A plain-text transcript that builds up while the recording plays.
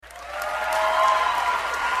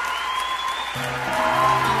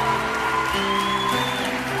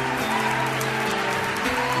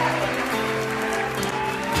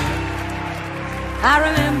I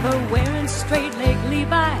remember wearing straight-leg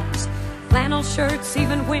Levi's, flannel shirts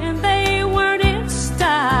even when they weren't in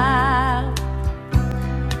style.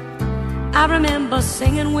 I remember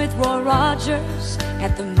singing with Roy Rogers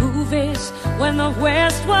at the movies when the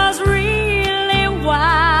West was really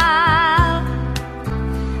wild.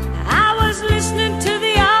 I was listening to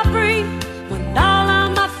the Opry when all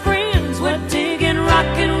of my friends were digging rock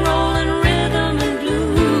and roll and rhythm and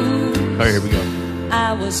blues. All right, here we go.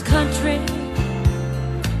 I was country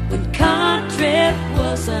when country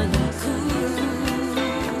wasn't cool.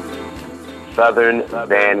 Southern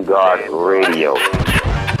Vanguard Radio.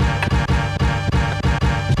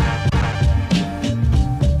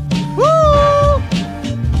 Woo!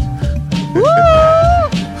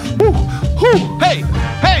 Woo! Hey!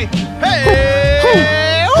 Hey! Hey!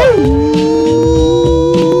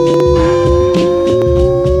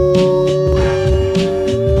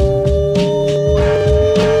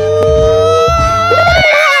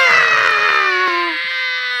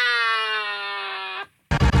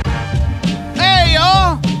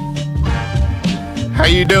 How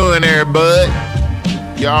you doing there, bud?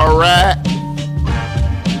 You all right?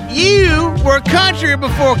 You were country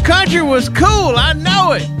before country was cool. I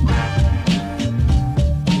know it.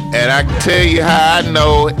 And I can tell you how I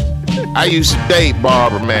know it. I used to date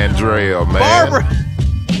Barbara Mandrell, man. Barbara.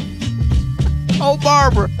 Oh,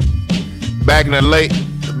 Barbara. Back in the late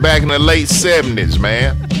 70s,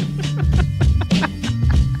 man.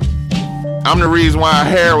 I'm the reason why her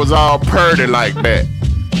hair was all purdy like that.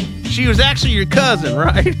 She was actually your cousin,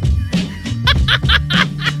 right?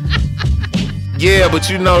 Yeah, but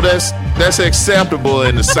you know that's acceptable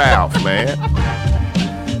in the South, man.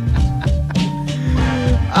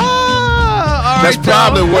 All right,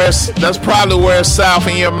 that's probably where South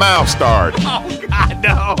in your mouth started. Oh God,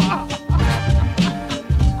 no.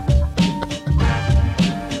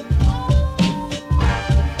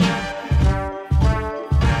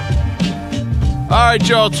 All right,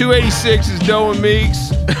 y'all. 286 is Doe and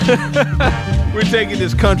Meeks. We're taking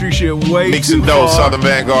this country shit way Meeks too and Doe, far. Southern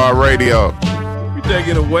Vanguard Radio. We're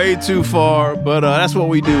taking it way too far, but that's what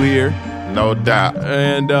we do here. No doubt.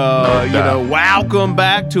 And you know, welcome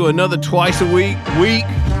back to another twice a week.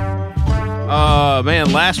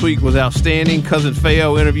 Man, last week was outstanding. Cousin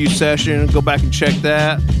Feo interview session. Go back and check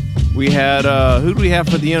that. We had who do we have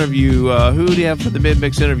for the interview? Who do we have for the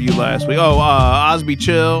mid-mix interview last week? Oh, Osby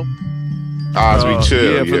Chill.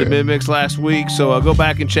 Chill, for the mid-mix last week. So go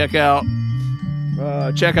back and check out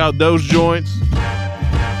those joints.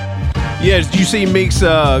 Yeah, did you see Meeks?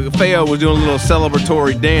 Feo was doing a little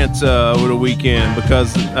celebratory dance over the weekend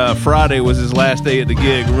because Friday was his last day at the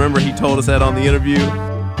gig. Remember he told us that on the interview?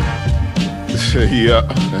 Yeah,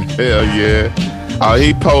 hell yeah.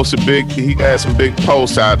 He had some big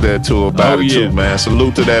posts out there too about it too, man.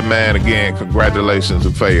 Salute to that man again. Congratulations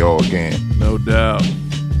to Feo again. No doubt.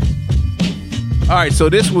 All right, so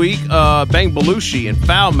this week, Bang Belushi and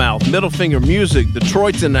Foul Mouth, Middle Finger Music,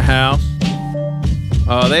 Detroit's in the house.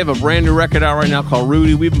 They have a brand new record out right now called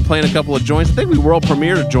Rudy. We've been playing a couple of joints. I think we world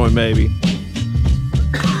premiered a joint, maybe.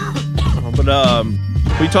 But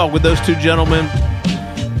we talked with those two gentlemen.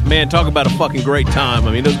 Man, talk about a fucking great time.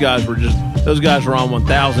 I mean, those guys were on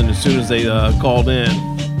 1,000 as soon as they called in.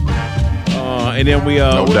 And then we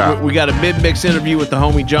got a mid-mix interview with the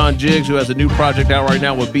homie John Jiggs, who has a new project out right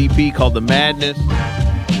now with BP called The Madness.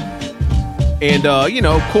 And, you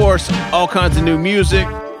know, of course, all kinds of new music,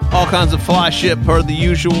 all kinds of fly shit per the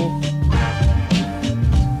usual.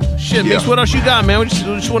 Shit, Mix, what else you got, man? We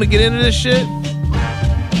just want to get into this shit?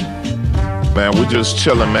 Man, we're just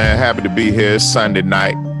chilling, man. Happy to be here. It's Sunday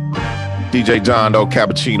night. DJ John Doe,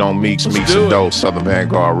 Cappuccino, Meeks and Doe, Southern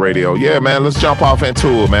Vanguard Radio. Yeah, man, let's jump off into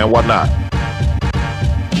it, man. Why not?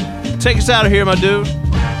 Take us out of here, my dude.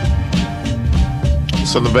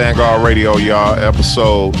 Southern Vanguard Radio, y'all.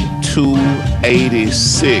 Episode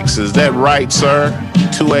 286. Is that right, sir?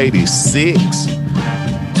 286.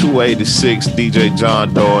 286. DJ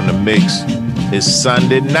John Doe in the mix. It's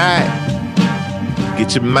Sunday night.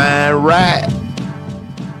 Get your mind right.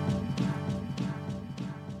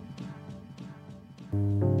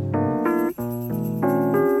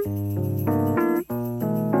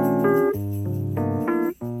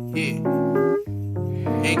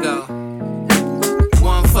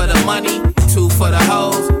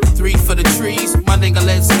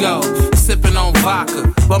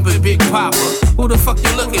 Bumping Big Papa. Who the fuck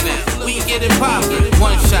you looking at? We get it poppin'.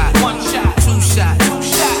 One shot, two shot,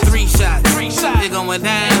 three shot. They going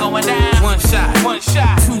down. One shot,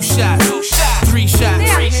 two shot, three shot.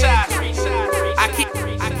 I keep.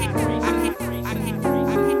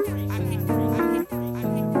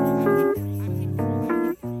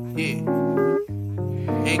 Yeah.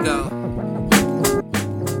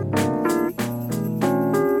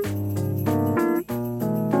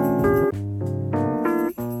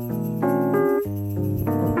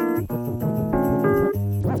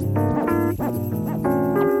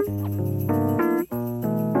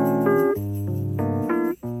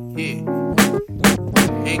 Yeah.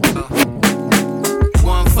 Ain't go.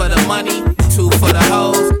 One for the money, two for the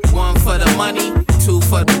hoes. One for the money, two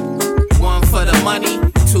for the. One for the money,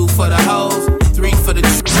 two for the hoes. Three for the.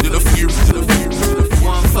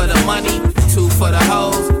 One for the money, two for the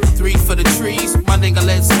hoes. Three for the trees, my nigga,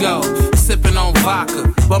 let's go. Sipping on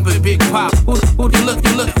vodka, bumping Big Pop. Who you look,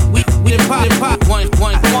 we done pop. One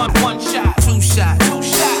shot, two shot,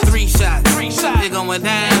 three shot. They going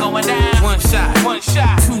down. One shot,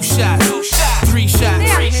 two shot, three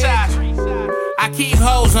shot. I keep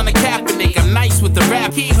hoes on the Kaepernick, I'm nice with the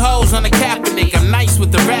rap. Keep hoes on the Kaepernick, I'm nice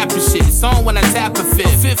with the rapper shit. It's on when I tap a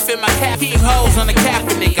fifth. Fifth in my cap. Keep hoes on the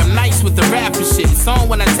Kaepernick, I'm nice with the rapper shit. It's on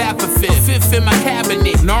when I tap a fifth. Fifth in my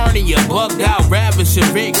cabinet. Narnia, bugged out,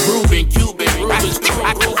 ravishing, Rick Rubin, Cuban.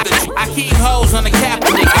 I keep hoes on the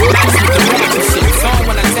Kaepernick, I'm nice with the rapper shit. It's on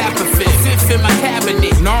when I tap a fifth. Fifth in my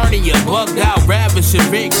cabinet. Narnia, bugged out, ravishing,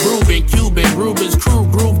 Rick Rubin, Cuban. Rubin's crew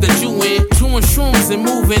groove that you in. Chewing shrooms and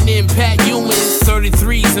moving in Pat Ewing.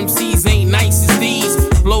 33s, MCs ain't nice as these.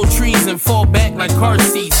 Blow trees and fall back like car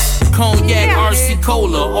seats. Cognac, RC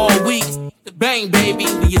Cola all week. Bang, baby,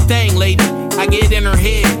 do your thing, lady. I get in her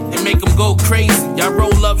head and make them go crazy. Y'all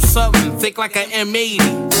roll up something, thick like an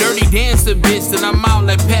M80. Dirty dancer, bitch, then I'm out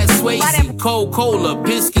like Pat Swayze. Cold cola,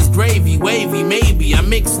 biscuits, gravy, wavy, maybe. I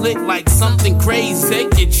mix lick like something crazy.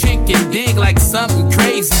 Take your chick and dig like something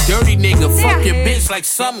crazy. Dirty nigga, fuck your bitch like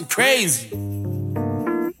something crazy.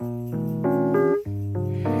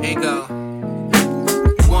 Here go.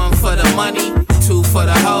 One for the money, two for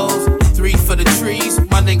the hoes, three for the trees,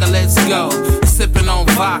 my nigga, let's go. Sipping on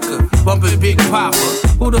vodka, bumping Big Papa.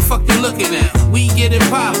 Who the fuck you looking at? We get it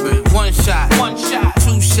poppin'. One shot,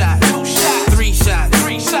 two shot, three shot.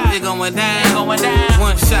 They going down. One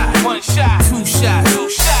shot, two shot,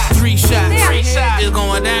 three shot. It's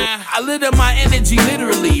going down. I lit up my energy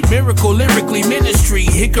literally, miracle lyrically, ministry.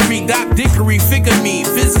 Hickory, Doc Dickory, figure me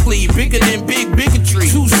physically bigger than big bigotry.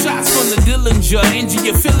 Two shots from the Dillinger engine,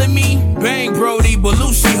 you feeling me? Bang Brody,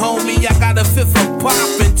 Belushi homie. I got a fifth of pop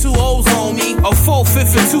and two O's on me. A full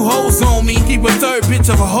fifth and two hoes on me. Keep a third bitch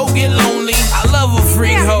of a hoe get lonely. I love a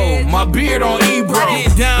freak hoe. My beard on Ebro.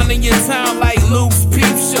 Get down in your town like Luke's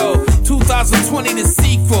Peep Show. 2020 the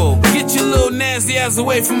sequel. Get your little nasty ass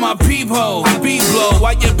away from my peep hole. I beat blow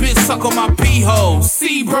while your bitch suck on my pee hole.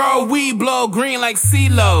 See bro, we blow green like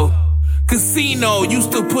CeeLo. Casino,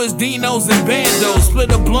 used to push Dinos and Bandos.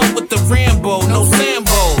 Split a blunt with the Rambo, no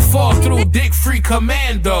Sambo. Fall through dick free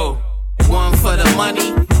commando. One for the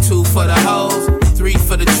money, two for the hoes, three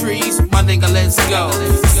for the trees, my nigga, let's go.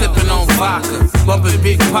 Sipping on vodka, bumping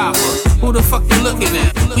Big Papa. Who the fuck you looking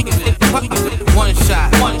at? One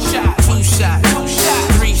shot, two shot,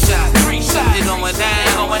 three shot. They going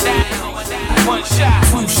down. One shot,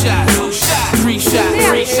 two shot, three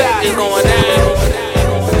shot. They going down.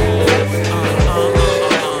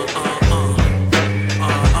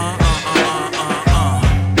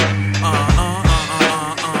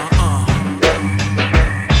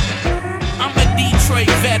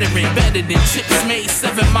 Better than chips made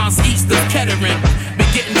 7 miles east of Kettering.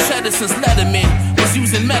 Been getting cheddar since Letterman. Was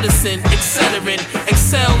using medicine, etc.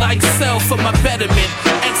 Excel, I excel for my betterment.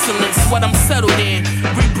 Excellence, what I'm settled in.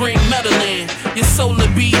 We bring metal in. Your solar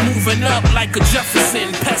be moving up like a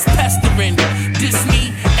Jefferson. Pestering. Diss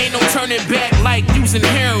me, ain't no turning back like using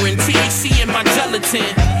heroin. THC in my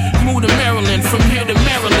gelatin. Move to Maryland, from here to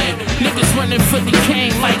Maryland. Niggas running for the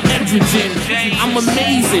cane like androgen. I'm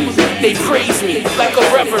amazing, they praise me like a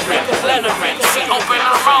reverend. Lettering, she open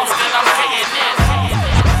her mouth, then I'm getting in.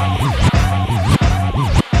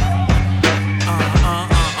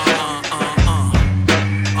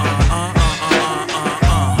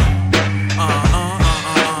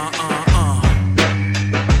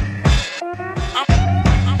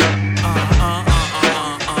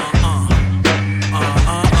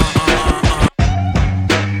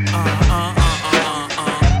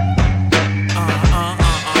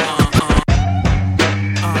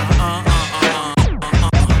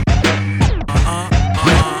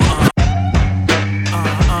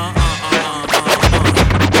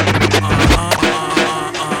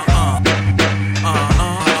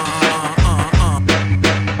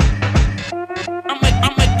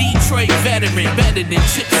 Better than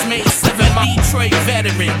chips made 7. Detroit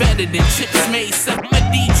veteran, better than chips made 7. I'm a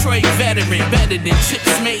Detroit veteran, better than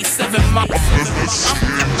chips made 7 miles.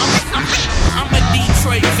 I'm a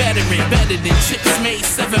Detroit veteran, better than chips made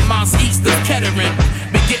 7 miles east of Kettering.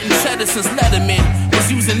 Been getting cheddar since Letterman.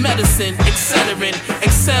 Was using medicine, etc.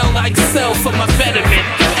 Excel, I excel for my betterment.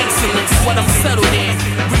 Excellence, what I'm settled in.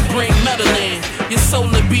 We bring metal in. Your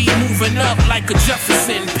solar be moving up like a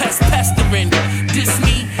Jefferson. Pestering. Diss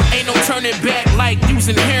me, ain't no turning back like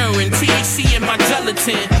using heroin. THC in my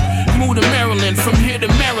gelatin. Move to Maryland, from here to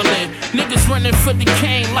Maryland. Niggas running for the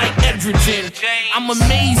cane like Edgerton. I'm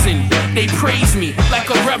amazing, they praise me like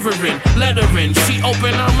a reverend. Lettering, she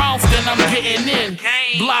open her mouth, then I'm getting in.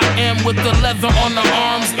 Block M with the leather on the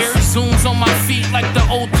arms. Air zooms on my feet like the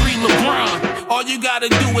 03 LeBron. All you gotta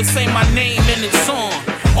do is say my name and it's on.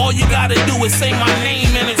 All you gotta do is say my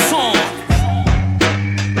name and it's on.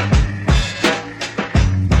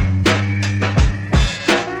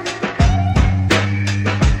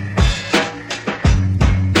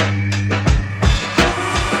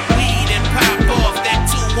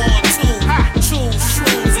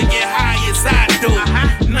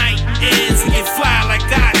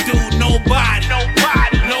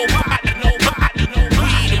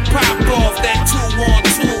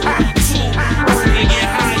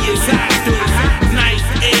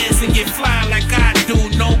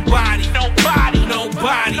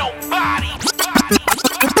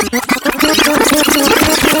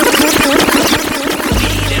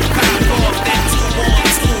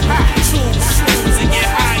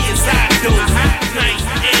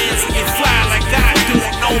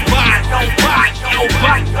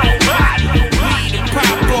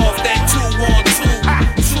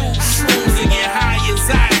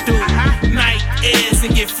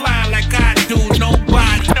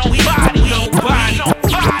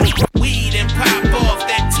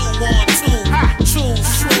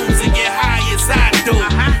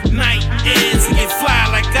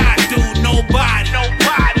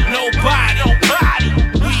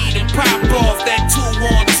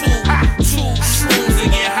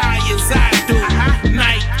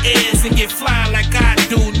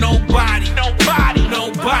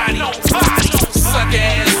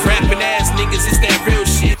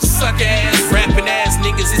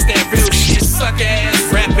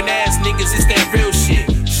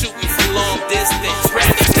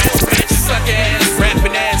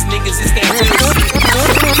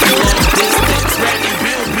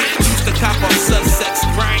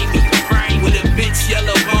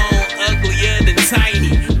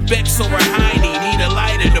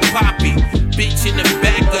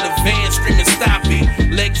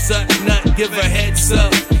 Give a heads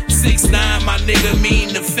up. 6'9", my nigga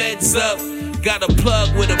mean the feds up. Got a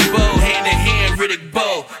plug with a bow, hand in hand, Riddick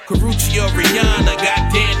Bowe. Karuchi or Rihanna,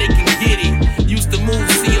 goddamn they can get it. Used to move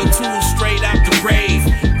CO2 straight out the rave.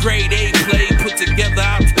 Grade A play put together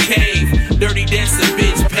out the cave. Dirty dancing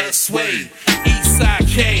bitch, Pat Sway. Eastside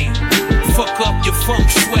K, fuck up your funk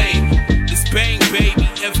sway. This bang baby,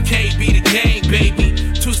 FK be the gang baby.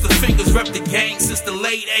 Twist the fingers, rep the gang since the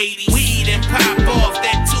late 80s. Weed and pop off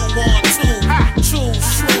that 2-on-2. Chew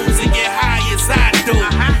shrooms and get high as I do.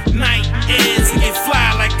 Night ends and get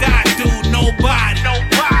fly like I do. Nobody.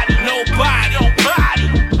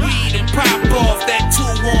 Weed and pop off that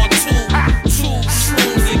 2-on-2. Chew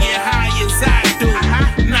shrooms and get high as I do.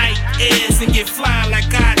 Night ends and get fly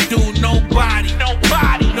like I do. Nobody.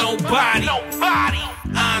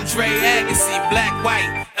 Andre Agassi, Black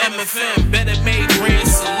White, MFM, better made grand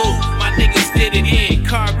salute. My niggas did it in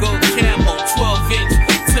cargo camo, 12-inch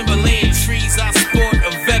Timberland trees. I sport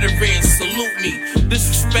a veteran. Salute me.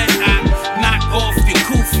 Disrespect, I knock off your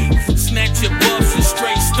goofy. Snatch your buffs and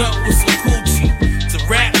straight stunt with some coochie. To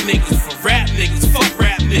rap niggas, for rap niggas, fuck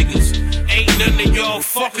rap niggas. Ain't none of y'all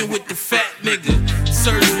fucking with the fat nigga.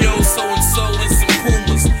 Sergio so-and-so and some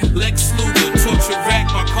Pumas. Lex Luger, torture rack,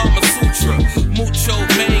 my Kama Sutra. Mucho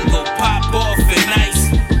mango, pop off and ice.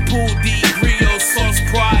 Pool D, griot, sauce,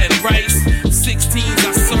 croix, and rice. 16s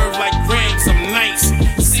I serve like grams, I'm nice.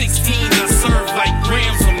 16s I serve like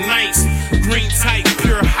grams, I'm nice. Green type,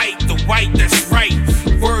 pure height, the white, that's right.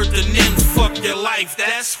 Word to Nims, fuck your life,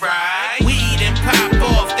 that's right. Weed and pop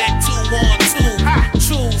off that 2-on-2.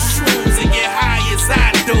 Chew shrooms and get high as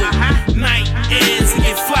I do. Night ends and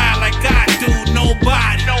get fly like I do. Nobody.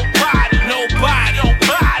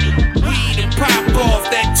 Weed and pop off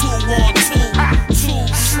that 2-on-2. Chew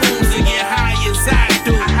shrooms and get high as I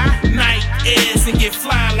do. Night ends and get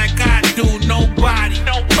fly like I do. Nobody.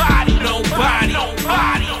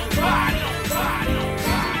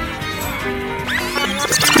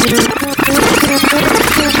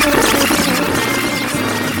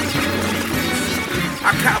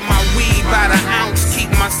 I cop my weed by the ounce, keep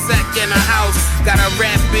my sack in the house. Got a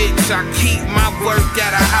rap bitch, I keep my work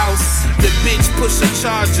at a house. The bitch push a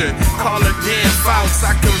charger, call her Dan Faust.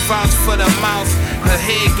 I can vouch for the mouse, her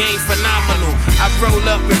head game phenomenal. I roll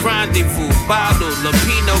up with rendezvous, bottle,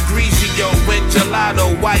 Lapino Grigio, and gelato,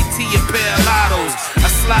 white tea and pale lottos. I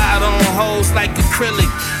slide on hoes like acrylic.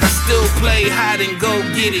 I still play hide and go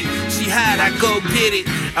get it. She hide, I go get it.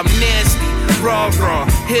 I'm nasty, raw,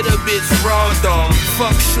 hit a bitch raw, dog.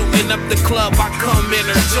 Fuck shooting up the club, I come in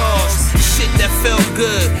her jaws. Shit that felt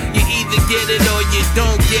good, you either get it or you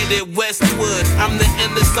don't get it. Westwood, I'm the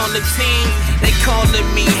endless on the team. They calling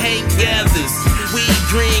me Hank Gathers. Weed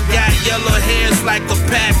green, got yellow hairs like a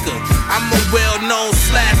Packer. I'm a well-known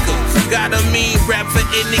slacker. Got a mean rap for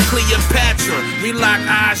any Cleopatra. We lock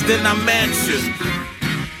eyes, then I'm at you.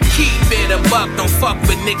 Keep it a buck, don't fuck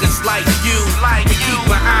with niggas like you. We keep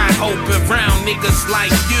an eye open round niggas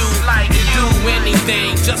like you. Do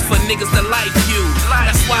anything just for niggas that like you.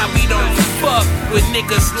 That's why we don't fuck with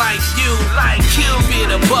niggas like you. Keep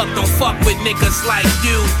it a buck, don't fuck with niggas like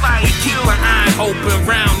you. We keep an eye open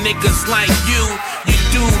round niggas like you. You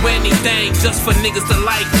do anything just for niggas that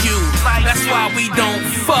like you. That's why we don't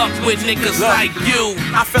fuck with niggas like you.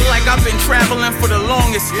 I feel like I've been traveling for the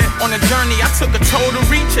longest. On a journey I took a toll to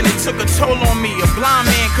reach, and it took a toll on me. A blind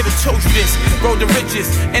man could've told you this. Road to riches,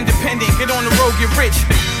 independent, get on the road, get rich.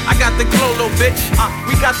 I got the glow, little bitch.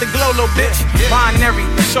 We got the glow, little bitch. Binary,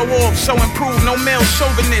 show off, show improve, no male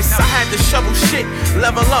chauvinist. I had to shovel shit,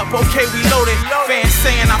 level up, okay, we loaded. Fans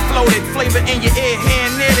saying I floated, flavor in your ear, here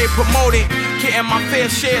and there they promote it. Getting my fair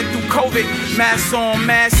share through COVID. Mask on,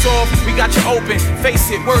 mask off, we got you open. Face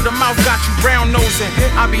it, word of mouth got you brown nosing.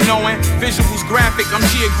 I be knowing, visuals graphic, I'm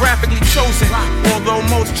geographically chosen. Although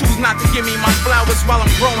most choose not to give me my flowers while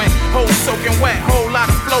I'm growing. Whole soaking wet, whole lot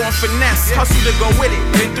of flow and finesse. Hustle to go with it,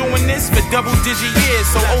 been doing this for double-digit years.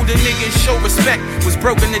 So older niggas show respect. Was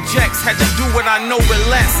broken the jacks, had to do what I know with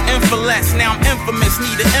less. And for less, now I'm infamous,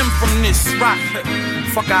 need an M from this. Right,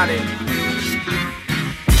 fuck out of here.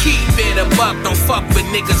 Keep it a buck, don't fuck with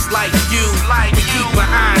niggas like you. We keep an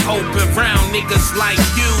eye open round niggas like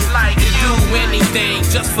you. Do anything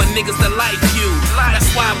just for niggas that like you. That's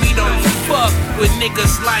why we don't fuck with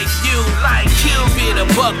niggas like you. Keep it a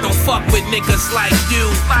buck, don't fuck with niggas like you.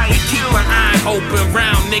 We keep an eye open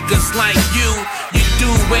round niggas like you. You do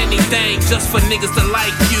anything just for niggas that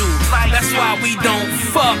like you. That's why we don't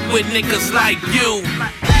fuck with niggas like you.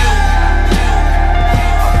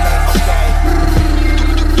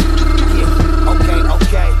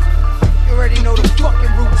 You already know the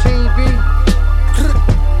fucking routine, B.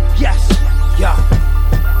 Yes, yeah.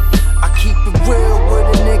 I keep it real with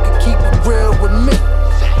a nigga, keep it real with me.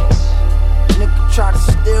 Nigga try to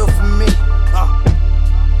steal from me.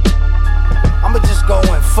 I'ma just go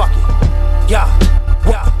and fuck it. Yeah,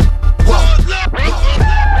 yeah.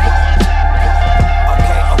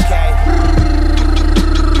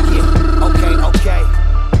 Okay.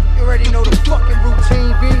 You already know the fucking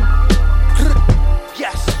routine, B.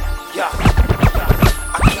 Yes, yeah.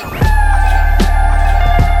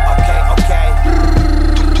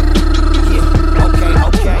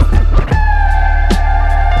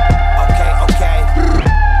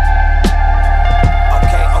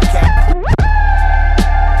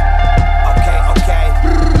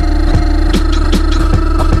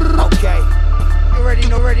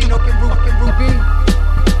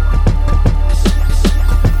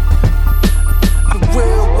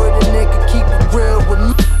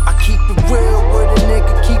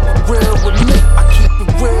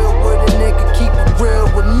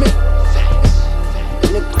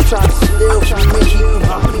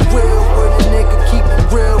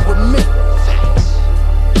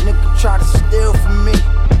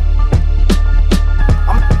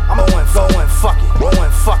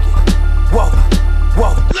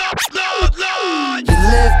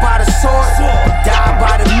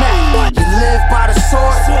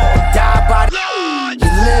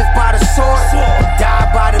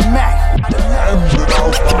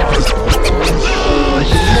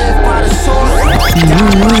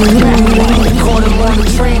 Caught him on the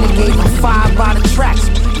train and gave him 5 by the tracks.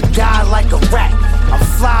 He died like a rat, I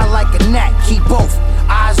fly like a gnat. Keep both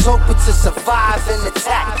eyes open to survive and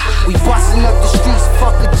attack. We bustin' up the streets,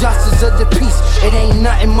 fuck the justice of the peace. It ain't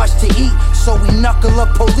nothing much to eat, so we knuckle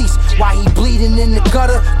up police. While he bleeding in the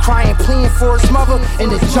gutter, crying, pleading for his mother. In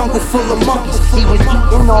the jungle full of monkeys, he was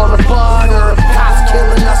eating all the butter. Cops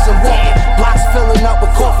killing us and walking, blocks filling up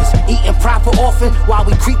with coffins. Eating proper often, while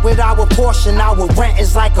we creep with our portion. Our rent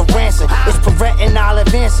is like a ransom, it's preventing all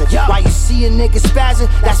advancing. While you see a nigga spazzing,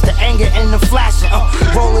 that's the anger and the flashing.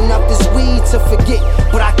 Rolling up this weed to forget,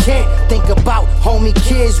 but I can't think about homie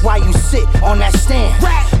kids That's why you sit on that stand.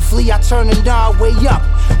 Flee, I turn the dial way up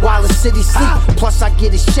while the city sleep. Plus I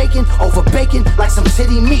get it shaking over bacon like some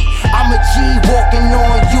titty meat. I'm a G walking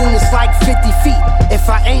on units like 50 feet. If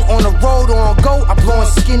I ain't on the road or on go, I'm blowing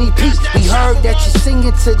Skinny Pete. We heard that you singing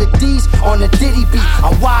to the D's on the Diddy beat.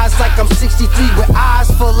 I'm wise like I'm 63 with eyes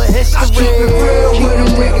full of history. I keep it real with a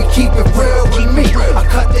nigga, keep it real with me. I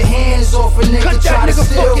cut the hands off a nigga, try to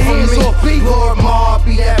steal from me. Lord Ma,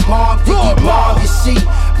 be that mom, Diggy Mom, you see.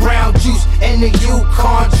 Brown juice in the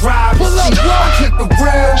Yukon drive. I keep it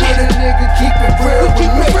real with a nigga, keep it real with me.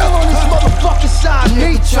 Keep it real on this motherfucking side,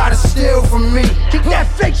 nigga. Try to steal from me. Get that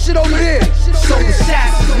fake shit over there. So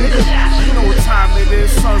assassin, nigga. You know what time it is?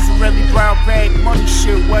 Sons of really brown bag money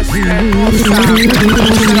shit. West End, North Side. You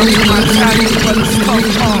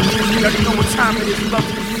know what time it is? Love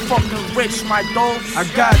to be fucking rich, my dogs. I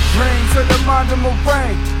got dreams of the mind of my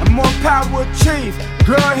brain and more power achieved.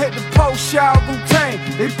 Girl hit the post-shower routine.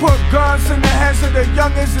 They put guns in the hands of the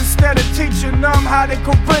youngins instead of teaching them how they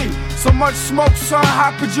could breathe. So much smoke, son, how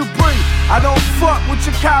could you breathe? I don't fuck with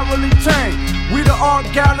your cowardly team. We the art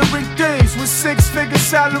gallery thieves with 6-figure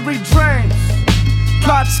salary dreams.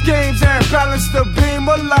 Plot schemes and balance the beam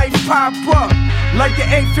of life pop up like the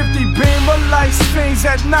 850 beam of light spins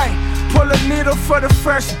at night. Pull a needle for the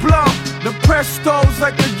fresh blow. The Prestos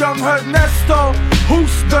like a young Ernesto.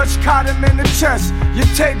 Who's Dutch caught him in the chest. Your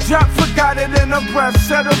tape drop, forgot it in a breath.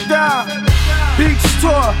 Settle down. Beach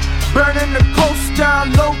tour, burning the coast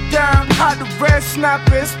down, low down. Caught the red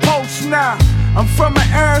snapper, it's post now. I'm from an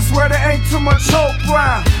area where there ain't too much hope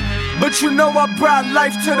round. But you know I brought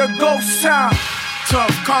life to the ghost town.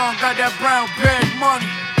 Tough Kong got that brown bag money.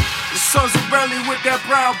 The sons of Relly with that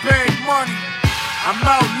brown bag money. I'm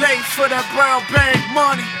out late for that brown bag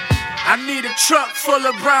money. I need a truck full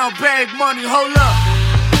of brown bag money. Hold up.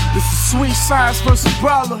 This is Sweet Science vs.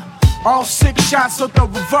 Brawler. All 6 shots of the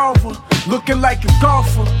revolver. Looking like a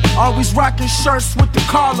golfer. Always rocking shirts with the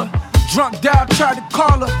collar. Drunk down, tried to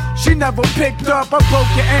call her. She never picked up. I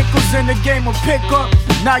broke your ankles in the game of pickup.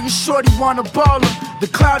 Now you shorty want a baller. The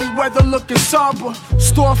cloudy weather looking somber.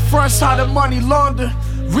 Storefronts how the money launder.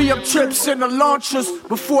 Re-up trips in the launchers.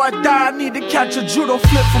 Before I die, I need to catch a judo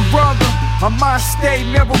flip from brother. My mind stayed,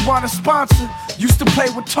 never want a sponsor. Used to play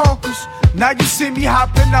with Tonkers. Now you see me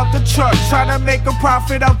hopping out the truck, trying to make a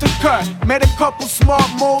profit out the cut. Made a couple smart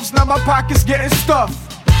moves, now my pocket's getting stuffed.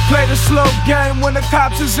 Play the slow game when the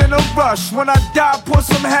cops is in a rush. When I die, pour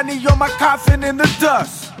some Henny on my coffin in the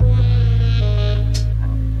dust.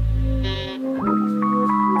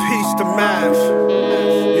 Peace to Mav.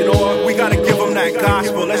 You know what? We gotta give them that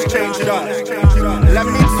gospel. Let's change it up. Let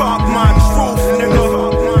me talk my truth, nigga.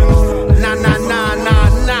 Nah, nah, nah, nah,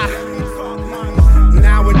 nah.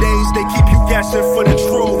 Nowadays they keep you guessing for the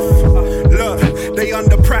truth. Look, they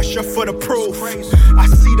under pressure for the proof. I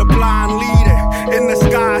see the blind leading. In the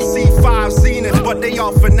sky I see 5 zeniths, but they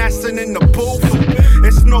all finessing in the booth.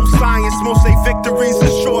 It's no science, most say victories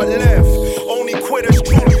are short-lived. Only quitters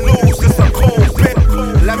truly lose, it's a cold bit.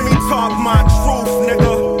 Let me talk my truth,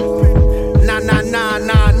 nigga. Nah, nah, nah,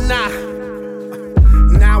 nah, nah.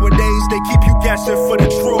 Nowadays they keep you guessing for the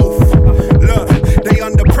truth. Look, they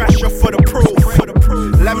under pressure for the proof.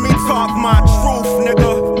 Let me talk my truth,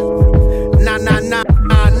 nigga. Nah, nah, nah,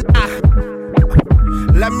 nah, nah.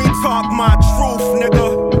 Let me talk my truth, nigga.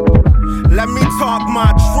 Let me talk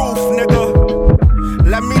my truth, nigga.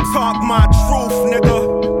 Let me talk my truth, nigga.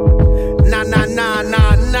 Nah, nah, nah,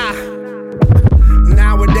 nah, nah.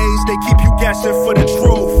 Nowadays they keep you guessing for the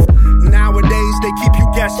truth. Nowadays they keep you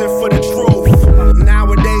guessing for the truth.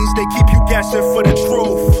 Nowadays they keep you guessing for the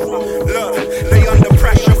truth. Look, they under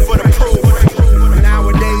pressure for the proof.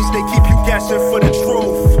 Nowadays they keep you guessing for the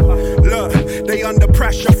truth. Look, they under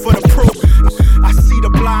pressure for the proof. I see the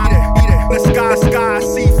blind in the sky, I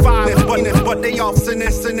see 5 but they all sinning.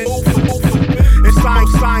 It's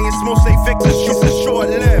science, most say victors just as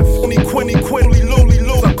short-lived. Only Quinny,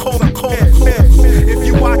 lose a cold. If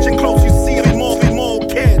you watching close, you see more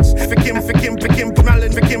kids. Fickin,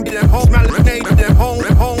 smelling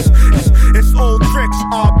homes. It's old tricks,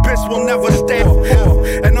 our bitch will never stand.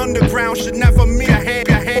 An underground should never meet a hand.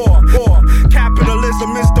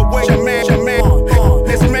 Capitalism is the way, your man.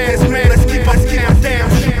 This man, let's keep us down.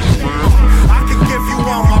 I can give you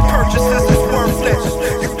all my purchases, it's worthless.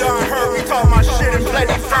 You done heard me talk my shit in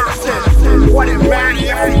plenty verses. What it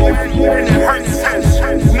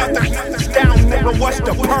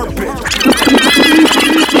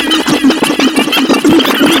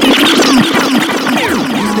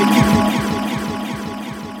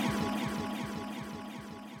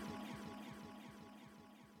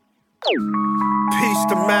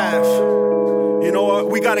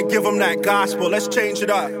wanna give them that gospel. Let's change it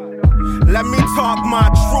up. Let me talk my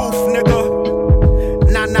truth,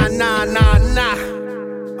 nigga. Nah, nah, nah, nah, nah.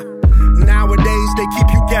 Nowadays they keep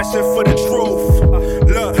you guessing for the truth.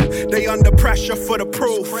 Look, they under pressure for the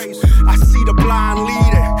proof. I see the blind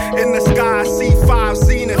leading in the sky. I see 5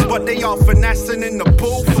 zeniths, but they all finessing in the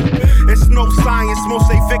booth. It's no science, most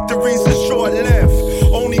they victories are short-lived.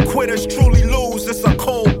 Only quitters truly lose, it's a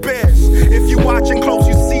cold biz. If you watching close,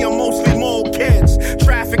 you see them mostly more kids.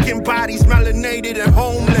 Trafficking bodies, melanated and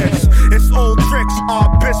homeless. It's old tricks our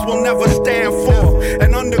bitch will never stand for.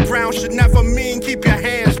 And underground should never mean keep your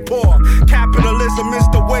hands poor. Capitalism is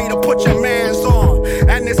the way to put your mans on.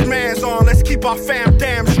 And this man's on, let's keep our fam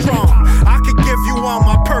damn strong. I could give you all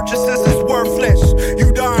my purchases, it's worthless.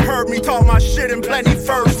 You done heard me talk my shit in plenty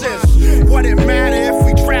verses. What it matter if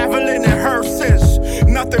we traveling in hearses?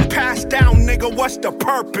 Nothing passed down, nigga, what's the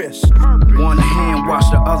purpose? One hand wash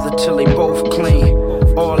the other till they both clean.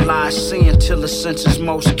 All eyes seeing till the sense is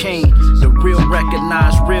most keen. The real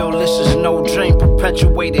recognize real, this is no dream.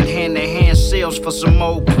 Perpetuated hand-to-hand sales for some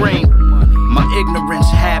old cream. My ignorance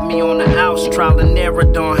had me on the outs. Trial and error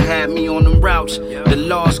done had me on them routes. The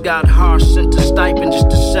laws got harsh, sent a stipend just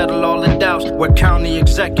to settle all the doubts. Where county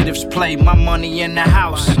executives play, my money in the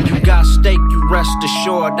house. You got stake, you rest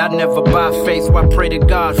assured. I never buy faith, I pray to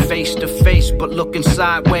God face to face, but looking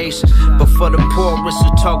sideways. But for the poor, it's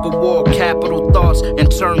a tug of war. Capital thoughts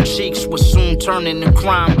and turn cheeks will soon turn into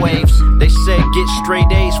crime waves. They said get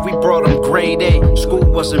straight A's, we brought them grade A. School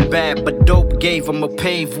wasn't bad, but dope gave them a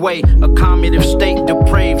paved way. A communist state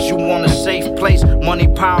depraves, you want a safe place. Money,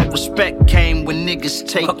 power, respect came when niggas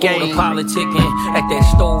take game. Politicking at that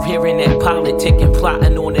stove, hearing that politicking,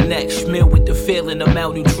 plotting on the next meal with the feeling of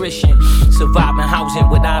malnutrition. Surviving housing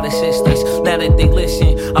without assistance. Now that they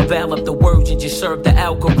listen, I valve up the words and just serve the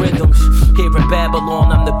algorithms. Here in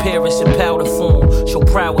Babylon, I'm the Paris in powder form. Show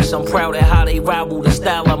prowess, I'm proud of how they rival the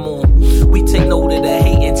style I'm on. We take note of the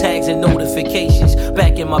hating tags and notifications.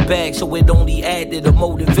 Back in my bag, so it only added a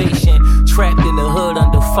motivation. Trapped in the hood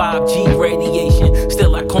under 5G radiation.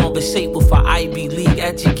 Still I conversate with our Ivy League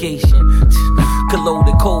education. Colo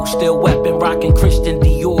the cold, still weapon, rocking Christian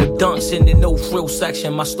Dior dunks in the no frill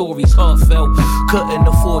section. My story's heartfelt. Couldn't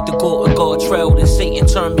afford to go to Gartrell. Then Satan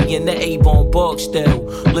turned me into Avon Barksdale.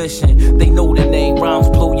 Listen, they know the name. Rhymes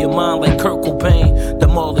blow your mind like Kurt Cobain. The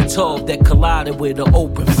Molotov that collided with an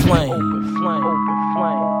open flame. Open flame. Open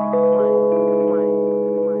flame.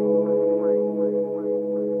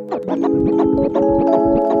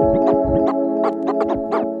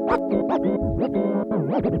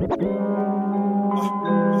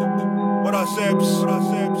 What up, Sips? What up,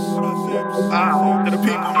 Sips? What up, Sips? To the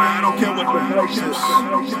people, man, I don't care what the place is.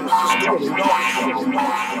 Just do it,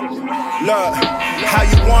 look, how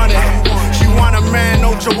you want it? She want a man,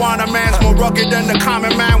 no Joanna man's more rugged than the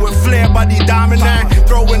common man with flair, body dominant.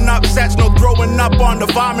 Throwing up sets, no throwing up on the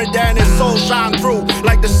vomit, and his soul shine through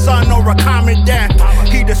like the sun or a commandant.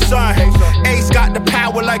 He the sun, Ace got the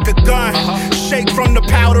power like a gun. Shake from the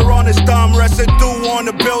powder on his thumb, residue on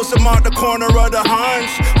the bills to mark the corner of the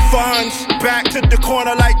Huns. Funds back to the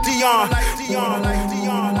corner like Dion.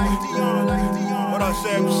 What up,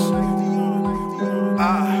 Sips?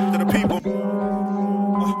 To the people.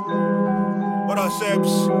 What up,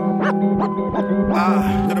 Sips?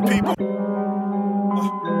 To the people.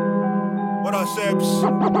 What up, Sips? To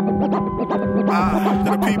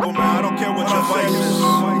the people, man, I don't care what your vice is.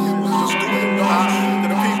 Just do it, indulge. To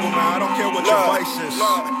the people, man, I don't care what your vice is.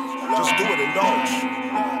 Just do it, indulge.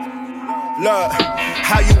 Look,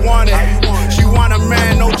 how you want it? She want a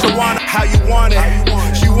man, no Joanna. How you want it?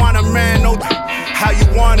 She want a man, no. How you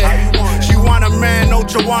want it? She want a man, no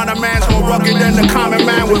Joanna man's more rugged than the common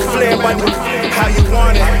man with flair, but how you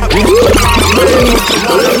want it?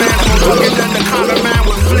 Joanna man's more rugged than the common man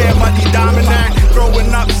with flair, but he dominant.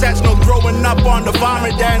 Throwing up sets, no throwing up on the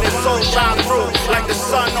vomit, and his soul shine through like the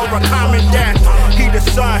sun or a commandant. He the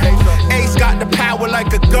sun, Ace got the power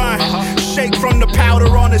like a gun. Shake from the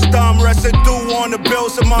powder on his thumb, residue on the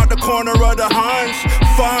bills to mark the corner of the Huns.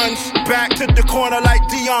 Funds back to the corner like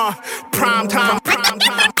Dion. Prime time, prime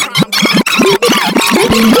time, prime time.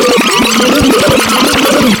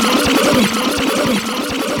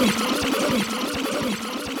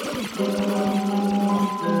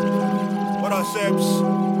 What up, Sips?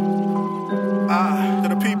 To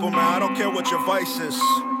the people, man, I don't care what your vice is.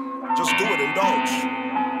 Just do it, indulge.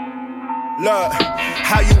 Look,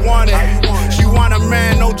 how you want it? She want marijuana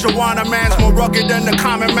man, no Joanna man's more rugged than the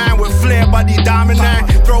common man with flair, body dominant.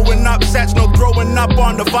 Throwing up sets, no throwing up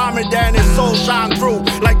on the vomit, and his soul shine through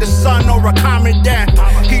like the sun or a comet. Dan,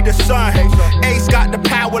 he the sun. Ace got the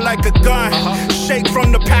power like a gun. Shake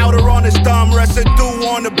from the powder on his thumb, residue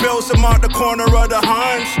on the bills to mark the corner of the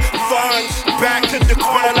Huns. Funds back to the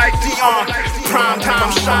corner like Dion. Prime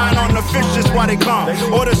time shine on the fishes while they come.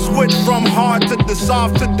 Or the switch from hard to the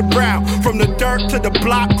soft to the brown, from the dirt to the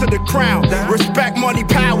block to the crown. Respect, money,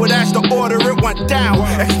 power, that's the order it went down.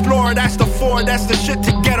 Explore, that's the Ford, that's the shit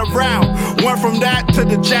to get around. Went from that to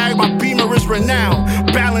the Jag, my Beamer is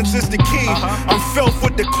renowned. Balance is the key, I'm filth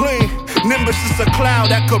with the clean. Nimbus is a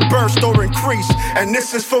cloud that could burst or increase, and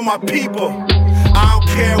this is for my people. I don't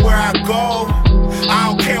care where I go, I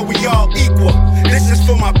don't care, we all equal. This is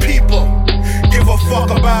for my people. Give a fuck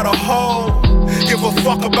about a hoe, give a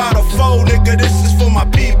fuck about a foe, nigga, this is for my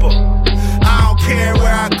people. I don't care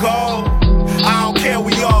where I go, I don't care,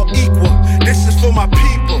 we all equal. This is for my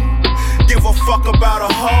people. Give a fuck about a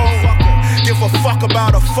hoe, give a fuck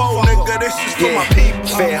about a foe, nigga, this is for my people.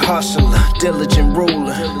 Fair hustler, diligent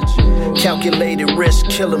ruler, calculated risk,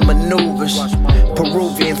 killing maneuvers.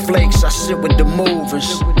 Peruvian flakes, I sit with the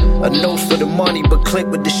movers. A nose for the money, but click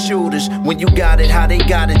with the shooters. When you got it how they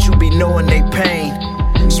got it, you be knowing they pain.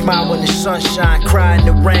 Smile when the sunshine, cry in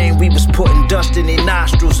the rain. We was putting dust in their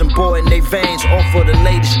nostrils and boy in their veins. All for the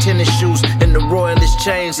latest tennis shoes and the royalist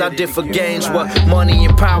chains. I did for gains what money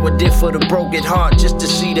and power did for the broken heart. Just to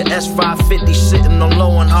see the S550 sitting on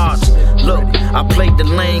low on hearts. Look, I played the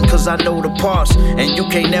lane cause I know the parts, and you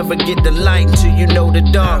can't never get the light until you know the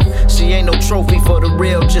dark. See, ain't no trophy for the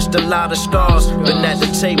real, just a lot of scars. Been at the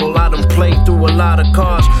table, I done played through a lot of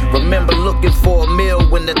cards. Remember looking for a meal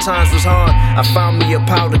when the times was hard. I found me a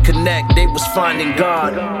power to connect, they was finding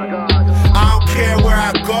God. I don't care where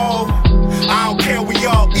I go, I don't care, we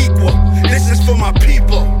all equal. This is for my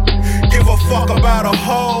people. Give a fuck about a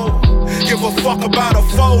hoe, give a fuck about a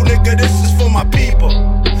foe, nigga, this is for my people.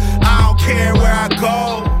 I don't care where I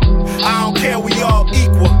go, I don't care, we all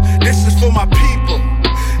equal. This is for my people.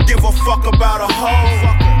 Give a fuck about a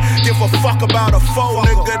hoe, give a fuck about a foe,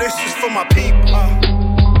 nigga, this is for my people.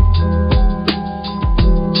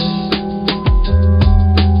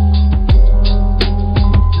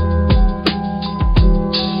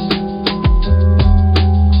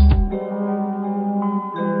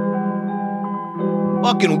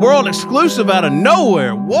 Fucking world exclusive out of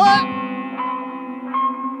nowhere. What?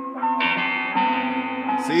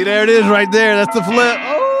 See, there it is right there. That's the flip.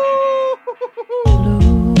 Oh.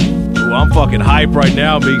 Ooh, I'm fucking hype right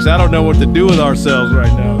now, Meeks. I don't know what to do with ourselves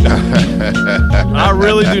right now. I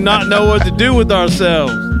really do not know what to do with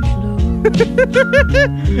ourselves.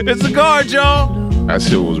 It's a guard, y'all. That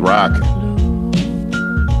shit was rocking.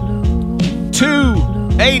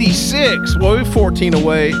 286. Well, we're 14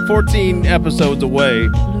 episodes away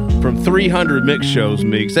from 300 mix shows,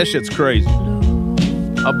 Meeks. That shit's crazy.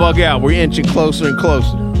 I bug out. We're inching closer and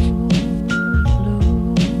closer.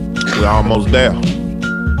 We're almost there.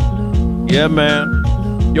 Yeah, man.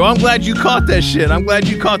 Yo, I'm glad you caught that shit. I'm glad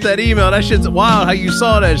you caught that email. That shit's wild how you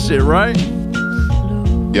saw that shit, right?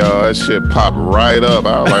 Yo, that shit popped right up.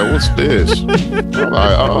 I was like, what's this? I'm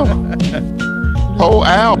like, oh. Whole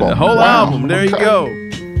album. The whole album. There you go.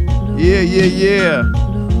 Yeah.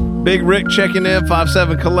 Big Rick checking in,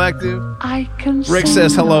 57 Collective. Rick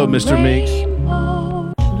says hello, Mr. Meeks.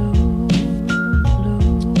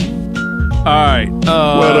 All right.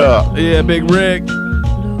 What up? Yeah, Big Rick.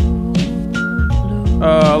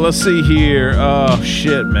 Let's see here. Oh,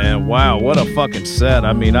 shit, man. Wow, what a fucking set.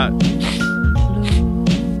 I mean,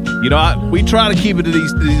 we try to keep it to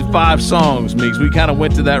these 5 songs, Meeks. We kind of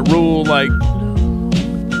went to that rule, like,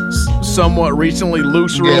 somewhat recently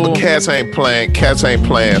loose rule. Yeah, but cats ain't playing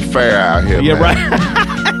fair out here. Yeah, man.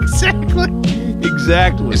 right.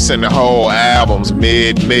 Exactly. It's in the whole album's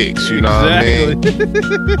mid-mix, you know what I mean?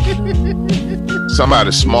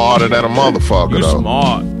 Somebody smarter than a motherfucker, You though.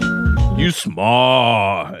 You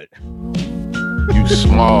smart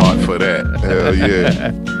for that. Hell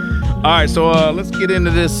yeah. All right, so let's get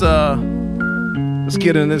into this. Let's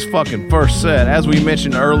get into this fucking first set. As we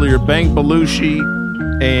mentioned earlier, Bang Belushi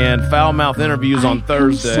and Foul Mouth interviews on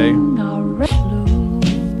Thursday.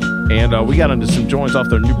 And we got into some joints off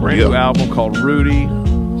their brand new album called Rudy.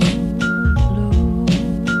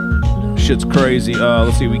 Shit's crazy.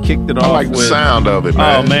 Let's see, we kicked it off. I like the sound of it,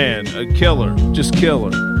 man. Oh man, a killer, just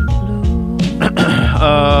killer.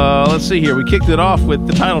 Let's see here. We kicked it off with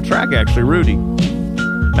the title track, actually, Rudy.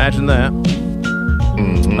 Imagine that.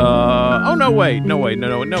 Mm-hmm. Oh no, wait, no, we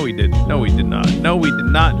didn't. No, we did not. No, we did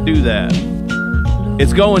not do that.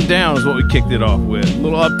 It's Going Down is what we kicked it off with. A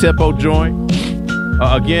little up-tempo joint.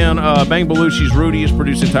 Again, Bang Belushi's Rudy is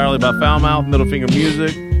produced entirely by Foulmouth, Middle Finger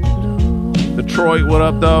Music. Detroit, what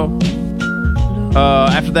up, though?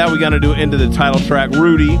 After that, we got to do Into the title track,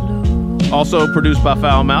 Rudy, also produced by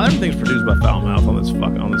Foulmouth. Everything's produced by Foulmouth on this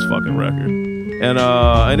fucking record.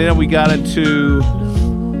 And then we got into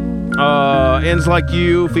Ends Like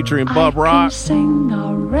You featuring Bub Rock.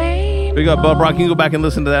 We got Bub Rock. You can go back and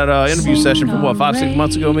listen to that interview session from 5-6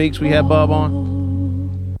 months ago, Meeks. We had Bub on.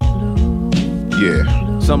 Yeah.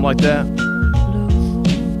 Something like that.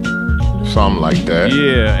 Something like that.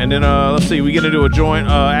 Yeah, and then let's see, we get to do a joint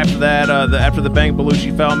after that. After the Bang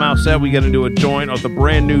Belushi Foulmouth set, we get to do a joint of the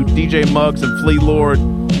brand new DJ Muggs and Flea Lord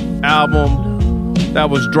album. That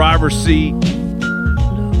was Driver's Seat,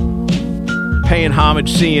 paying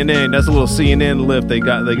homage CNN. That's a little CNN lift they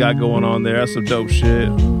got going on there. That's some dope shit.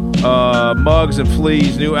 Muggs and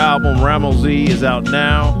Flea's new album Ramel Z is out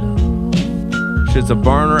now. Shit's a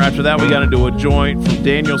burner. After that, we got to do a joint from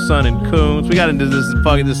Danielson and Coons. We got into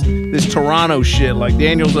this Toronto shit. Like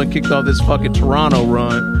Danielson kicked off this fucking Toronto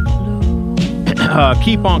run.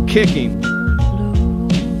 Keep on Kicking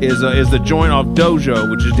is the joint off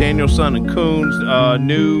Dojo, which is Danielson and Coons'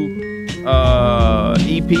 new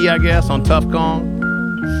EP, I guess, on Tough Gong.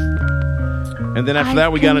 And then after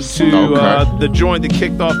that, we got into the joint that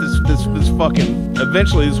kicked off this fucking,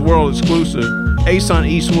 eventually this world exclusive, Ason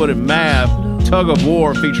Eastwood and Mav, Tug of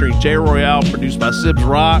War, featuring J. Royale, produced by Sibs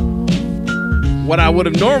Rock. What I would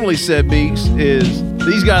have normally said, Beaks, is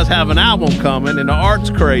these guys have an album coming and the art's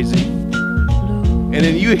crazy. And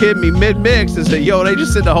then you hit me mid-mix and say, yo, they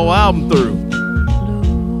just sent the whole album through.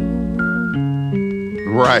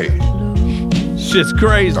 Right. Shit's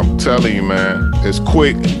crazy. I'm telling you, man. It's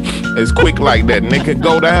quick. It's quick like that. And it could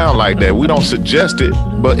go down like that. We don't suggest it,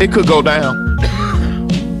 but it could go down.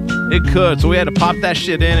 It could. So we had to pop that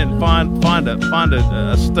shit in and find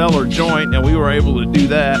a stellar joint, and we were able to do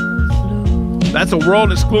that. That's a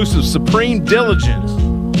world exclusive. Supreme Diligence.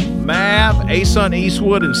 Mav, Ason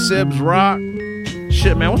Eastwood, and Sibs Rock.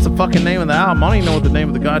 Shit, man, what's the fucking name of the album? I don't even know what the name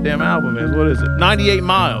of the goddamn album is. What is it? 98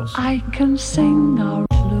 Miles. I can sing.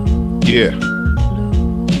 Yeah.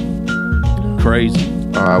 Crazy.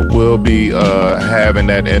 I will be having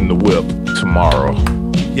that in the whip tomorrow.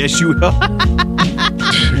 Yes, you will.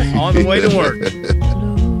 On the way to work.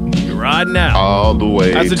 You're riding out. All the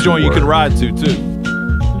way. That's a joint you can ride to, too.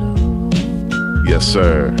 Yes,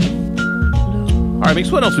 sir. All right,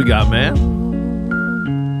 Mix, what else we got, man?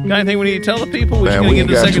 Got anything we need to tell the people? Man, we ain't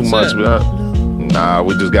got too much. Nah,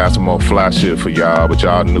 we just got some more fly shit for y'all, but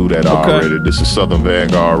y'all knew that already. This is Southern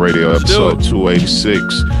Vanguard Radio, episode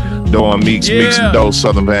 286. Doe and Meeks, Meeks and Doe,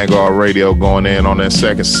 Southern Vanguard Radio going in on that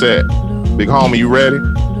second set. Big homie, you ready?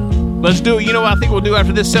 Let's do it. You know what I think we'll do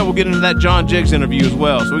after this set? We'll get into that John Jiggs interview as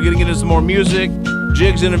well. So we're going to get into some more music,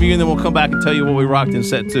 Jiggs interview, and then we'll come back and tell you what we rocked in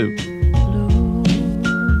set 2.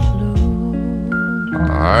 All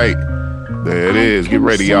right. There it is. Get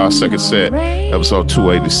ready, y'all. Second set, episode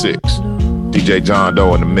 286. DJ John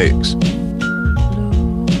Doe in the mix.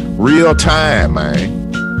 Real time, man.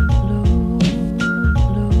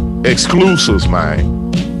 Exclusives, man.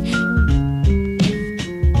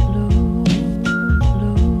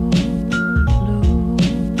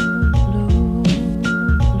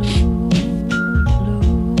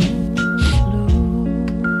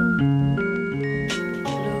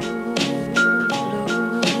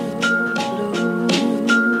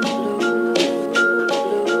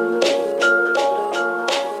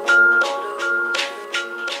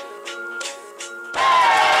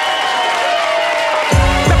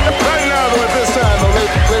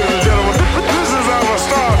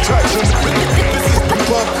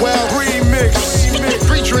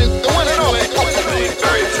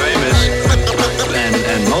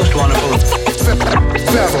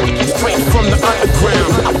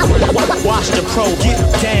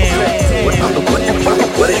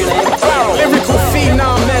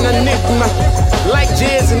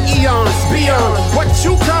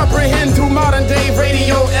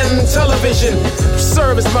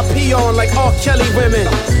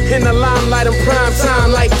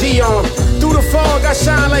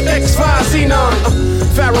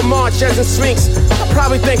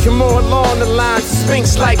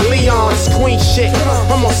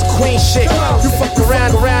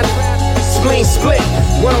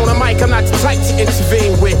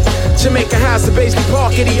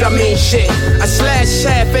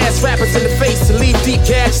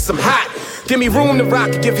 Give me room to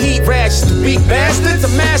rock, give heat rashes to weak bastards. A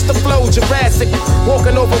master flow, Jurassic.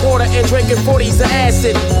 Walking over water and drinking 40s of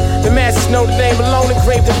acid. The masses know the name alone,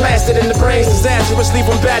 engraved and blasted in the brains. Disastrous, leave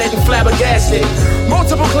them battered and flabbergasted.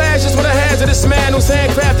 Multiple clashes with a hazardous man who's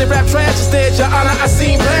handcrafted rap trash instead. Your honor, I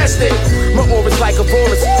seen past it. My aura's like a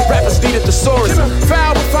Boris, rappers need a thesaurus.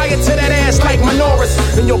 Foul with fire to that ass like Minoris.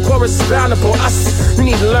 And your chorus is bountiful. Us, you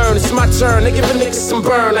need to learn, it's my turn. They give a nigga some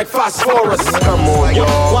burn like phosphorus. Come on,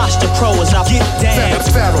 y'all. Watch the pro as I get down.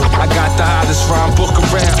 I got the hottest rhyme book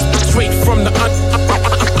around. Straight from the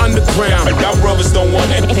underground. Y'all brothers don't want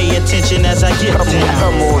it. Pay attention as I get down.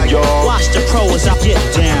 Come on, y'all. Watch the pro as I get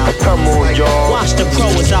down. Come on, y'all. Watch the pro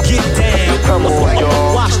as I get down. Come on,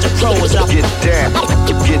 y'all. Watch the pro as I get down.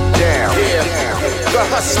 Get down. Yeah. The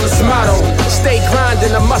hustler's motto. Stay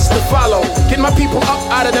grinding, a must to follow. Get my people up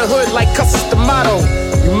out of the hood like cuss the motto.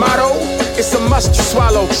 You motto? It's a must you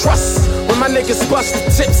swallow. Trust. When my niggas bust, the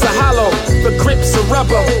tips are hollow. The grips are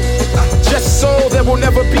rubber. Just so there will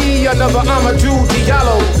never be another Amadou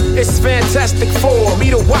Diallo. It's Fantastic Four. Me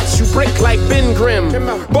to watch you break like Ben Grimm.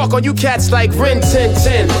 Bark on you cats like Ren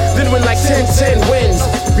 10-10. Then win like 10-10 wins.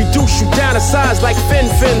 Reduce you down to size like Fin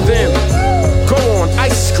them. Go on,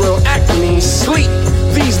 ice grill, acne, sleep.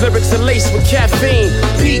 These lyrics are laced with caffeine.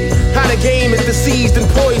 Peep, how the game is diseased and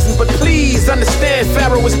poisoned. But please understand,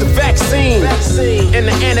 Pharaoh is the vaccine. And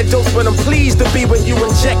the antidote's what I'm pleased to be when you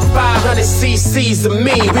inject 500 cc's of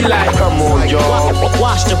me. We like, come on, y'all.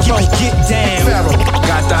 Watch the pro get down. Pharaoh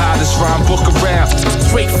got the hottest rhyme book around.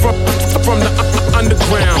 Straight from the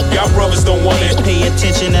underground. Y'all brothers don't want it. Pay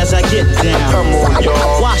attention as I get down. Come on,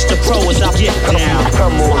 y'all. Watch the pro as I get down.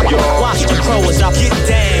 Come on, y'all. Watch the pro as I get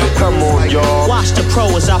down. Come on, y'all. Watch the pro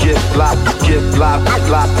as I get flop, get flop,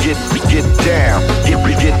 flop, get down, get down,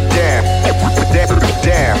 get down.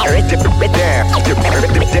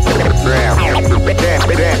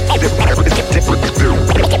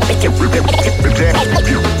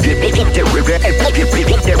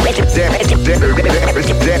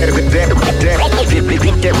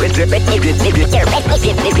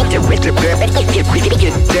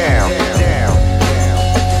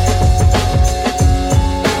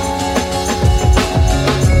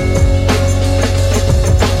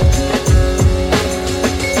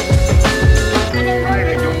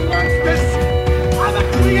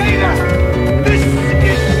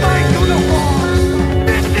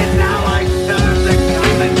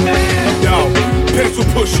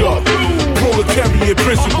 Push up, proletarian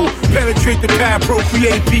principle. Penetrate the path,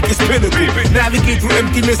 procreate, peak its pinnacle. Navigate through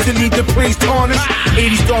emptiness and need the place tarnished.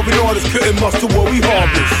 80 starving artists couldn't muster what we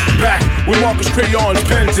harvest. Back with markers, crayons,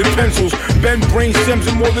 pens, and pencils. Bend brain stems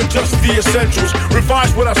and more than just the essentials.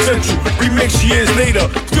 Revise what I sent you, remix years later.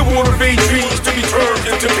 Still motivate dreams to be turned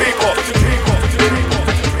into paper.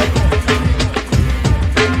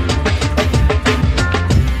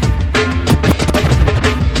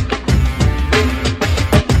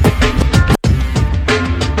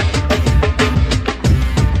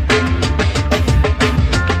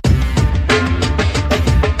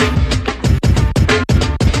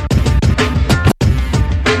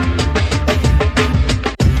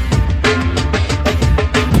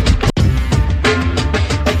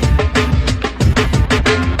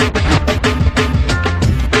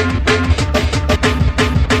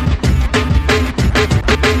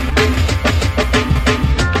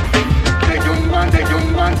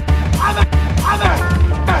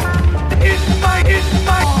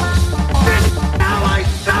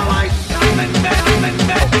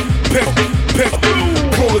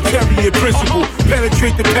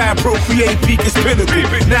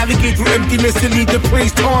 Navigate through emptiness and need the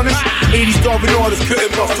place tarnished. 80 starving artists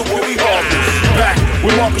couldn't muster what we harvest. Back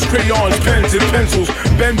with markers, crayons, pens, and pencils.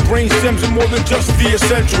 Bend brain stems and more than just the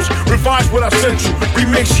essentials. Revise what I sent you,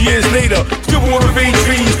 remix years later. Still motivate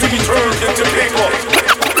dreams to be turned into paper.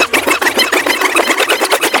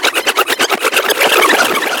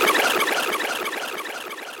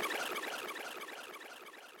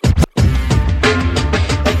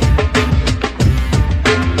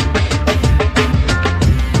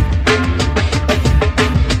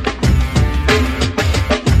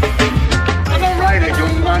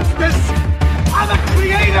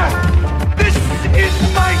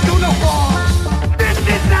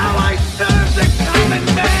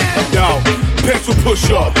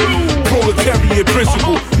 Push up, proletarian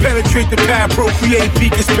principle. Penetrate the pad, procreate,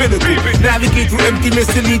 peak is pinnacle. Navigate through emptiness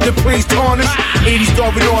and lead the plains tarnished. 80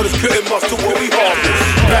 starving artists couldn't muster what we harvest.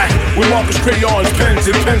 Back with Marcus crayons, pens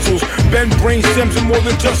and pencils. Bend brain stems and more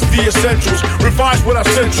than just the essentials. Revise what I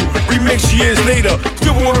sent you, remix years later.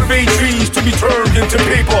 Still motivate trees to be turned into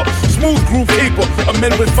paper. Smooth groove paper, a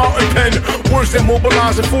men with fountain pen. Words that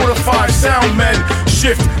mobilize and fortify sound men.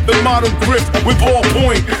 Shift the modern grift with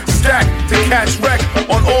ballpoint. Stack to catch wreck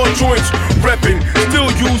on all joints. Reppin', still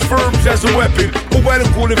use verbs as a weapon.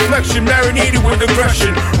 Poetical inflection, marinated with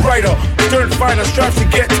aggression. Writer, stern fighter, straps to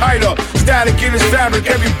get tighter. Static in his fabric,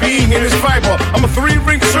 every being in his fiber. I'm a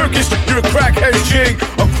 3-ring circus, you're a crackhead jig.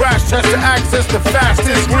 A crash test to access the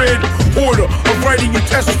fastest grid. Order of writing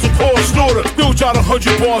utensils to cause slaughter. Still jot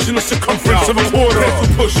 100 bars in the circumference of a quarter.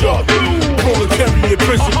 Push up, proletarian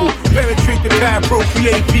principle. Penetrate the pad,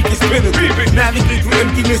 procreate, peak is pinnacle. Navigate through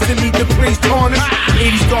emptiness and lead the plains tarnished.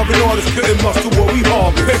 80 starving artists couldn't muster what we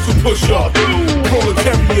harvest. Pencil push up,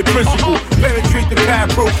 proletarian principle. Penetrate the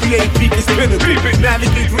pad, procreate, peak is pinnacle.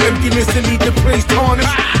 Navigate through emptiness and lead the plains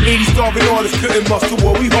tarnished. 80 starving artists couldn't muster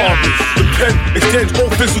what we harvest. The pen extends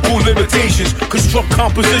all physical limitations. Construct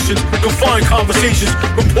compositions, confine conversations.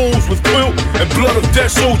 Compose with quill and blood of dead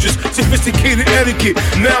soldiers. Sophisticated etiquette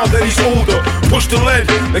now that he's older. Push the lead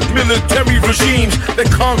like military regimes that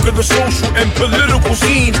conquer the social and political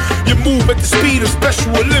scenes. You move at the speed of Special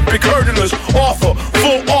Olympic hurdlers. Author,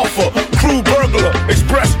 full offer, crew burglar.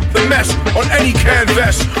 Express the mess on any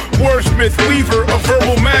canvas. Wordsmith, weaver, a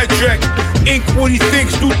verbal magic. Ink what he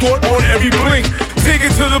thinks, new thought on every blink. Take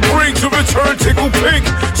it to the brink to return tickle pink.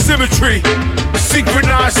 Symmetry,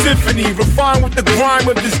 synchronized symphony. Refined with the grime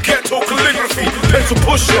of this ghetto calligraphy. Pencil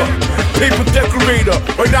pusher, paper decorator.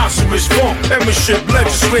 Rhinoceros, funk, penmanship,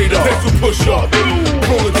 legislator. Pencil pusher,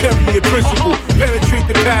 proletarian principle. Penetrate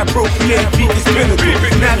the pad, procreate, peak is pinnacle.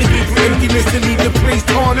 Navigate through emptiness and lead the plains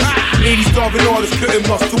tarnished. 80 starving artists couldn't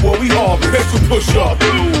muster what we harvest. Pencil pusher,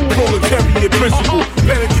 proletarian principle.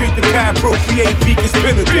 Penetrate the pad, procreate, peak is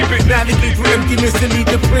pinnacle. Navigate through emptiness and lead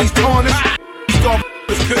the plains tarnished. 80 starving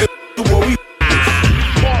artists couldn't muster what we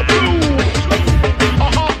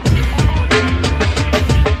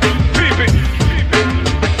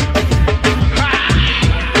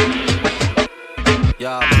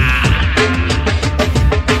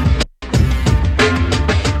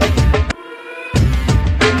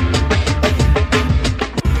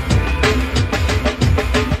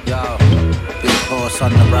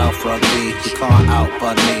on the Ralph Rugby, you can't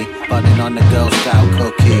outbud me. Budding on the Girl Scout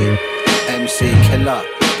cookie. MC killer,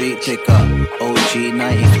 beat digger, OG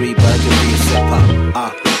 93 burgundy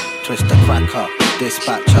sipper. Twist the cracker,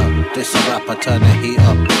 dispatcher. This a rapper, turn the heat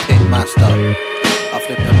up, pit master. I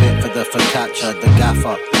flip a bit for the focaccia, the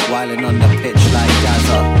gaffer. Whiling on the pitch like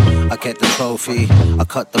Gaza. I get the trophy, I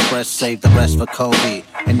cut the breast, save the rest for Kobe.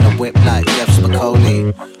 In the whip like Jeff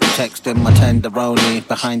Spicoli. Texting my tenderoni.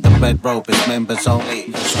 Behind the red rope, it's members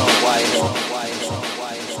only. Snow White.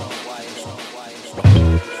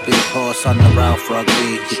 Big horse on the Ralph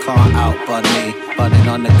Rugby, you can't outbud me. Budding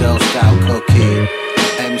on the Girl Scout cookie.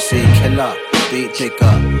 MC killer, beat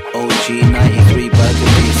digger, OG 93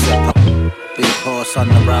 burgundy sipper. Big horse on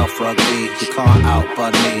the Ralph Rugby, you can't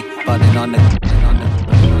outbud me. Budding on the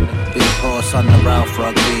big horse on the Ralph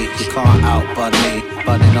Rugby, you can't outbud me.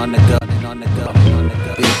 Budding on the girl.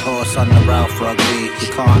 Big horse on the Ralph Rugby,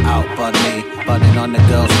 you can't outbud me. Budding on the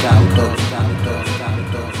Girl Scout cookie.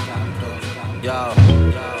 Yo,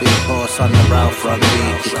 big horse on the Ralph Rugby,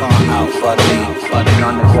 you can't outbud me. Budding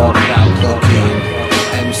on the Girl Scout cookie.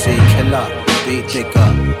 MC killer, beat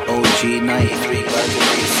digger, OG 93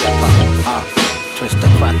 burgundy sipper. Twist the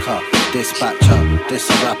cracker, dispatcher. This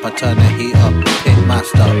a rapper, turn the heat up, pit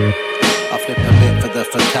master. I flip a bit for the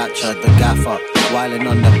focaccia, the gaffer. Whiling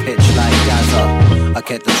on the pitch like Gaza. I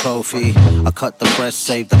get the trophy, I cut the breast,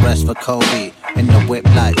 save the rest for Kobe. In the whip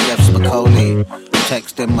like Jeff Spicoli.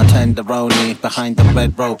 Texting my tenderoni. Behind the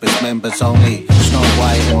red rope, it's members only. Snow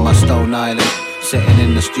White in my Stone Island. Sitting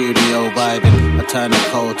in the studio vibing. I turn a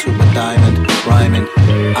coal to a diamond, rhyming.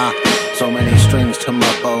 So many strings to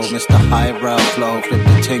my bow. Mr. Highbrow flow, flip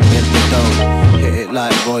the ting in the dough. Hit it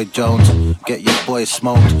like Roy Jones, get your boy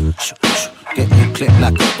smoked. Get you clipped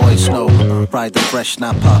like a boy snow. Ride the fresh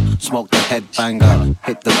snapper, smoke the headbanger.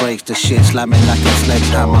 Hit the brakes, the shit slamming like a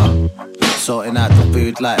sledgehammer. Sorting out the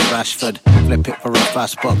food like Rashford. Flip it for a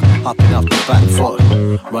fast buck, hopping off the back foot.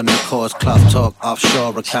 Run the course, club talk,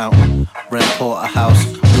 offshore account. Red Porterhouse,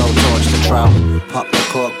 blow torch the trout. Pop the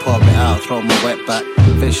cork, pour it out, throw my wet back.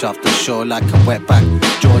 Fish off the shore like a wetback.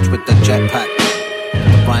 George with the jetpack.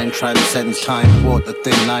 The rhyme transcends time. Walk the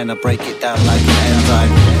thin line, I break it down like an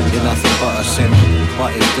enzyme. You're nothing but a sim.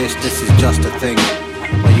 What is this? This is just a thing.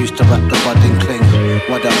 I used to rap the budding cling.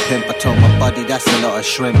 What up, pimp? I told my buddy that's a lot of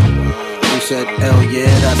shrimp. He said, hell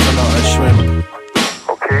yeah, that's a lot of shrimp.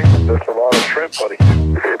 Okay, that's a lot of shrimp, buddy.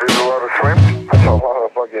 It is a lot of shrimp? That's a lot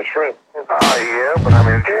of fucking shrimp. Yeah, but I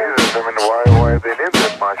mean, Jesus, I mean, why they need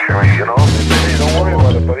that much? I mean, you know? Don't worry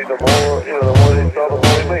about it, buddy. The more, you know, the more they sell, the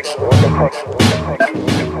more they make. What the fuck?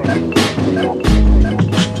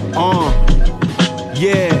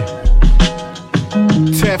 Yeah.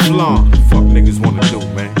 Teflon. Fuck niggas wanna do,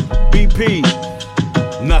 man. BP.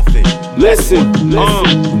 Nothing. Listen.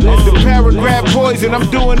 The paragraph poison. I'm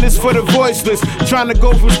doing this for the voiceless. Trying to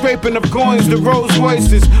go from scraping up coins to Rolls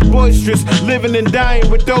Royces. Boisterous, living and dying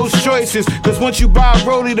with those choices. Cause once you buy a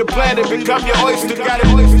rollie, the planet become your oyster.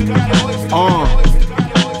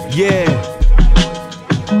 Yeah.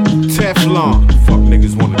 Teflon. Fuck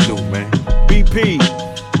niggas wanna do, man. BP.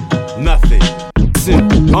 Nothing.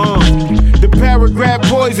 The paragraph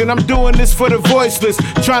poison, I'm doing this for the voiceless.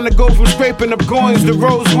 Trying to go from scraping up coins to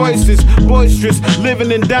Rolls Royces. Boisterous,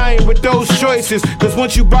 living and dying with those choices. Cause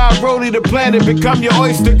once you buy a rollie, the planet become your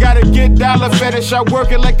oyster. Gotta get dollar fetish, I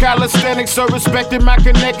work it like calisthenics. So respecting my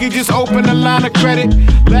connect, you just open a line of credit.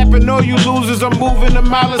 Lapping all you losers, I'm moving a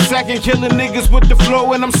mile a second. Killing niggas with the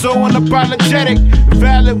flow and I'm so unapologetic.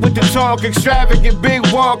 Valid with the talk, extravagant, big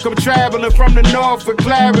walk. I'm traveling from the north with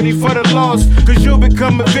clarity for the lost. Cause you'll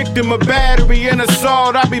become a victim of battery and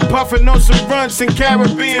assault. I be puffing on some runts in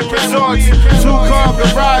Caribbean resorts. 2-car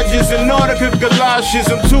garages and Nautica galoshes.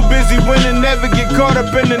 I'm too busy winning, never get caught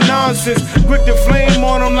up in the nonsense. Quick to flame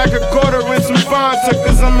on them like a quarter in some Fanta.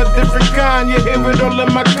 Cause I'm a different kind, you hear it all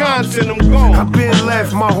in my content, I'm gone. I've been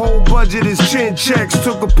left, my whole budget is chin checks.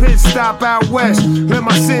 Took a pit stop out west, let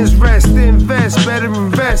my sins rest. Invest, better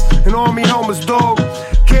invest in Army helmets, dog.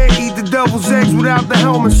 Can't eat the devil's eggs without the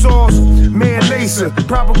helmet sauce. Mayonnaise,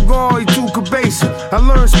 proper goy to cabeza. I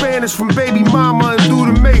learned Spanish from baby mama and through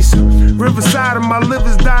the mesa. Riverside and my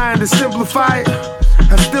liver's dying to simplify it.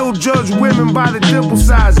 I still judge women by the dimple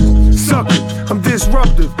sizes. Suck it, I'm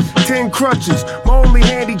disruptive. 10 crutches, my only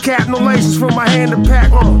handicap, no license for my hand to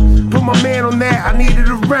pack. Put my man on that, I need it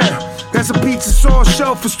around. That's a pizza sauce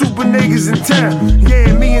shelf for stupid niggas in town.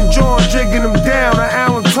 Yeah, me and John jigging them down, an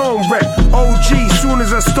Allen Tone wreck. OG, soon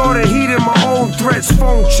as I started heating my own threats,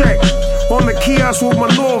 phone check. On the kiosk with my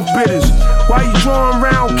North bitters. Why you drawing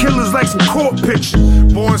round killers like some court pictures?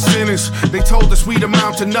 Born sinners, they told us we'd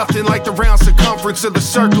amount to nothing like the round circumference of the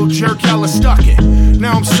circle jerk hella stuck in.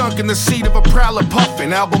 Now I'm sunk in the seat of a prowler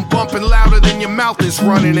puffin'. Album bumping louder than your mouth is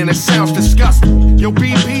running and it sounds disgusting. Yo,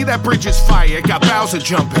 BP, that bridge is fire, got Bowser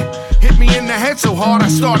jumping. Hit me in the head so hard I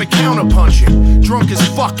started counterpunching. Drunk as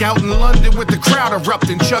fuck out in London with the crowd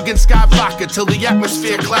erupting. Chugging Sky Vodka till the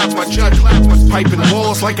atmosphere clouds my judge. Piping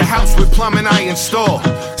walls like a house with plumbing I install.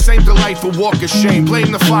 Same delightful walk of shame,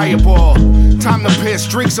 blame the fireball. Time to piss,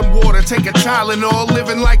 drink some water, take a Tylenol.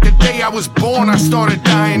 Living like the day I was born, I started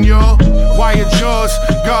dying, y'all. Wire jaws,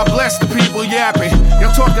 God bless the people yapping.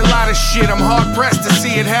 Y'all talk a lot of shit, I'm hard pressed to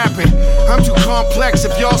see it happen. I'm too complex,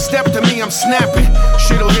 if y'all step to me, I'm snapping.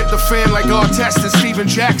 Shit'll hit the fan like Artest and Steven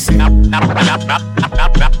Jackson. Now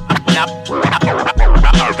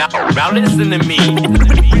listen to me.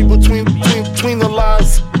 Read between the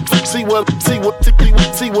lines. See what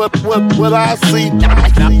I see. Now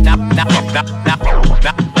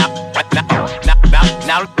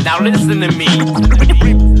listen to me.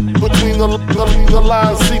 Between the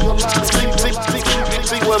lines, see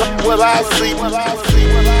what I see.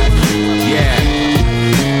 Yeah.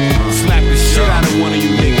 Slap the shit out of one of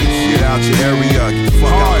you niggas. Get out your area. Get the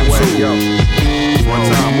fuck out of the way, yo. One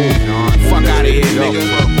time move, John. Fuck out of here, nigga.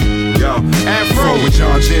 Yo, Afro with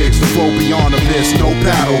John Jiggs, the flow beyond abyss, no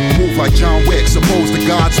paddle. Move like John Wick, supposed to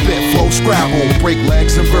God spit, flow scrabble. Break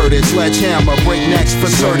legs inverted, sledgehammer, break necks for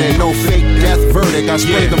certain. No fake death verdict, I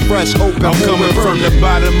spray them fresh open. I'm coming from the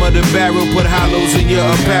bottom of the barrel, put hollows in your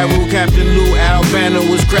apparel. Captain Lou Albano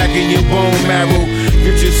was cracking your bone marrow.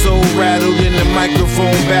 Get your soul rattled in the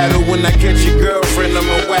microphone battle. When I catch your girlfriend,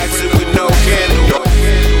 I'ma wax it with no candle.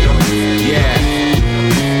 Yeah.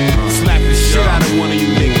 Slap the shit out of one of you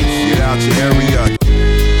niggas. Get out your area.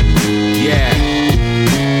 Yeah.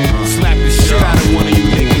 Slap the shit out of one of you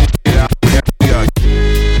niggas. Get out your area.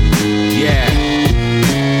 Yeah.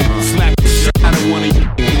 Slap the shit out of one of you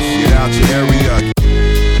niggas. Get out your area.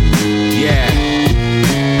 Yeah.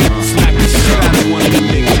 Slap the shit out of one of you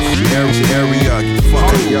niggas. Your area. Get the fuck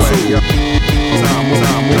out of the way.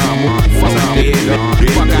 Fuck out of here, nigga.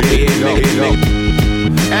 Fuck out of here, nigga.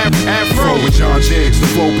 Afro with John Jiggs, the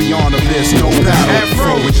flow beyond abyss, no paddle.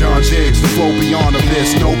 Afro with John Jiggs, the flow beyond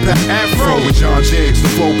abyss, no paddle. Afro with John Jiggs, the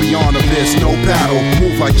flow beyond abyss, no paddle.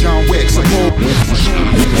 Move like John Wick, suppose.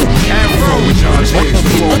 Afro with John Jiggs, the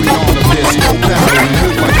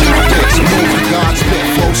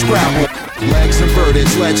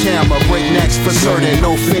sledgehammer, break necks for certain,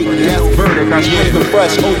 no fake death verdict. I spit the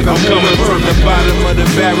fresh oak. I'm coming from the bottom of the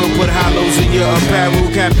barrel, put hollows in your apparel.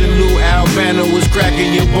 Captain Lou Albano was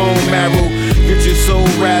cracking your bone marrow. Get your soul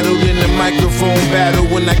rattled in the microphone battle.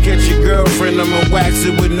 When I catch your girlfriend, I'ma wax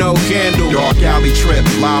it with no candle. Dark alley trip,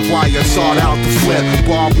 live wire, sought out to flip.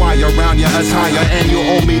 Barbed wire around your attire, and you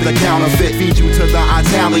owe me the counterfeit. Feed you to the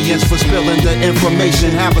Italians for spilling the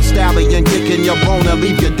information. Have a stallion kicking your bone and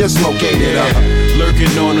leave you dislocated.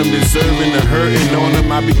 Lurking on them, deserving the hurting on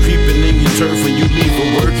them. I be creeping in your turf when you leave for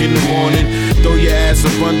work in the morning. Throw your ass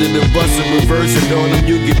up under the bus and reverse it on them.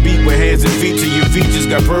 You get beat with hands and feet till your features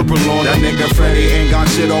got purple on them. That nigga Freddy ain't got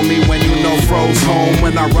shit on me when you know froze home.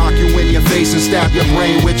 When I rock you in your face and stab your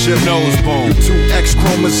brain with your nose bone. You two X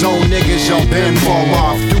chromosome niggas, y'all been fall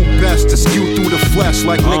off. Do best to skew through the flesh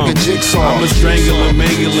like nigga Jigsaw. I'm a strangler,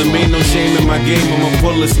 mangler, ain't no shame in my game. I'ma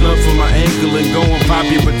pull a snub from my ankle and go and pop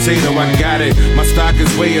your potato. I got it. My stock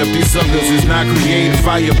is way up. These suckers is not creative.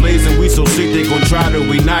 Fire blazing, we so sick they gon' try to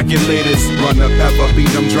inoculate us. Run up, ever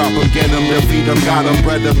beat them, drop them, get them, defeat them, got them,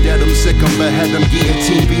 bred them, dead them, sick them, behead them,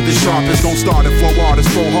 guillotine, be the sharpest. Don't start it, flow artist,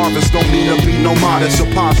 full harvest. Don't mean to be no modest.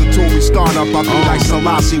 Suppository startup, I be like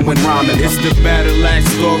Selassie when rhyming. It's the battle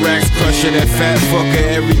axe, thorax crusher, that fat fucker.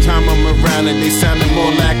 Every time I'm around it, they sounding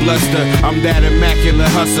more lackluster. I'm that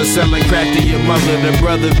immaculate hustler, selling crack to your mother. The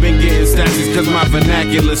brother been getting statues cause my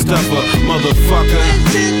vernacular stuffer, motherfucker.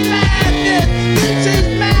 This is madness, this is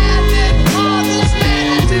madness, all this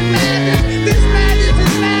madness is madness, this madness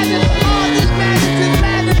is madness, all this madness is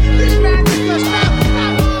madness, this madness must stop,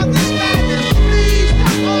 stop all this madness, please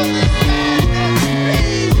stop all this madness,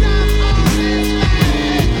 please stop all this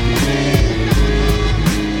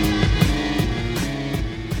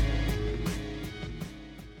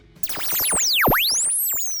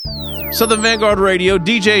madness. Southern Vanguard Radio,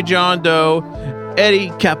 DJ John Doe, Eddie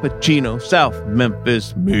Cappuccino, South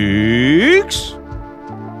Memphis Mix.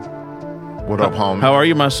 What up, homie? How are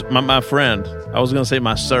you, my friend? I was going to say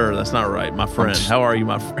my sir. That's not right. My friend. How are you,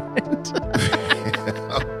 my friend?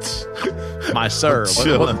 My sir.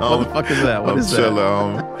 What the fuck is that? What is that?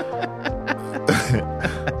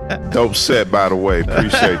 Dope set, by the way.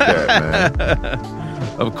 Appreciate that, man.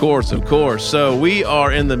 Of course. So we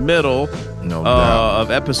are in the middle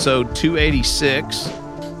of episode 286.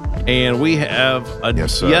 And we have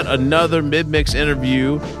yet another mid-mix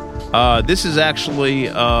interview. This is actually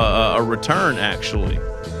a return, actually.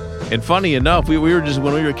 And funny enough, when we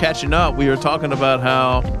were catching up, we were talking about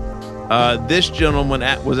how this gentleman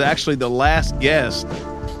was actually the last guest.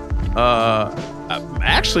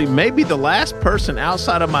 Actually, maybe the last person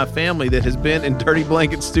outside of my family that has been in Dirty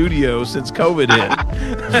Blanket Studio since COVID hit.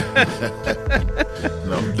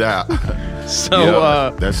 No doubt.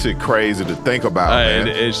 So that shit crazy to think about, man.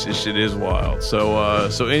 It shit is wild.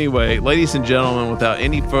 So anyway, ladies and gentlemen, without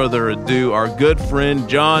any further ado, our good friend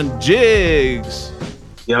John Jiggs.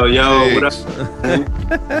 Yo, Jiggs. What up, man?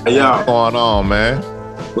 Hey, y'all. What's going on, man?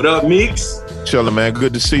 What up, Meeks? Chillin', man.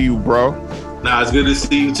 Good to see you, bro. Nah, it's good to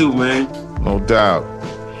see you too, man. No doubt.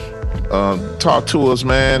 Talk to us,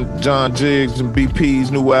 man. John Jiggs and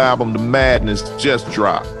BP's new album, The Madness, just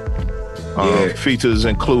dropped. Features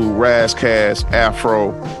include Razzcast,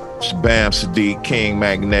 Afro, Bam Sadiq, King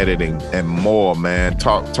Magnetic, and more, man.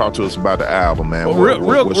 Talk to us about the album, man. Well,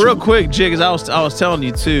 real quick, Jiggs. I was telling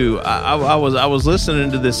you too. I was listening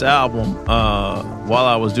to this album while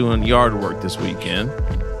I was doing yard work this weekend,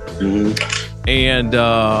 and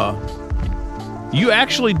you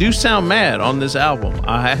actually do sound mad on this album.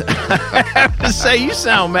 I have to say, you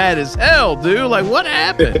sound mad as hell, dude. Like, what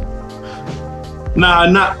happened?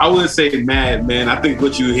 Nah, I wouldn't say mad, man. I think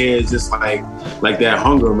what you hear is just like that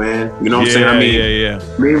hunger, man. You know what I'm saying? I mean,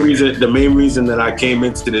 the main reason that I came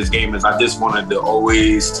into this game is I just wanted to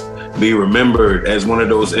always be remembered as one of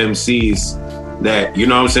those MCs that, you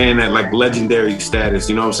know what I'm saying, that like legendary status,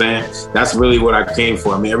 you know what I'm saying? That's really what I came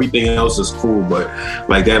for. I mean, everything else is cool, but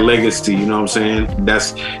like that legacy, you know what I'm saying?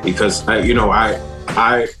 That's because, there's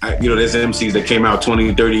MCs that came out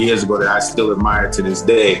 20, 30 years ago that I still admire to this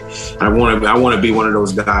day. I want to be one of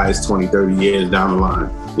those guys 20, 30 years down the line.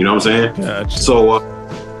 You know what I'm saying? Gotcha. So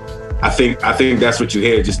I think that's what you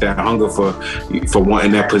hear, just that hunger for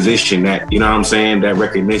wanting that position, that, you know what I'm saying, that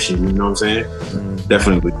recognition, you know what I'm saying?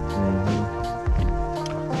 Definitely.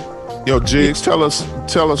 Yo, Jiggs, tell us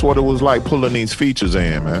what it was like pulling these features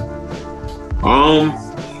in, man.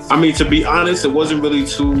 I mean, to be honest, it wasn't really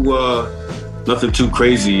nothing too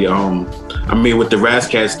crazy. I mean, with the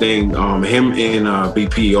Razzcast thing, him and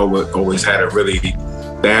BP always had a really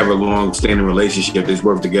they have a long-standing relationship. They've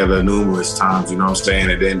worked together numerous times, you know what I'm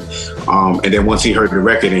saying? And then once he heard the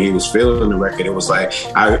record and he was feeling the record, it was like,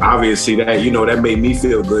 obviously that, you know, that made me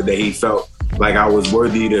feel good that he felt like I was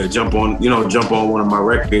worthy to jump on one of my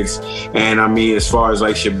records. And I mean, as far as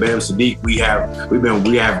like Shabam Sadiq, we've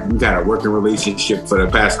had a working relationship for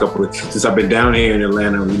the past since I've been down here in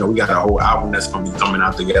Atlanta. You know, we got a whole album that's gonna be coming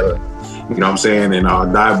out together. You know what I'm saying? And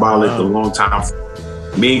Diabolic, a long time.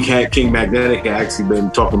 Me and King Magnetic had actually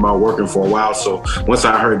been talking about working for a while. So once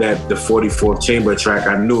I heard that the 44th Chamber track,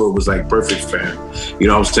 I knew it was like perfect for him. You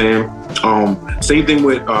know what I'm saying? Same thing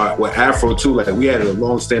with Afro too. Like we had a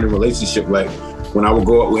long-standing relationship. Like when I would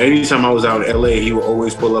go, anytime I was out in LA, he would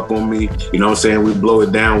always pull up on me. You know what I'm saying? We'd blow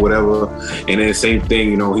it down, whatever. And then same thing,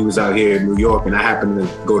 you know, he was out here in New York, and I happened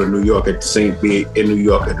to go to New York be in New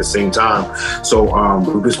York at the same time. So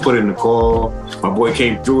we just put in the call. My boy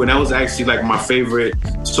came through, and that was actually like my favorite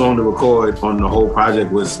song to record on the whole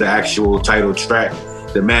project was the actual title track,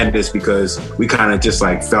 The Madness, because we kind of just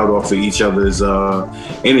like fed off of each other's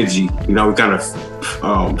energy. You know, we kind of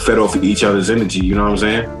fed off of each other's energy. You know what I'm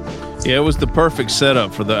saying? Yeah, it was the perfect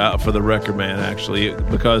setup for the record, man, actually,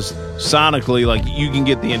 because sonically, like, you can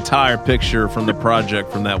get the entire picture from the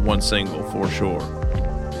project from that one single for sure.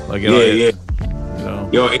 Like, yeah. You know.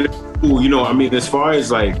 Yo, and it's cool, you know, I mean, as far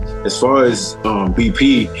as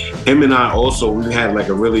BP, him and I also, we had like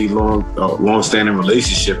a really long-standing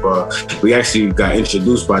relationship. We actually got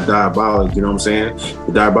introduced by Diabolic, you know what I'm saying?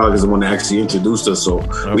 The Diabolic is the one that actually introduced us, so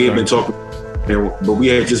we had been talking. But we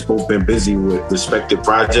had just both been busy with respective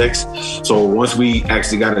projects. So once we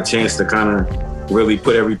actually got a chance to kind of really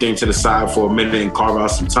put everything to the side for a minute and carve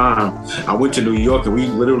out some time, I went to New York and we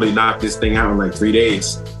literally knocked this thing out in like 3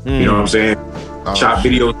 days. You know what I'm saying? Shot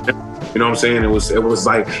videos, you know what I'm saying? It was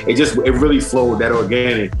like, it really flowed that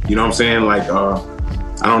organic, you know what I'm saying? Like,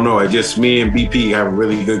 I don't know, me and BP have a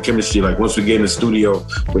really good chemistry. Like once we get in the studio,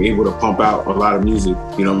 we're able to pump out a lot of music,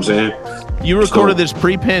 you know what I'm saying? You recorded this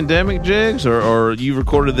pre-pandemic, Jigs, or you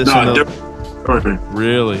recorded this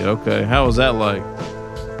Really? Okay. How was that like?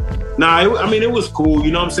 Nah, I mean, it was cool. You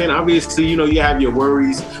know what I'm saying? Obviously, you know, you have your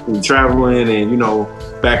worries when you're traveling and, you know,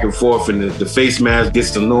 back and forth, and the face mask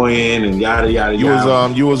gets annoying and yada, yada,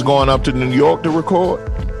 yada. You was going up to New York to record?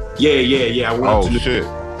 Yeah. I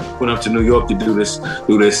went up to New York to do this.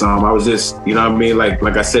 I was just, you know what I mean?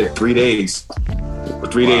 Like I said, 3 days. For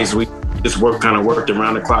 3 days, we just worked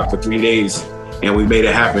around the clock for 3 days, and we made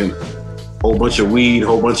it happen. Whole bunch of weed,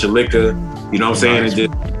 whole bunch of liquor, you know what I'm saying?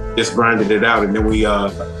 And just grinded it out. And then we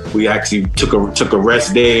actually took a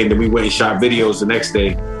rest day, and then we went and shot videos the next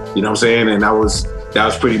day. You know what I'm saying? And that was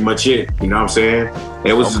pretty much it. You know what I'm saying?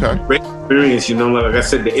 It was a great experience. You know, like I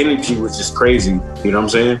said, the energy was just crazy. You know what I'm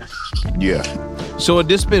saying? Yeah. So had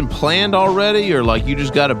this been planned already, or like you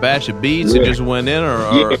just got a batch of beats and just went in,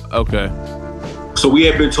 or okay? So we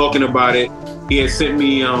had been talking about it. He had sent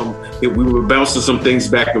me, we were bouncing some things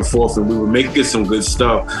back and forth, and we were making some good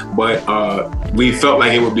stuff, but we felt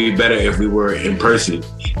like it would be better if we were in person.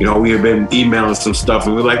 You know, we had been emailing some stuff,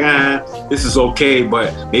 and we were like, this is okay,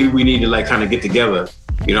 but maybe we need to like kind of get together.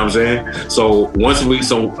 You know what I'm saying? So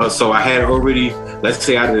so I had already, let's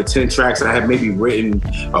say out of the 10 tracks, I had maybe written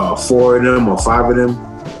 4 of them or 5 of them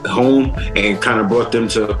home, and kind of brought them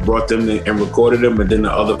and recorded them, and then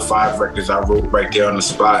the other 5 records I wrote right there on the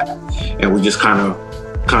spot, and we just kind of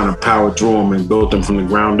powered through them and built them from the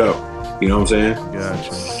ground up. You know what I'm saying?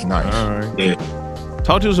 Gotcha. Nice. All right. Yeah.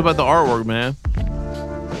 Talk to us about the artwork, man.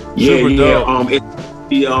 Yeah. Dope.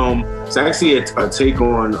 It's actually a take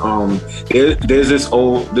on there's this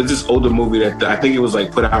older movie that I think it was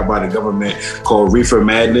like put out by the government called Reefer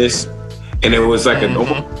Madness, and it was like a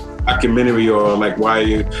documentary, or like why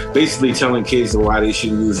you're basically telling kids why they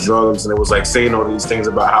shouldn't use drugs, and it was like saying all these things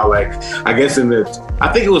about how, like, I guess I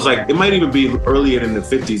think it was like, it might even be earlier than the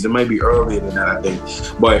 50s, it might be earlier than that, I think,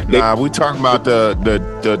 but we talking about the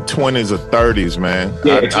 20s or 30s, man.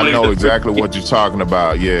 Yeah, I know exactly what you're talking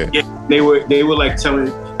about. Yeah, they were like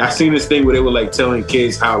telling, I seen this thing where they were like telling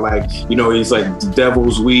kids how, like, you know, it's like the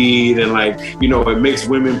devil's weed, and like, you know, it makes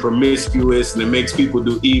women promiscuous, and it makes people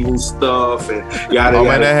do evil stuff, and yada yada.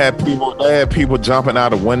 Man, they had people jumping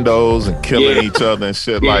out of windows and killing each other and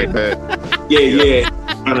shit like that. Yeah.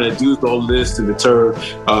 Trying to do all this to deter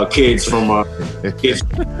kids from kids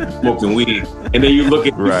smoking weed, and then you look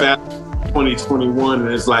at fast 2021,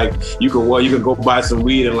 and it's like you can go buy some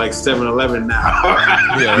weed in like 7-Eleven now.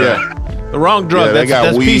 Yeah. The wrong drug. Yeah,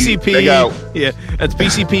 that's weed. PCP. That's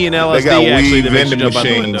PCP and LSD. They got actually, weed vending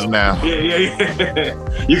machines now.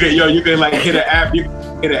 Yeah. You can like hit an app. You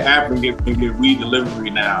can hit an app and get weed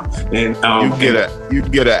delivery now. And you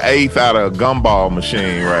get an eighth out of a gumball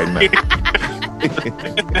machine right now.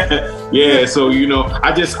 Yeah, so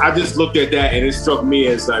I just looked at that and it struck me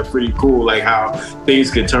as like pretty cool, like how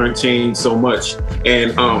things could change so much,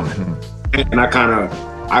 and I kind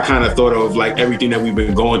of thought of like everything that we've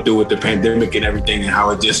been going through with the pandemic and everything, and how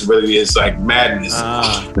it just really is like madness,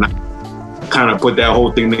 and I kind of put that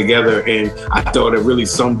whole thing together, and I thought it really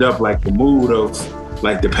summed up like the mood of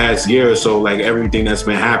like the past year or so, like everything that's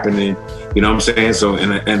been happening, you know what I'm saying? So,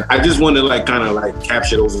 and I just want to like kind of like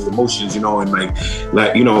capture those emotions, and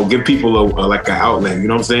like give people like an outlet, you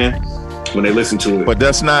know what I'm saying, when they listen to it. But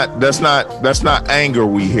that's not anger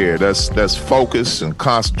we hear. That's focus and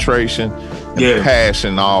concentration and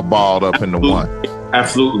passion all balled up into one.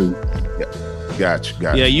 Absolutely. Gotcha.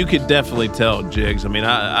 Yeah, you could definitely tell, Jigs. I mean,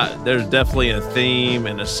 there's definitely a theme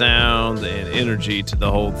and a sound and energy to the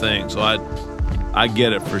whole thing. So I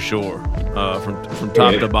get it for sure, from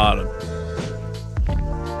top to bottom.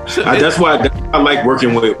 That's why I like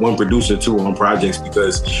working with one producer too on projects,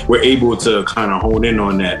 because we're able to kind of hone in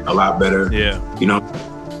on that a lot better. Yeah,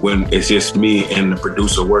 when it's just me and the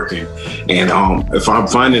producer working, and if I'm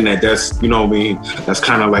finding that that's that's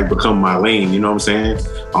kind of like become my lane. You know what I'm saying?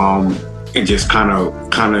 And just kind of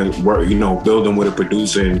work, building with a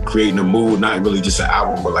producer and creating a mood, not really just an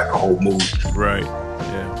album, but like a whole mood. Right.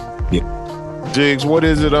 Yeah. Jigs, what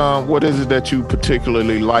is it that you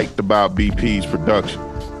particularly liked about BP's production?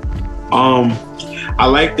 I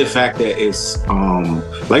like the fact that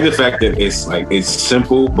it's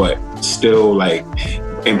simple but still like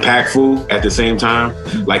impactful at the same time.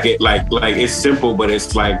 Like it's simple, but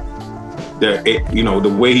it's like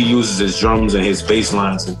the way he uses his drums and his bass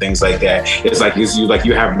lines and things like that. It's like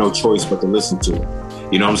you have no choice but to listen to it.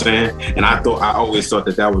 You know what I'm saying? And I always thought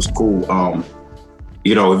that was cool.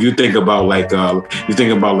 If you think about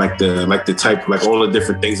the type, like all the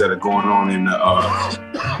different things that are going on in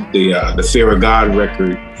the Fear of God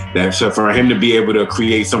record, that so for him to be able to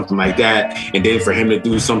create something like that, and then for him to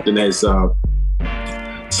do something that's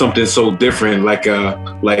something so different, like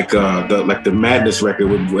the Madness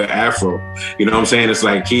record with Afro. You know what I'm saying? It's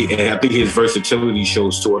like I think his versatility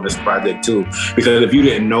shows toward this project too. Because if you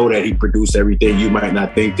didn't know that he produced everything, you might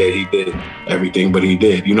not think that he did everything, but he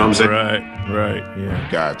did. You know what I'm saying? Right. Yeah.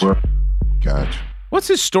 Gotcha. What's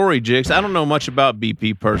his story, Jigs? I don't know much about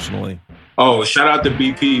BP personally. Oh, shout out to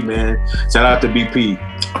BP, man. Shout out to BP.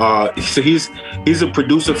 So he's a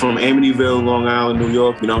producer from Amityville, Long Island, New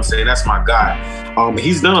York. You know what I'm saying? That's my guy.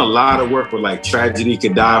 He's done a lot of work with like Tragedy,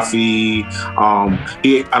 Gaddafi.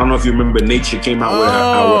 I don't know if you remember, Nature came out with.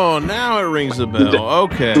 Oh, now it rings a bell.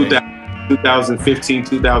 Okay. 2015,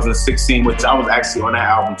 2016, which I was actually on that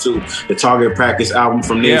album too. The Target Practice album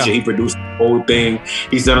from Nature. Yeah. He produced the whole thing.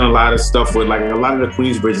 He's done a lot of stuff with like a lot of the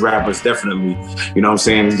Queensbridge rappers, definitely. You know what I'm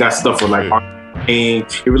saying? He's got stuff with like and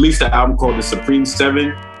he released an album called The Supreme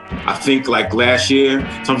 7, I think like last year,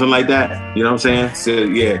 something like that. You know what I'm saying? So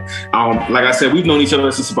yeah. Like I said, we've known each other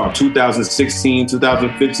since about 2016,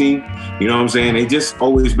 2015. You know what I'm saying? They just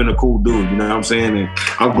always been a cool dude, you know what I'm saying? And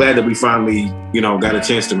I'm glad that we finally, got a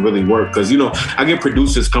chance to really work. Because, I get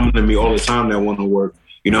producers coming to me all the time that want to work,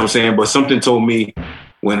 you know what I'm saying? But something told me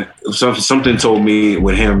with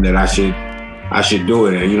him that I should do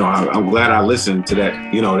it. And, I'm glad I listened to that,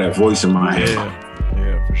 that voice in my head.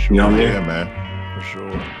 Yeah, for sure. You know what I mean? Yeah, man. For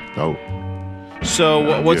sure. Dope.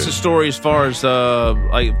 So what's the story as far as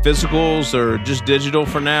like physicals, or just digital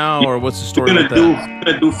for now, or what's the story we're with gonna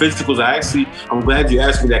that? do physicals. I'm glad you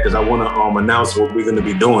asked me that, because I want to announce what we're gonna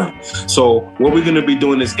be doing. So what we're gonna be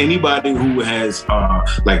doing is anybody who has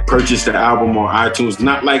like purchased the album on iTunes,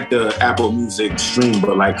 not like the Apple Music stream,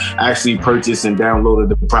 but like actually purchased and downloaded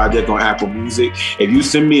the project on Apple Music. If you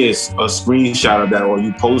send me a screenshot of that, or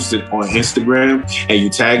you post it on Instagram and you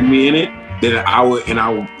tag me in it, then then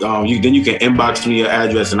you can inbox me your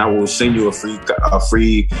address, and I will send you a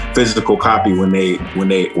free physical copy when they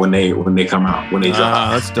come out, when they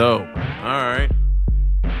drop. That's dope. All right,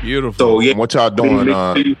 beautiful. So yeah, what y'all doing?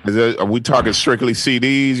 Are we talking strictly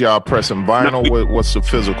CDs? Y'all pressing vinyl? What's the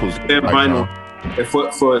physicals? Vinyl.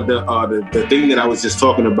 For the thing that I was just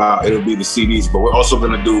talking about, it'll be the CDs, but we're also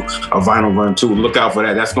gonna do a vinyl run too. Look out for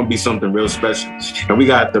that. That's gonna be something real special. And we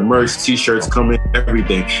got the merch, T-shirts coming,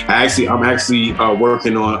 everything. I'm actually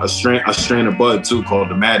working on a strain of bud too, called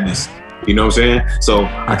the Madness. You know what I'm saying? So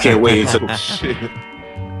I can't wait until shit.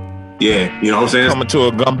 Yeah, you know what I'm saying? Coming to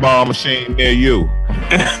a gumball machine near you.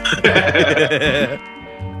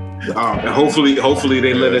 And hopefully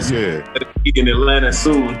they let us be in Atlanta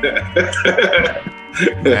soon.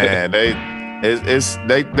 Man, they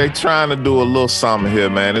trying to do a little something here,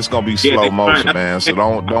 man. It's gonna be slow motion, man. So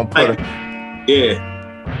don't put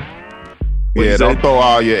don't throw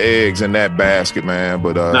all your eggs in that basket, man.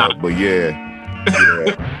 But yeah.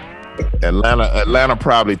 Atlanta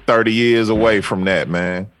probably 30 years away from that,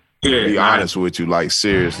 man. Yeah, to be honest with you, like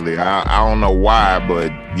seriously, I don't know why,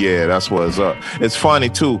 but yeah, that's what's up. It's funny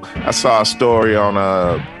too. I saw a story on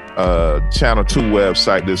a Channel 2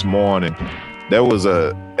 website this morning. There was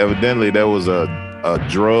evidently there was a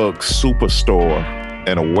drug superstore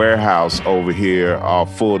and a warehouse over here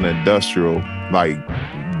off Fulton Industrial, like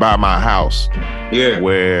by my house. Yeah,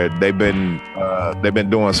 where they've been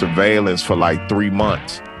doing surveillance for like 3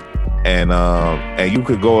 months. And you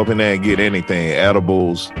could go up in there and get anything,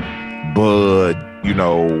 edibles, bud, you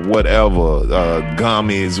know, whatever,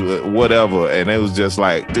 gummies, whatever. And it was just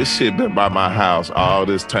like, this shit been by my house all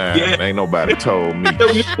this time. Yeah. Ain't nobody told me.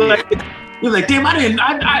 You're like, damn, how did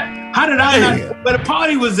I not know where the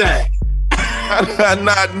party was at? How did I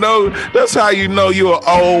not know? That's how you know you're an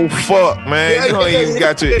old fuck, man. You don't even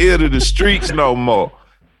got your ear to the streets no more.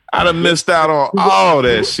 I done missed out on all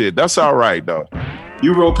that shit. That's all right, though.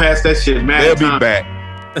 You roll past that shit, man. They'll be back.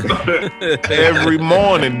 Every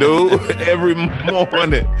morning, dude. Every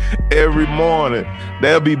morning.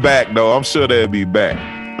 They'll be back, though. I'm sure they'll be back.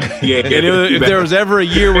 Yeah. And if there was ever a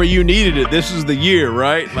year where you needed it, this was the year,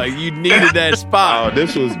 right? Like, you needed that spot. Oh,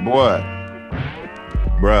 this was, boy.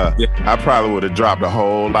 Bruh, I probably would have dropped a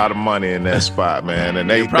whole lot of money in that spot, man. And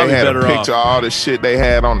they had a picture of all the shit they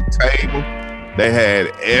had on the table. They had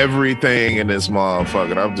everything in this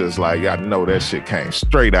motherfucker. I'm just like, I know that shit came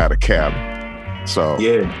straight out of Cali. So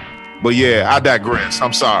yeah, but yeah, I digress.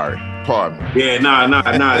 I'm sorry. Pardon me. Yeah, nah.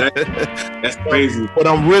 That's crazy. What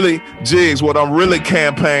I'm really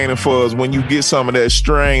campaigning for is when you get some of that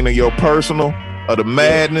strain of your personal or the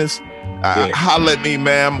madness. Holler at me,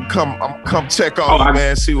 man. I'm come check on you,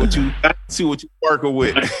 man. See what you working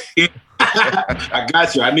with. I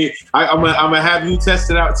got you. I'm gonna have you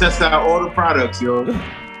test out all the products, yo.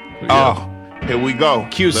 Oh, here we go.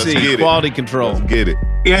 QC, quality control. Let's get it.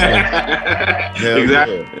 Yeah.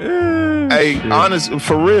 Exactly. Hey, honest,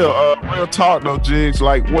 for real, real talk though, Jigs.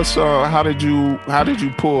 Like, how did you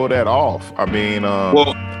pull that off? I mean,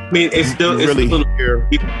 it's still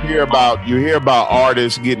you hear about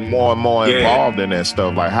artists getting more and more involved in that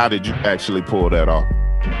stuff. Like, how did you actually pull that off?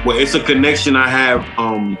 Well, it's a connection I have.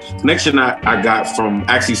 I got from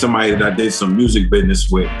actually somebody that I did some music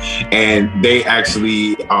business with, and they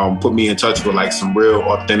actually put me in touch with like some real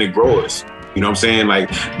authentic growers. You know what I'm saying?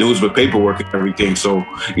 Like dudes with paperwork and everything. So,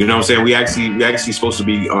 you know what I'm saying? We actually supposed to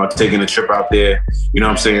be taking a trip out there, you know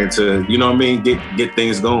what I'm saying, to, you know what I mean, get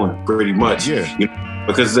things going pretty much. Yeah. You know,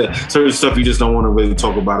 because certain stuff you just don't want to really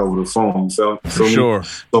talk about over the phone. So, for sure.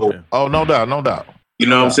 So, no doubt. You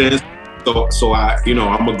know what I'm saying? So we're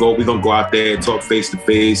gonna go out there and talk face to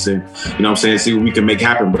face and, you know what I'm saying, see what we can make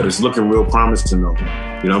happen. But it's looking real promising though.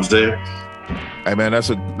 You know what I'm saying? Hey man, that's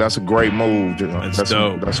a great move. That's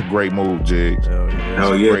a great move, Jigs.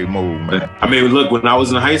 Hell yeah. Great move, man. I mean, look, when I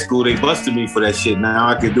was in high school, they busted me for that shit. Now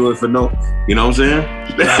I can do it for no, you know what I'm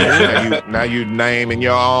saying? now you naming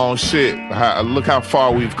your own shit. Look how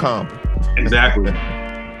far we've come. Exactly.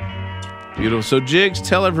 Beautiful. So Jigs,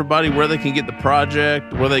 tell everybody where they can get the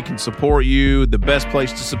project, where they can support you, the best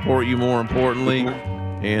place to support you, more importantly,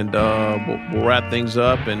 and we'll wrap things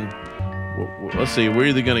up. And let's see, we're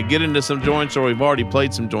either going to get into some joints or we've already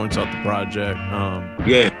played some joints off the project.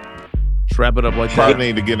 Just wrap it up like Probably that.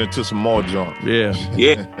 need to get into some more joints. Yeah.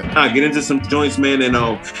 Get into some joints, man. And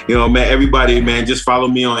man, everybody, man, just follow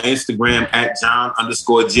me on Instagram at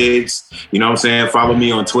John_Jigs. You know what I'm saying? Follow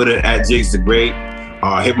me on Twitter at Jigs the Great.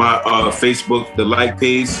 Hit my Facebook, the like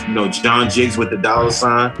page, John Jigs with the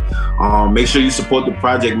 $sign. Make sure you support the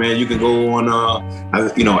project, man. You can go on,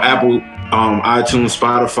 Apple, iTunes,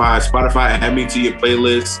 Spotify, add me to your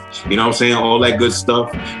playlist. You know what I'm saying? All that good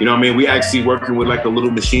stuff. You know what I mean? We actually working with like a little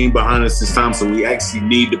machine behind us this time. So we actually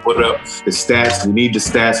need to put up the stats. We need the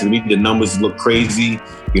stats. We need the numbers to look crazy.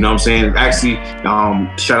 You know what I'm saying? Actually,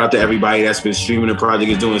 shout out to everybody that's been streaming the project.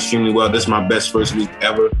 It's doing extremely well. This is my best first week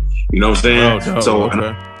ever. You know what I'm saying?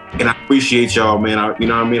 And I appreciate y'all, man. You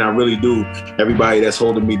know what I mean? I really do. Everybody that's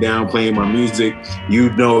holding me down, playing my music. You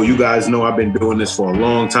guys know I've been doing this for a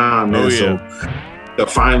long time, man. So to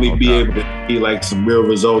finally be able to see like some real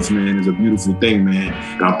results, man, is a beautiful thing, man.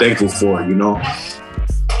 And I'm thankful for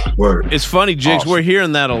it, Word. It's funny, Jigs. Awesome. We're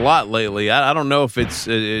hearing that a lot lately. I don't know if it's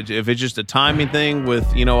just a timing thing with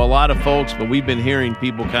a lot of folks, but we've been hearing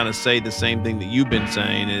people kind of say the same thing that you've been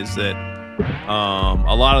saying, is that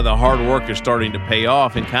a lot of the hard work is starting to pay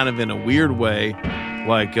off, and kind of in a weird way,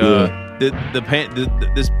 like the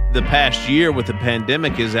past year with the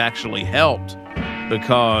pandemic has actually helped,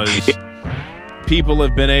 because people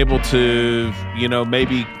have been able to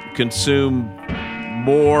maybe consume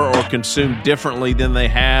more or consume differently than they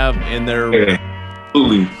have in their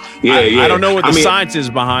Absolutely. Yeah. I don't know what the science is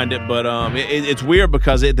behind it, but it's weird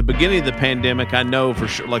because at the beginning of the pandemic, I know for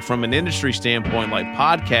sure, like from an industry standpoint, like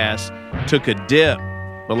podcasts took a dip.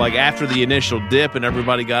 But like after the initial dip and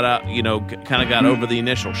everybody got out, kind of got over the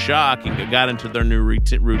initial shock and got into their new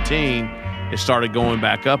routine, it started going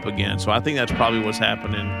back up again. So I think that's probably what's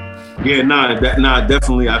happening. Yeah,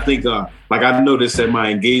 definitely. I think, like I noticed that my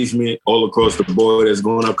engagement all across the board is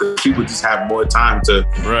going up because people just have more time to,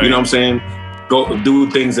 right. You know what I'm saying? Go do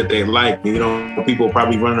things that they like. People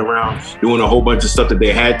probably running around doing a whole bunch of stuff that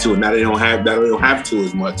they had to, and now they don't have to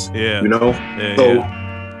as much. Yeah.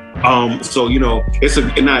 So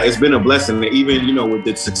it's been a blessing. Even with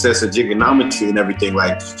the success of Jiggonometry and everything,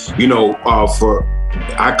 I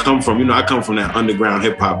come from that underground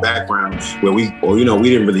hip hop background where we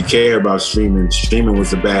didn't really care about streaming. Streaming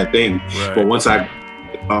was a bad thing. Right. But once when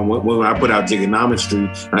I put out Jiggonometry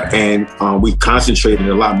and we concentrated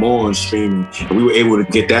a lot more on streaming, and we were able to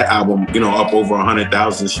get that album, up over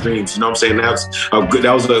 100,000 streams. You know what I'm saying?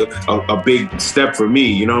 That was a big step for me.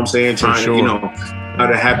 You know what I'm saying? Trying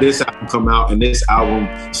to have this album come out and this album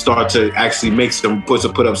start to actually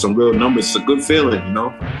put up some real numbers. It's a good feeling,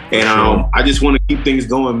 And I just want to keep things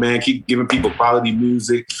going, man. Keep giving people quality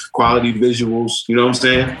music, quality visuals. You know what I'm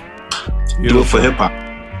saying? Beautiful. Do it for hip hop.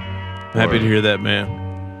 Happy to hear that, man.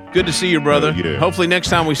 Good to see you, brother. Yeah. Hopefully next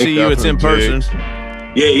time we see you, it's in person.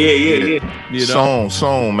 Yeah.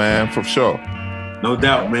 Soon, man, for sure. No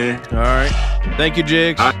doubt, man. All right. Thank you,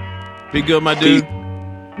 Jigs. Be good, my dude.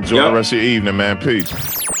 Enjoy the rest of your evening, man. Peace.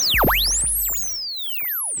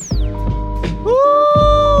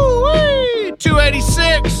 Woo-wee!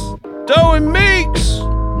 286. Doe and Meeks.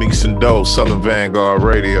 Meeks and Doe, Southern Vanguard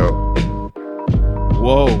Radio.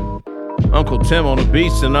 Whoa. Uncle Tim on the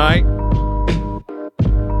beats tonight.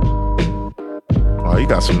 Oh, he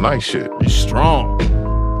got some nice shit. He's strong.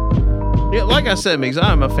 Yeah, like I said, Meeks,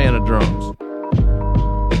 I'm a fan of drums.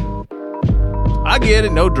 I get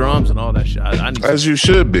it, no drums and all that shit. As you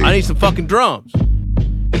should be. I need some fucking drums. All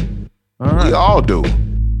right. We all do.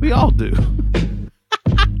 We all do.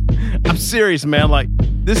 I'm serious, man. Like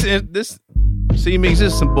this. See, Meeks,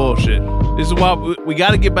 this is some bullshit. This is why we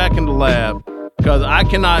got to get back in the lab because I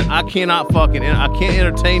can't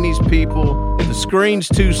entertain these people. The screen's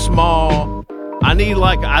too small. I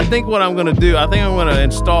think what I'm gonna do. I think I'm gonna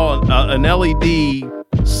install an LED,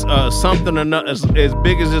 something as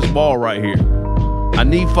big as this wall right here. I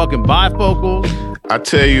need fucking bifocals. I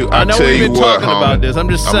tell you what, about this. I'm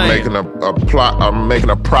just saying. I'm making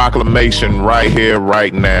a proclamation right here,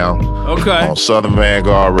 right now. Okay. On Southern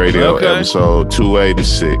Vanguard Radio, episode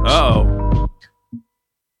 286. Uh-oh.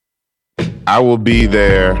 I will be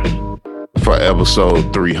there for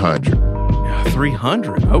episode 300.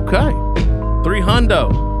 300. Okay. 300.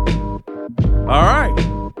 All right.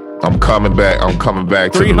 I'm coming back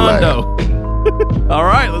to the lab. All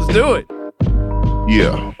right, let's do it.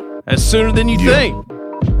 Yeah. That's sooner than you think.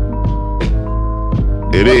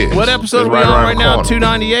 It is. What episode are we on right now?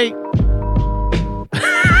 298?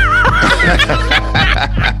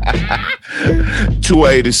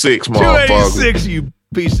 286, motherfucker. 286, you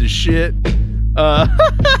piece of shit.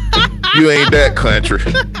 You ain't that country.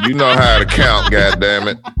 You know how to count,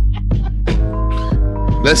 goddammit.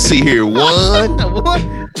 Let's see here. 1,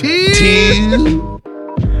 2,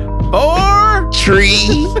 4,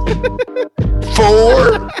 3,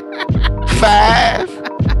 4, 5,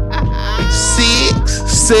 6,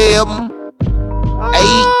 7, 8,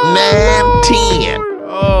 9, 10.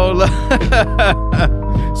 Oh,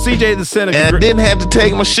 CJ the Seneca. And I didn't have to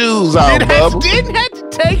take my shoes off, Bubba. Didn't have to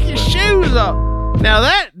take your shoes off. Now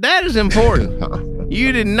that is important.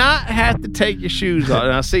 You did not have to take your shoes off.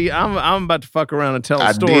 Now, see, I'm about to fuck around and tell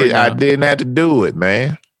a story. I didn't have to do it,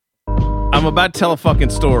 man. I'm about to tell a fucking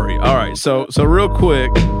story. All right, so real quick.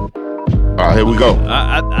 All right, here we go.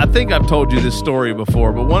 I think I've told you this story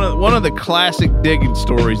before, but one of the classic digging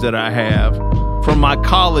stories that I have from my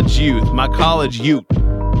college youth,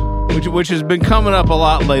 which has been coming up a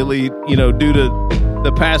lot lately, due to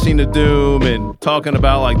the passing of Doom and talking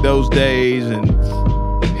about like those days and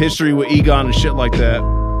history with Egon and shit like that.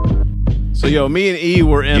 So me and E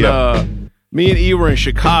were in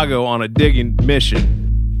Chicago on a digging mission.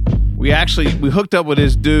 We hooked up with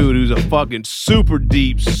this dude who's a fucking super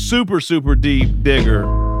deep digger.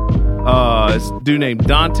 It's a dude named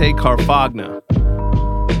Dante Carfagna.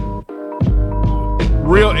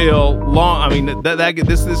 Real ill, long. I mean,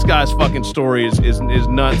 this guy's fucking story is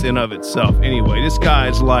nuts in of itself. Anyway, this guy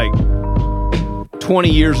is like 20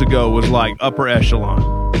 years ago was like upper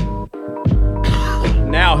echelon.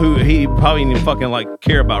 Now he probably didn't fucking like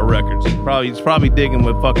care about records. He's probably digging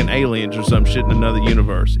with fucking aliens or some shit in another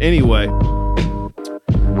universe. Anyway,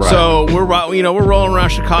 Right. So we're rolling around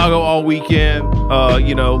Chicago all weekend,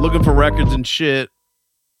 looking for records and shit.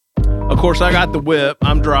 Of course, I got the whip.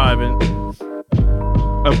 I'm driving.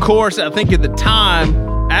 Of course, I think at the time,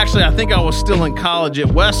 actually, I think I was still in college at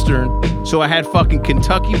Western, so I had fucking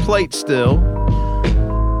Kentucky plates still.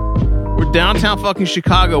 We're downtown fucking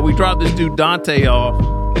Chicago. We dropped this dude Dante off.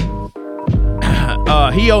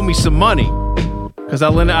 He owed me some money because I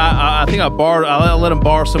let him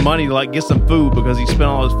borrow some money to like get some food because he spent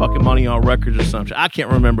all his fucking money on records or something. I can't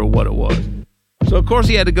remember what it was. So of course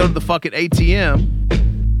he had to go to the fucking ATM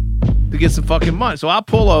to get some fucking money. So I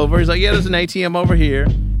pull over. He's like, yeah, there's an ATM over here.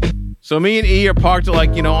 So me and E are parked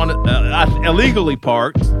on illegally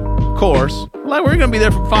parked, of course. Like we're gonna be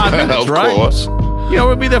there for 5 minutes, right? Of course.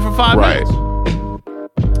 We'll be there for 5 minutes.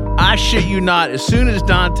 I shit you not. As soon as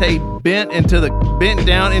Dante bent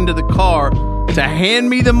down into the car to hand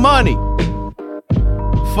me the money,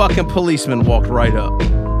 fucking policeman walked right up.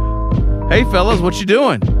 Hey fellas, what you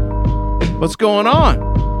doing? What's going on?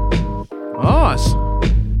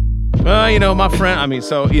 Well, my friend.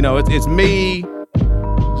 It's me.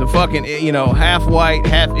 It's a fucking half white,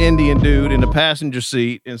 half Indian dude in the passenger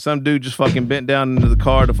seat, and some dude just fucking bent down into the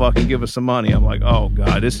car to fucking give us some money. I'm like, oh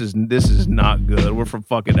god, this is not good. We're from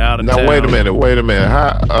fucking out of town. Now wait a minute.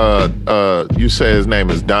 How you say his name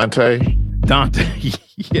is Dante? Dante,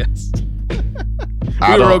 yes.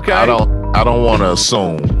 I don't want to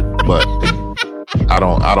assume, but I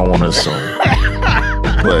don't want to assume.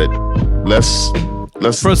 But let's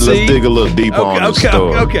dig a little deeper on the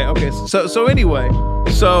story. Okay. So anyway,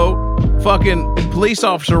 fucking police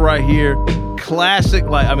officer right here, classic.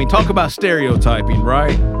 Talk about stereotyping,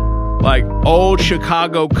 right? Like old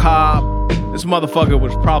Chicago cop. This motherfucker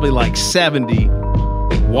was probably like 70,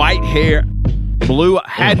 white hair, blue,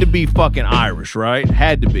 had to be fucking Irish, right?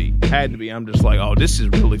 Had to be. I'm just like, oh, this is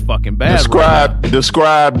really fucking bad.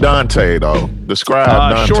 Describe Dante though.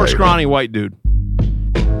 Dante. Short, scrawny white dude.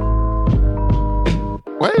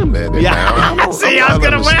 Wait a minute. Yeah. See, I was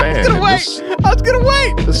gonna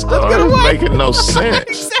wait. This is making no sense.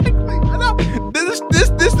 Exactly. I know. This.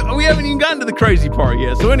 We haven't even gotten to the crazy part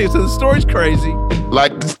yet. So anyway, the story's crazy.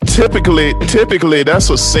 Like typically, that's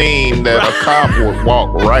a scene that a cop would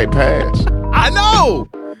walk right past. I know.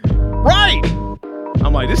 Right.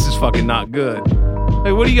 I'm like, this is fucking not good.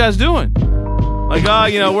 Hey, what are you guys doing? Like,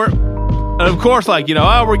 we're. And of course, we're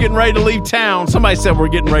getting ready to leave town. Somebody said we're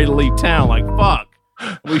getting ready to leave town. Like, fuck.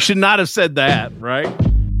 We should not have said that, right?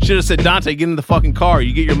 Should have said, Dante, get in the fucking car.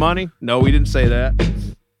 You get your money? No, we didn't say that.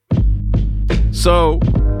 So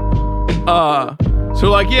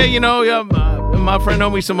my friend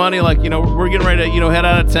owed me some money. Like, we're getting ready to, head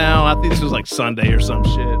out of town. I think this was like Sunday or some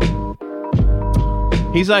shit.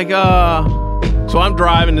 He's like, so I'm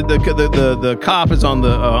driving. The cop is on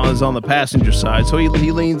the passenger side. So he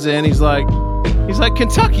leans in. He's like,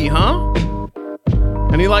 Kentucky, huh?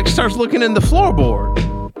 And he starts looking in the floorboard.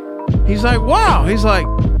 He's like, wow. He's like,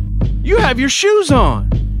 you have your shoes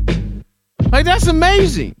on. Like, that's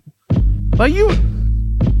amazing. Like,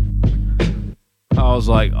 I was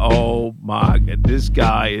like, oh my God, this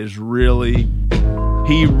guy is really,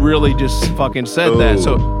 he really just fucking said that.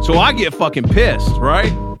 So I get fucking pissed,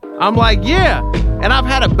 right? I'm like, yeah. And I've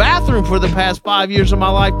had a bathroom for the past 5 years of my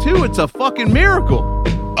life too. It's a fucking miracle.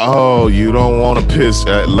 Oh, you don't want to piss,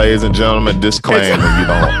 ladies and gentlemen, disclaimer, you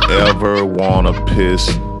don't ever want to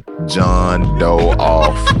piss John Doe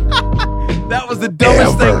off. That was the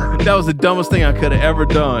dumbest thing. That was the dumbest thing I could have ever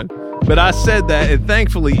done. But I said that, and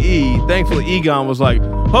thankfully Egon was like,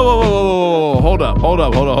 whoa, hold up.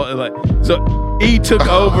 Like, so E took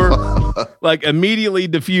over, like immediately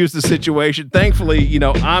diffused the situation. Thankfully,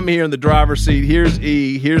 I'm here in the driver's seat. Here's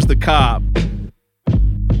E, here's the cop.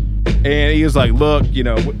 And he was like, look,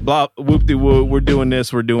 blah, whoop-de-whoop, we're doing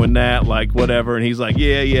this, we're doing that, like, whatever. And he's like,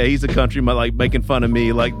 yeah, he's a countryman, like, making fun of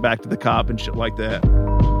me, like, back to the cop and shit like that.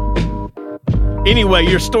 Anyway,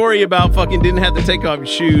 your story about fucking didn't have to take off your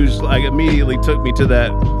shoes, like, immediately took me to that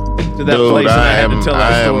Dude, place, and I had to tell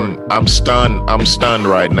that story. I'm stunned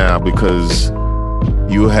right now because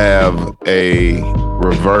you have a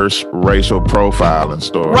reverse racial profiling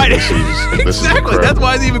story. Right, exactly. That's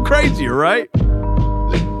why it's even crazier, right?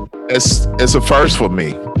 It's a first for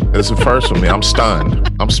me. I'm stunned.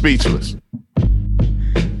 I'm speechless.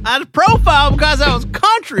 I had a profile because I was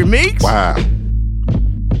country, Meeks. Wow.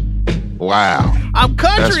 I'm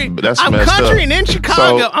country. That's I'm country and in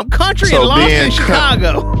Chicago. I'm country and lost in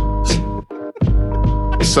Chicago.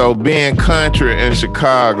 So being country in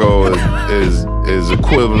Chicago is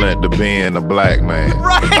equivalent to being a black man.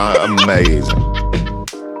 Right.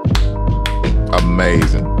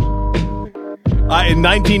 Amazing. In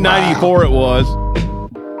 1994 it was.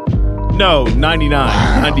 No,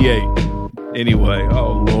 99, 98. Anyway,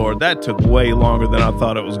 oh Lord, that took way longer than I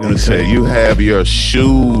thought it was going to take. He said, you have your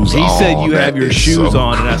shoes on. He said, you have your shoes so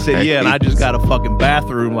on. And I said, yeah, and I just got a fucking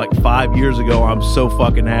bathroom like 5 years ago. I'm so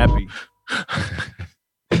fucking happy.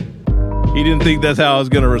 He didn't think that's how I was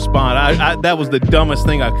going to respond. I that was the dumbest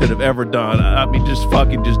thing I could have ever done. I mean, just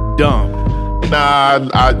dumb. Nah,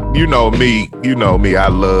 you know me. I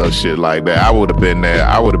love shit like that. I would have been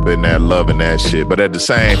there. Loving that shit. But at the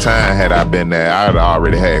same time, had I been there, I'd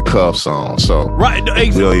already had cuffs on. So right, we don't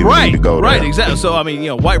even need to go there. Exactly. So I mean,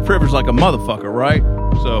 white privilege like a motherfucker, right?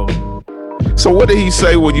 So what did he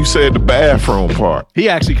say when you said the bathroom part? He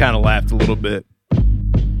actually kind of laughed a little bit.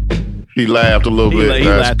 He laughed a little bit. He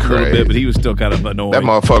laughed a little bit, but he was still kind of annoyed. That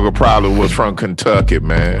motherfucker probably was from Kentucky,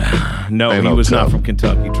 man. No, he was not from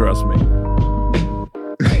Kentucky. Trust me.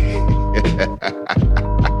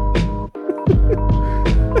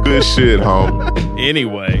 Good shit, homie.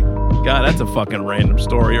 Anyway, God, that's a fucking random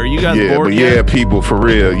story. Are you guys bored yet? Yeah, people, for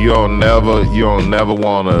real, you don't never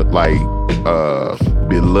want to like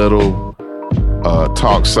belittle,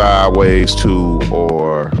 talk sideways to,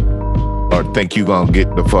 or think you gonna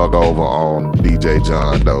get the fuck over on DJ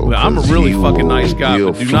John Doe. Well, I'm a really fucking nice guy,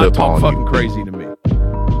 but do not talk fucking crazy to me.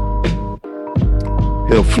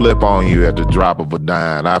 He'll flip on you at the drop of a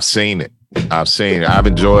dime. I've seen it. I've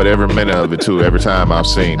enjoyed every minute of it too. Every time I've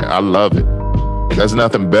seen it, I love it. There's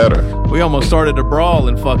nothing better. We almost started a brawl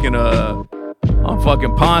in fucking on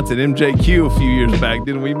fucking Ponce at MJQ a few years back,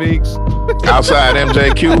 didn't we, Meeks? Outside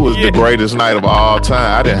MJQ was the greatest night of all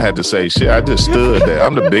time. I didn't have to say shit. I just stood there.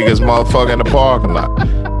 I'm the biggest motherfucker in the parking lot.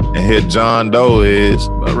 And here John Doe is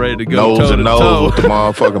about ready to go nose to nose with the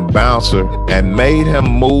motherfucking bouncer and made him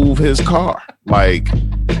move his car. Like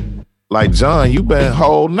John, you been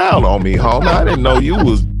holding out on me, homie. I didn't know you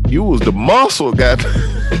was the muscle guy.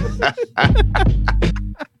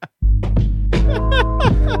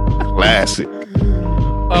 Classic.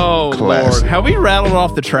 Oh, Classic. Lord. Have we rattled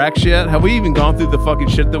off the tracks yet? Have we even gone through the fucking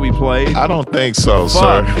shit that we played? I don't think so,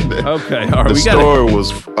 Fuck. sir. Okay, all right. The story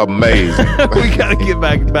was amazing. We got to get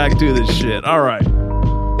back to this shit. All right.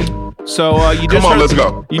 So let's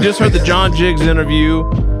go. You just heard the John Jiggs interview.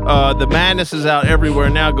 The Madness is out everywhere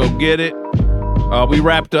now. Go get it. We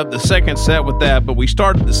wrapped up the second set with that, but we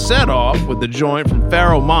started the set off with the joint from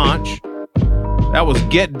Pharoah Monch. That was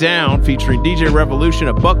Get Down featuring DJ Revolution,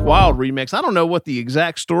 a Buck Wild remix. I don't know what the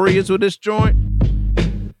exact story is with this joint,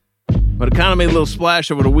 but it kind of made a little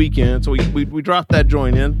splash over the weekend, so we dropped that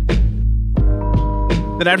joint in.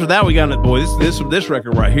 Then after that, we got into, boy, this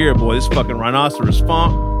record right here, boy, this fucking Rhinoceros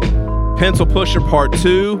Funk. Pencil Pusher Part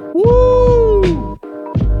 2. Woo!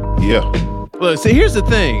 Yeah. Look, see, here's the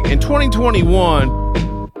thing. In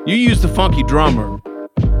 2021, you use the funky drummer.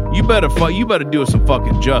 You better do us some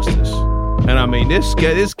fucking justice. And I mean, this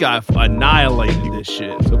guy annihilated this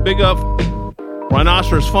shit. So big up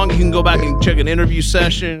Rhinoceros Funk. You can go back and check an interview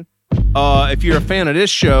session. If you're a fan of this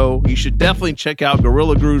show, you should definitely check out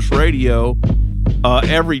Gorilla Grooves Radio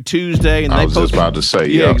every Tuesday. And I was just about to say,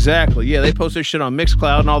 yeah, exactly. Yeah, they post their shit on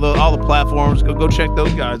Mixcloud and all the platforms. Go check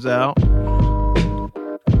those guys out.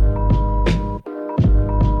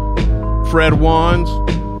 Fred Wands,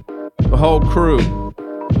 the whole crew.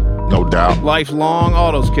 No doubt. Lifelong,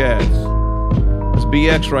 all those cats. That's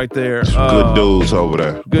BX right there. Good dudes over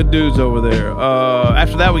there. Good dudes over there.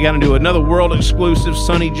 After that, we got into another world exclusive,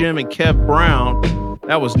 Sonny Jim and Kev Brown.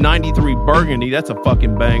 That was 93 Burgundy. That's a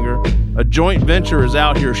fucking banger. A joint venture is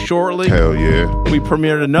out here shortly. Hell yeah. We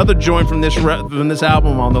premiered another joint from this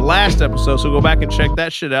album on the last episode, so go back and check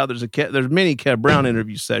that shit out. There's many Kev Brown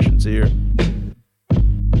interview sessions here.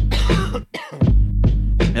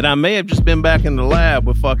 And I may have just been back in the lab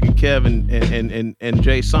with fucking Kevin and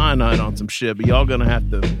Jay Cyanide on some shit, but y'all gonna have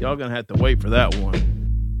to wait for that one.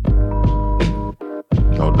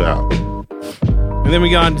 No doubt. And then we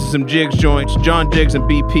got into some Jiggs joints. John Jiggs and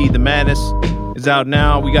BP, The Madness is out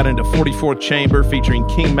now. We got into 44th Chamber featuring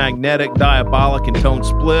King Magnetic, Diabolic, and Tone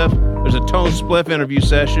Spliff. There's a Tone Spliff interview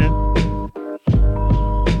session.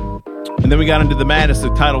 And then we got into The Madness, the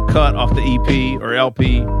title cut off the EP or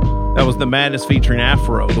LP. That was The Madness featuring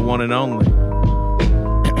Afro, the one and only.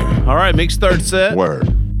 All right, Meek's third set. Word.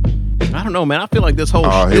 I don't know, man. I feel like this whole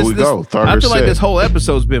here we go. Third I feel set. like this whole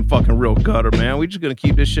episode's been fucking real gutter, man. We just gonna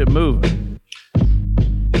keep this shit moving.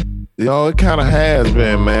 It kind of has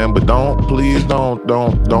been, man. But please don't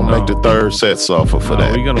make the third set suffer for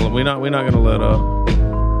that. We're not gonna let up.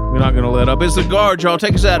 We're not gonna let up. It's the guard, y'all.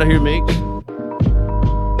 Take us out of here, Meeks.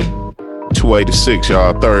 286,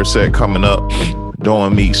 y'all. Third set coming up.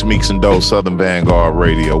 Doing Meeks and Doe, Southern Vanguard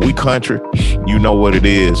Radio. We country. You know what it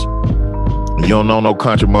is. You don't know no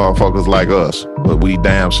country motherfuckers like us, but we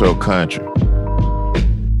damn sure country.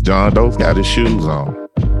 John Doe's got his shoes on.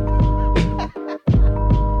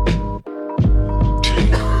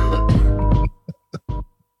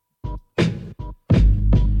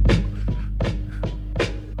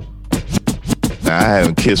 Now, I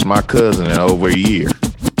haven't kissed my cousin in over a year.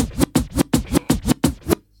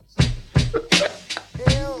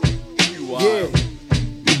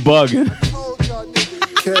 You bugging.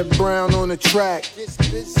 Kev Brown on the track.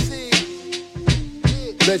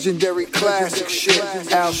 Legendary classic shit.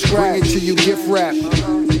 Al Bring it to you, gift wrap.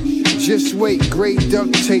 Just wait, great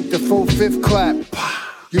duct tape, the 4/5 clap.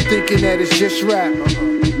 You thinking that it's just rap?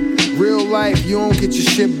 Real life, you don't get your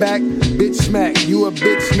shit back. Bitch smack, you a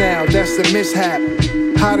bitch now, that's a mishap.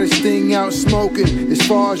 Hottest thing out smoking, as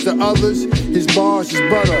far as the others, his bars is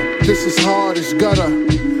butter. This is hard as gutter.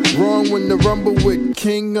 Wrong when the rumble with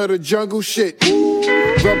king of the jungle shit.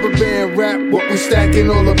 Rubber band rap, what we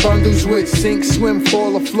stacking all the bundles with. Sink, swim,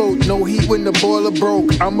 fall afloat, no heat when the boiler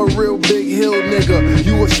broke. I'm a real big hill nigga,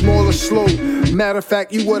 you a smaller slope. Matter of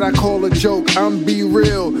fact, you what I call a joke. I'm Be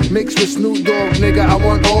Real, mixed with Snoop Dogg, nigga, I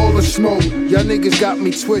want all the smoke. Y'all niggas got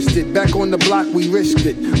me twisted, back on the block we risked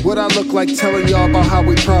it. What I look like telling y'all about how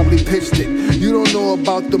we probably pitched it. You don't know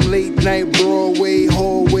about them late night Broadway,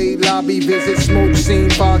 hallway, lobby visits, smoke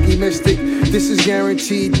scene, foggy mystic. This is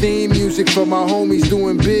guaranteed theme music for my homies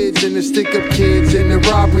doing bids and the stick-up kids in the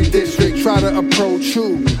robbery district. Try to approach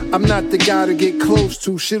who? I'm not the guy to get close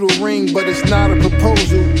to. Shit'll ring, but it's not a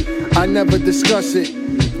proposal. I never discuss it.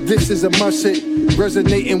 This is a must hit.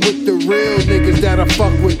 Resonating with the real niggas that I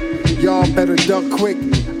fuck with. Y'all better duck quick.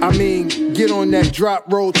 I mean, get on that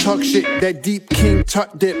drop roll tuck shit. That deep king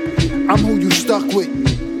tuck dip. I'm who you stuck with.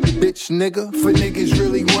 Bitch nigga, for niggas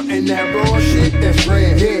really wanting that raw shit, that's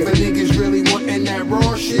rare. Yeah. For niggas really wanting that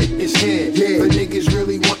raw shit, it's here. Yeah. For niggas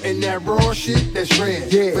really wanting that raw shit, that's rare.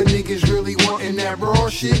 Yeah. For niggas really wanting that raw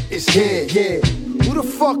shit, it's here. Yeah. Who the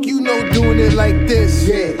fuck you know doing it like this?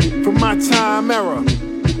 Yeah. From my time era,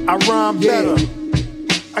 I rhyme better.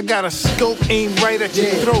 I got a scope aimed right at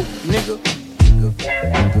your throat, nigga.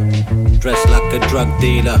 Dressed like a drug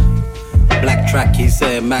dealer. Black trackies,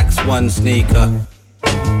 Air Max 1 sneaker.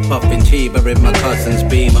 Puffin' Chiba in my cousin's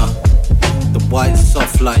Beamer. The white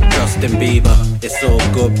soft like Justin Bieber. It's all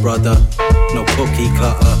good, brother, no cookie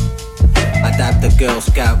cutter. I dab the Girl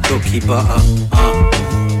Scout cookie butter.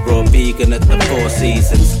 Raw vegan at the Four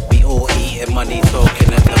Seasons. We all eating money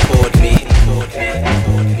talking at the board meeting.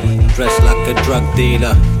 Dressed like a drug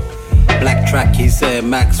dealer. Black trackies, Air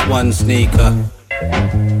Max 1 sneaker.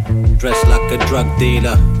 Dressed like a drug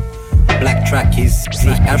dealer. Black trackies.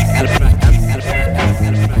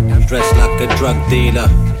 Dressed like a drug dealer.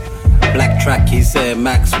 Black trackies, Air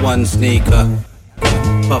Max 1 sneaker.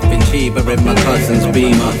 Puffin' Chiba in my cousin's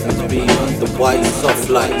Beamer. The white soft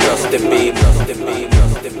like Justin Bieber.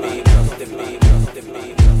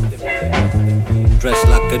 Dressed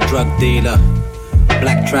like a drug dealer.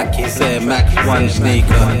 Black trackies, Air Max 1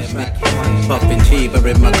 sneaker. Puffin' Chiba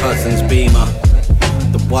in my cousin's Beamer.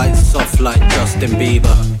 The white soft like Justin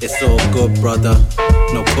Bieber. It's all good, brother,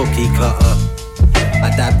 no cookie cutter. I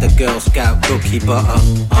dab the Girl Scout cookie butter.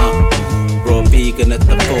 Raw vegan at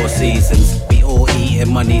the Four Seasons. We all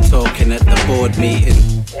eating money talking at the board meeting.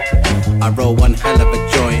 I roll one hell of a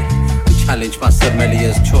joint and challenge my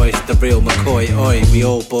sommelier's choice. The real McCoy, oi, we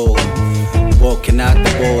all ball. Walking out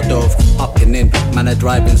the Waldorf, hopping in. Man, I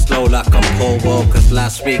driving slow like I'm Paul Walker's.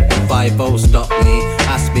 Last week the 5-0 stopped me.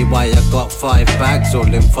 Asked me why I got 5 bags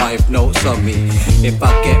all in 5 notes on me. If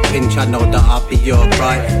I get pinched, I know that I'll be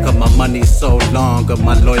alright. Cause my money's so long and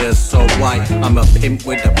my lawyer's so white. I'm a pimp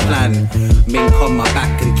with a plan. Mink on my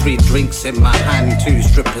back and 3 drinks in my hand. 2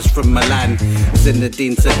 strippers from Milan.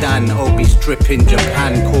 Zinedine Zidane, Obi strip in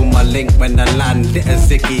Japan. Call my link when I land. Lit a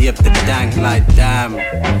Ziggy of the dank like damn.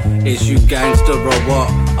 Is you gangster or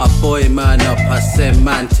what? A boy man up, I send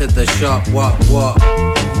man to the shop. What?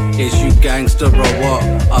 Is you gangster or what?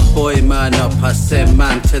 A boy man up, I send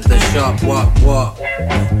man to the shop. What?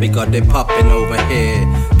 We got it popping over here.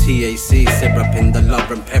 THC syrup in the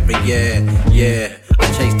Lauren Perrier. Yeah, I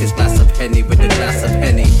chase this glass of Henny with a glass of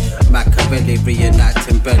Henny. Machiavelli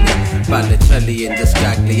reenacting belly. Balotelli in the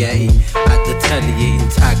Scaglietti. At the telly eating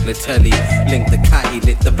tagliatelle. Link the catty,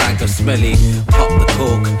 lit the bag of smelly. Pop the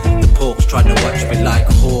cork, the pork's trying to watch me like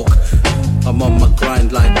hawk. I'm on my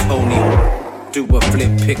grind like Tony. Do a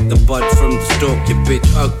flip, pick the bud from the stalk. Your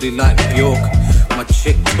bitch ugly like Bjork. My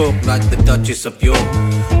chick talk like the Duchess of York.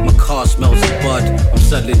 My car smells of bud, I'm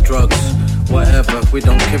selling drugs. whatever, we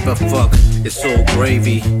don't give a fuck, it's all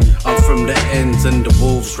gravy. I'm from the ends and the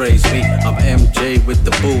wolves raise me. I'm MJ with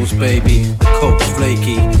the bulls, baby. The coke's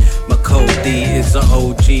flaky. My Code D is an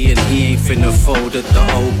OG and he ain't finna fold at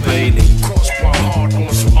the Old Bailey. Cross my heart on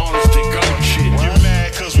some honest to God shit. You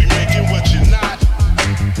mad cause we making what you're not?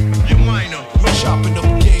 You're minor. We're chopping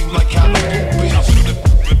up game like Halloween.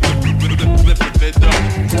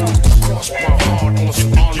 Cross my heart on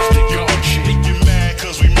some honest to God shit. You mad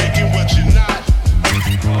cause we making what you're not?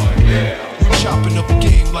 Oh yeah. We're chopping up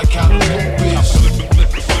game like Halloween.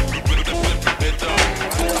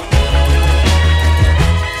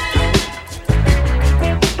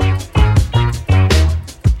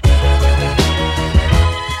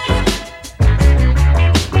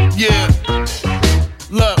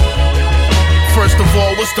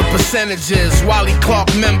 What's the percentages? Wally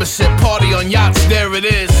Clark membership, party on yachts, there it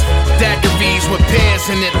is. Daiquiris with pears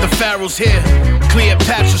in it, the Pharaoh's here.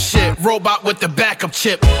 Cleopatra shit, robot with the backup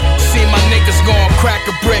chip. See my niggas gon' crack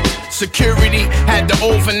a brick. Security had the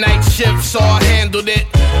overnight shift, so I handled it.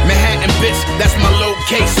 Manhattan bitch, that's my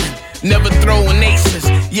location. Never throwing aces,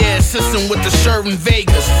 yeah, assisting with the shirt in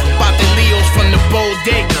Vegas. Bought the Leos from the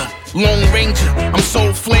bodega. Lone Ranger, I'm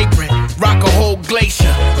so flagrant. Rock a whole glacier,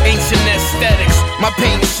 ancient aesthetics. My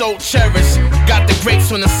pain is so cherished. Got the grapes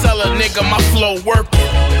from the cellar, nigga, my flow working.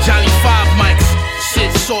 Johnny 5 mics,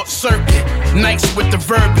 shit short circuit. Nights with the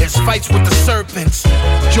verbiage, fights with the serpents.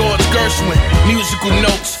 George Gershwin, musical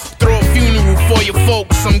notes. Throw a funeral for your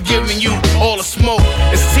folks, I'm giving you all the smoke.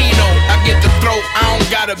 It's Tino, I get the throat, I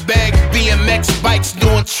don't got a bag. BMX bikes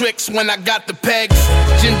doing tricks when I got the pegs.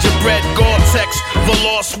 Gingerbread, Gore-Tex,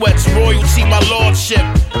 velour sweats, royalty, my lordship.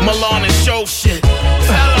 Milan and show shit.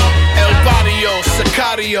 El Barrio,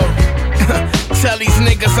 Sicario. Tell these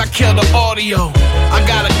niggas I kill the audio. I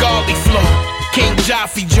got a godly flow, King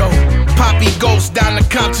Jaffe Joe. Poppy Ghost down the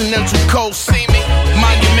continental coast. See me?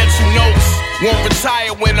 Monumental notes. Won't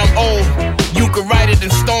retire when I'm old. You can write it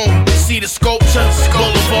in stone. See the sculpture?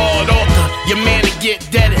 Boulevard altar. Your man to get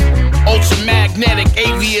deaded. Ultramagnetic.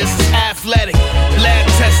 Avius is athletic. Lab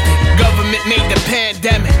tested. Government made the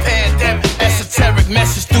pandemic. Esoteric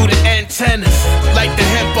message through the antennas. Like the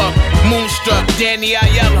hemp up. Moonstruck. Danny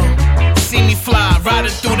Aiello. See me fly.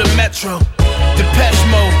 Riding through the metro. Depeche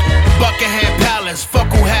Mode. Buckingham Palace. Fuck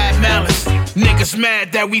who had malice. Niggas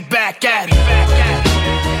mad that we back at it.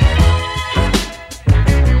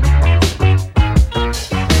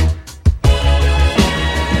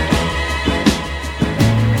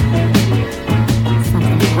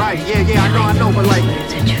 Right, yeah, I know, but like,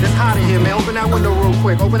 it's hot in here, man. Open that window real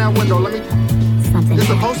quick. Open that window. Let me. It's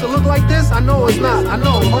supposed to look like this? I know it's not. I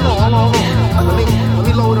know. Hold on. Let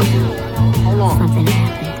me load up. Hold on. Something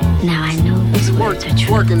happened. Now I know those words are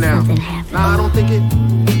true. Working now. Something happened. Nah, I don't think it.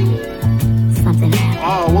 Something happened.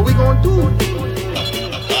 Oh, what we gonna do?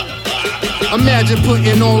 Imagine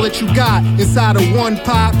putting all that you got inside of one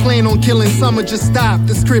pot. Plan on killing summer, just stop.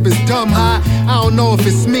 This crib is dumb hot. I don't know if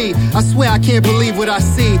it's me. I swear I can't believe what I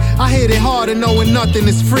see. I hit it harder knowing nothing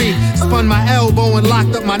is free. Spun my elbow and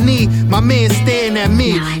locked up my knee. My man staring at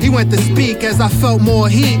me. He went to speak as I felt more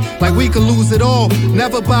heat. Like we could lose it all.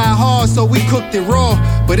 Never buy hard, so we cooked it raw.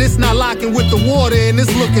 But it's not locking with the water and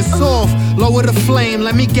it's looking soft. Lower the flame,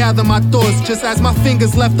 let me gather my thoughts. Just as my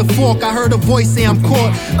fingers left the fork, I heard a voice say I'm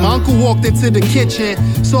caught. My uncle walked into the kitchen,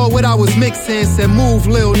 saw what I was mixing, said move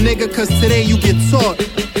little nigga, cause today you get taught.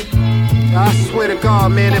 I swear to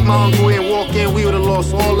God, man, if my uncle ain't walk in, we would've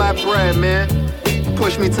lost all that bread, man.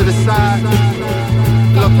 Push me to the side,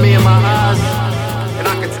 look me in my eyes, and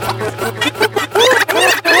I can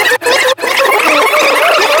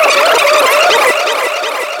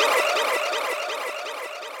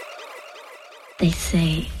They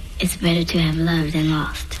say it's better to have loved than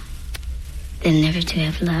lost than never to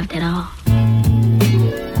have loved at all.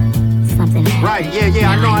 Something happened. Right, yeah,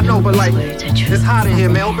 I know, but like, it's hot in here,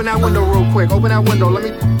 man. Open that window real quick. Open that window. Let me.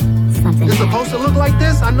 It's supposed to look like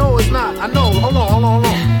this? I know it's not. I know. Hold on.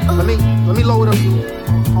 Let me load up.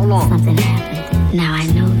 Hold on. Something happened. Now I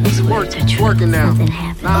know those words are true. Working now. Something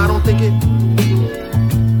happened. Nah, I don't think it.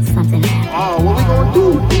 Something happened. Oh, what we gonna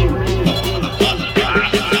do?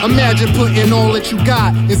 Imagine putting all that you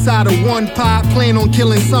got inside of one pot. Plan on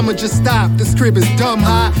killing summer, just stop. This crib is dumb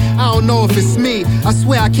hot. I don't know if it's me. I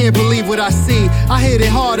swear I can't believe what I see. I hit it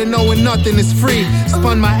harder knowing nothing is free.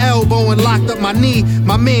 Spun my elbow and locked up my knee.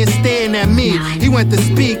 My man staring at me. He went to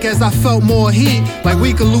speak as I felt more heat. Like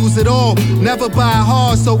we could lose it all. Never buy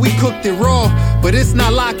hard, so we cooked it raw. But it's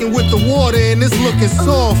not locking with the water and it's looking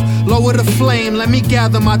soft. Lower the flame, let me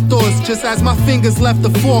gather my thoughts. Just as my fingers left the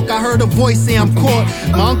fork, I heard a voice say I'm caught.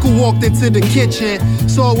 My uncle walked into the kitchen,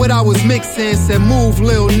 saw what I was mixing, said, move,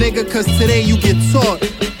 little nigga, cause today you get taught.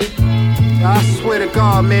 I swear to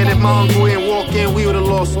God, man, if my uncle ain't walk in, we would've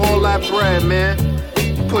lost all that bread, man.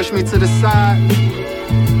 He pushed me to the side,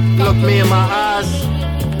 looked me in my eyes,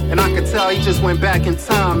 and I could tell he just went back in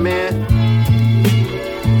time, man.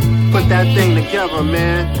 Put that thing together,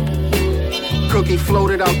 man. Cookie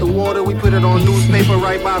floated out the water, we put it on newspaper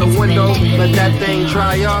right by the window, let that thing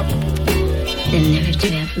dry up. Then never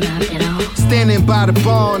to have loved at all. Standing by the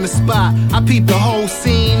bar on the spot, I peeped the whole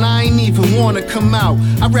scene, I ain't even wanna come out.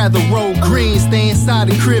 I'd rather roll green, stay inside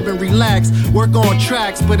the crib and relax, work on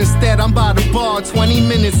tracks, but instead I'm by the bar 20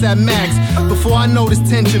 minutes at max. Before I notice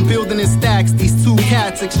tension building in stacks, these two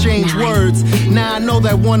cats exchange words. Now I know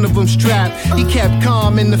that one of them strapped. He kept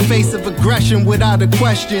calm in the face of aggression without a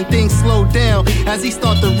question. Things slowed down as he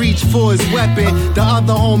started to reach for his weapon. The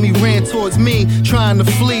other homie ran towards me, trying to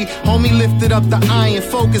flee. Homie lifted up the iron,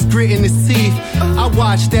 focus, gritting his teeth. I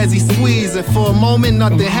watched as he squeezed, and for a moment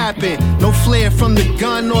nothing happened. No flare from the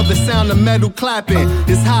gun or the sound of metal clapping.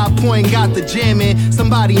 This high point got the jamming.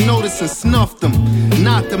 Somebody noticed and snuffed him,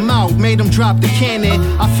 knocked him out, made him drop the cannon.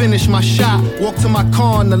 I finished my shot, walked to my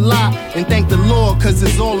car in the lot, and thank the Lord, cause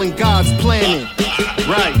it's all in God's planning.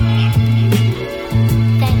 Right.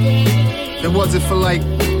 It wasn't for like,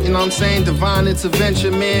 you know what I'm saying, divine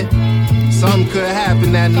intervention, man. Something could have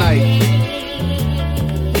happened that night.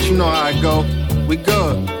 You know how it go. We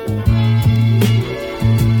good.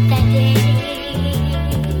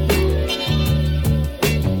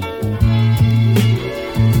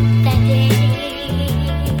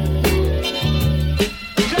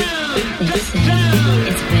 They say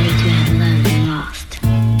it's better to have loved and lost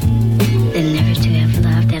than never to have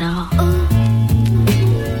loved at all.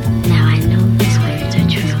 Now I know those words are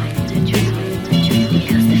true.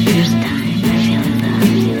 Because the first time I fell in love,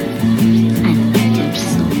 I loved him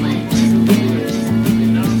so much. But I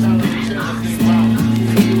lost.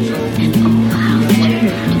 And oh, how it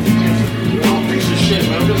hurt. I would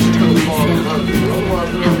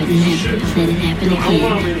never let it happen again.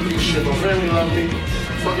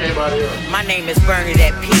 My name is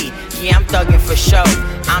Bernadette P. Yeah, I'm thuggin' for show.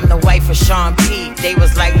 I'm the wife of Sean P. They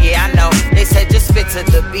was like, yeah, I know. They said just spit to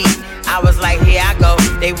the beat. I was like, here I go.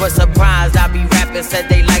 They were surprised I be rapping, said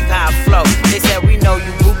they like how I flow. They said, we know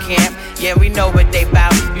you boot camp. Yeah, we know what they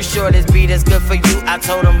bout. You sure this beat is good for you? I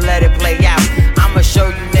told them let it play out. I'ma show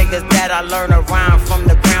you niggas that I learn a rhyme from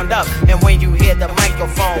the ground up. And when you hear the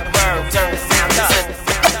microphone burn, turn the sound up.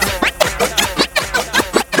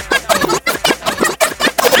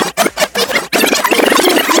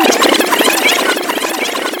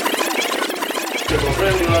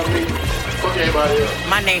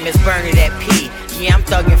 My name is Bernadette P. Yeah, I'm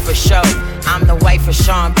thuggin' for show. I'm the wife of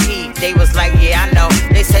Sean P. They was like, yeah, I know.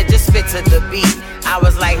 They said just spit to the beat. I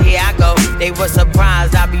was like, here I go. They were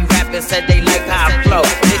surprised I be rapping, said they like how I flow.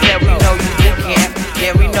 They said we know you boot camp.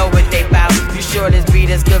 Yeah, we know what they bout. You sure this beat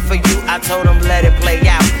is good for you? I told them let it play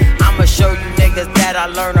out. I'ma show you niggas that I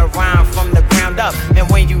learn a rhyme from the ground up. And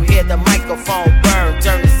when you hear the microphone burn,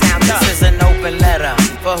 turn the sound up. This is an open letter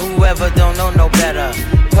for whoever don't know no better.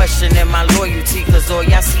 Questioning my loyalty, cause all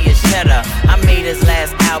y'all see is cheddar. I made his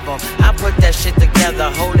last album, I put that shit together.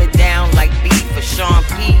 Hold it down like beat for Sean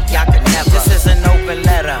P. Y'all can never. This is an open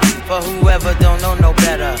letter for whoever don't know no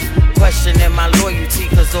better. Questioning my loyalty,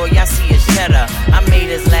 cause all y'all see is cheddar. I made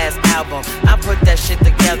his last album, I put that shit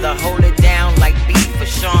together. Hold it down like beat for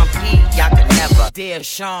Sean P. Y'all can never. Dear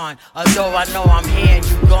Sean, although I know I'm hearing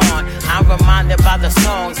you gone, I'm reminded by the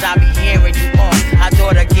songs I be hearing you on. I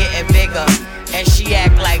thought her getting bigger, and she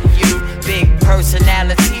act like you. Big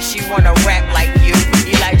personality, she wanna rap like you.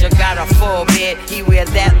 Elijah got a full beard, he wear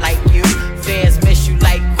that like you. Fans miss you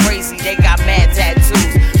like crazy, they got mad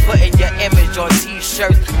tattoos. Putting your image on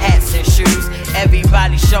t-shirts, hats and shoes.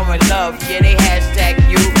 Everybody showing love, yeah, they hashtag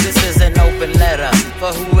you. This is an open letter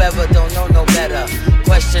for whoever don't know no better.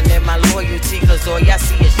 Questioning my loyalty, cause all y'all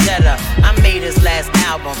see is cheddar. I made his last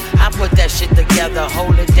album, I put that shit together.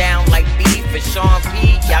 Hold it down like beat for Sean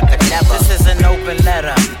P. Y'all could never. This is an open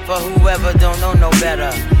letter for whoever don't know no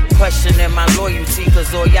better. Questioning my loyalty,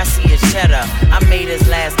 cause all y'all see is cheddar. I made his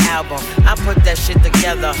last album, I put that shit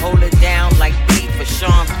together. Hold it down like beat for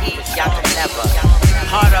Sean P. Y'all could never.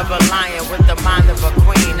 Heart of a lion with the mind of a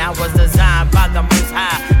queen. I was designed by the Most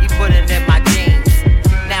High, he put it in my genes.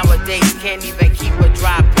 Nowadays can't even keep a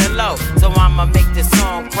dry pillow, so I'ma make this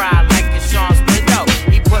song cry like it's Sean's widow.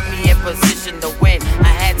 He put me in position to win,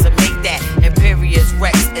 I had to make that. Imperious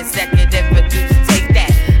Rex, executive producer, take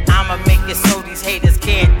that. I'ma make it so these haters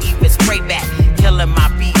can't even spray back. Killing my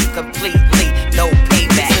beats completely, no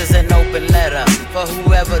payback. This is an open letter for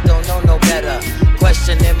whoever don't know no better.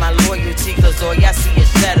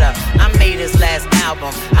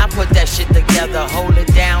 together. Hold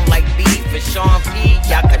it down like beef for Sean P.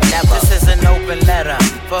 Y'all could never. This is an open letter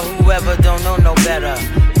for whoever don't know no better.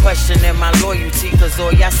 Questioning my loyalty, cause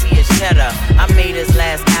all y'all see is cheddar. I made his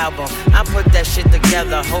last album, I put that shit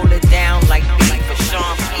together. Hold it down like beef for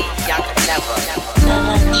Sean P. Y'all could never.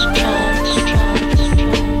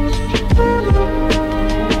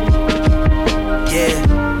 Yeah,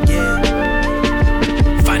 yeah.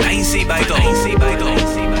 Financié by Dom.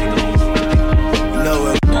 Know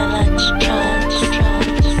it.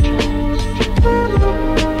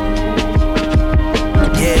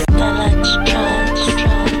 Yeah.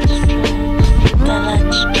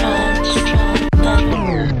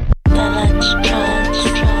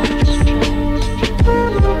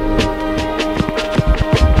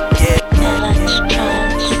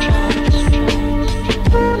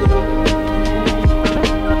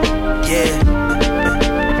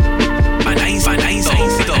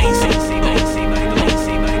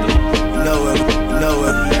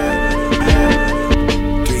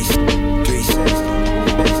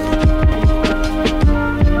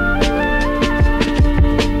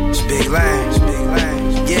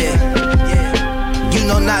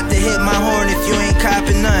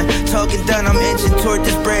 Talking done, I'm inching toward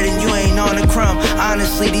this bread and you ain't on a crumb.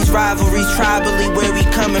 Honestly, these rivalries tribally, where we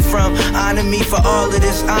coming from? Honor me for all of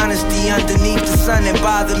this honesty underneath the sun and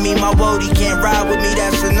bother me. My woody can't ride with me,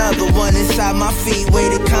 that's another one. Inside my feet,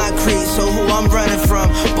 weighted concrete, so who I'm running from?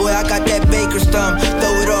 Boy, I got that baker's thumb,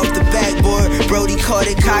 throw it off the backboard. Brody caught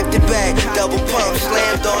it, cocked it back, double pump,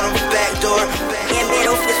 slammed on him, back door. Yeah, man,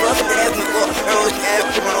 don't fist up the heaven, go.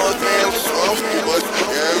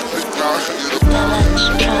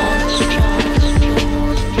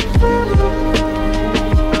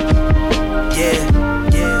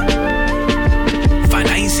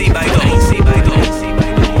 Financié by Dom.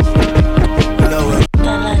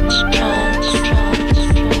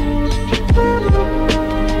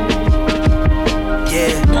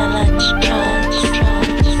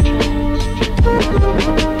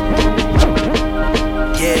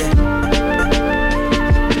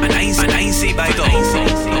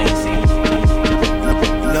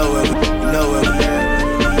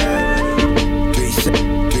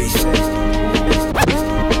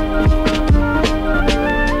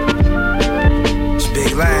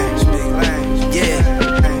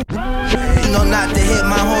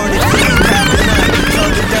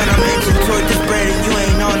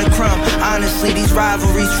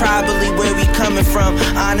 Rivalries tribally, where we coming from?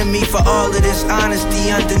 Honor me for all of this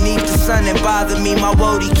honesty underneath the sun and bother me. My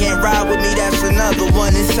woody can't ride with me, that's another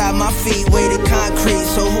one. Inside my feet, weighted concrete,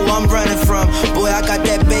 so who I'm running from? Boy, I got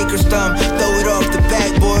that baker's thumb, throw it off the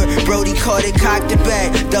backboard. Brody caught it, cocked it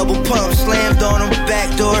back, double pump, slammed on him,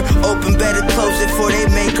 back door. Open, better close it before they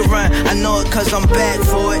make a run. I know it cause I'm back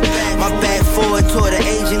for it. My back forward toward the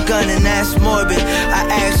agent gun and that's morbid. I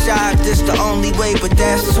asked Shy if this the only way, but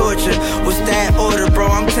that's torture. What's that order, bro?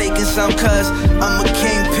 I'm taking some cuz I'm a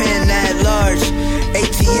kingpin at large.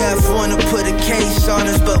 ATF wanna put a case on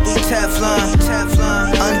us, but we Teflon.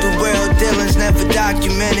 Underworld dealings never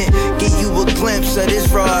documented. Give you a glimpse of this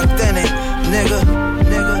raw authentic, nigga.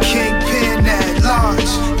 Kingpin at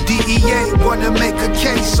large. DEA wanna make a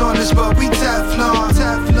case on us, but we Teflon.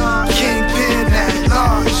 Kingpin at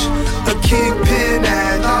large. A kingpin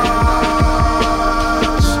at large.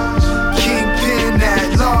 Kingpin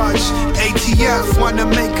at large. ATF wanna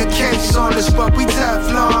make a case on us, but we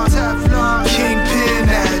Teflon. Kingpin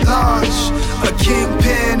at large. A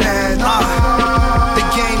kingpin at large. The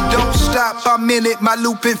game don't stop, I'm in it. My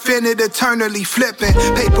loop infinite, eternally flipping.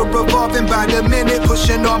 Paper revolving by the minute,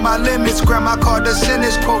 pushing all my limits. Grandma called us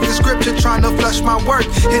sinners, quoting scripture, trying to flush my work.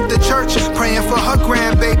 Hit the church, praying for her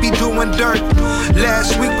grandbaby doing dirt.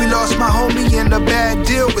 Last week we lost my homie in a bad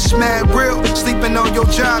deal. It's mad real, sleeping on your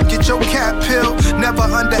job, get your cat pill. Never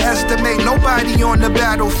underestimate nobody on the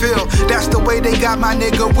battlefield. That's the way they got my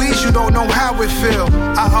nigga Weez, you don't know how it feel.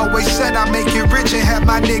 I always said I make it rich and have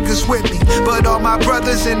my niggas with me, but all my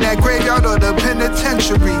brothers in that graveyard or the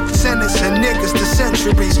penitentiary, sentencing niggas to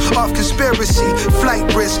centuries off conspiracy, flight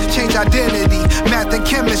risk, change identity, math and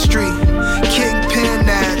chemistry. Kingpin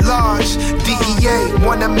at large. DEA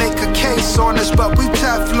wanna make a case on us, but we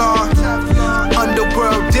Teflon.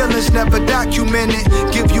 Underworld dealings never documented.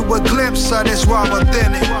 Give you a glimpse of this raw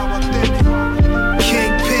authentic.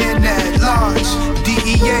 Kingpin at large.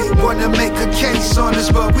 DEA wanna make a case on us,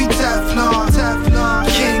 but we Teflon.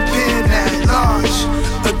 Kingpin at large.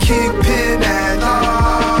 A kingpin at large.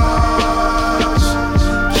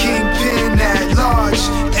 Kingpin at large.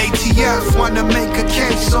 ATF wanna make a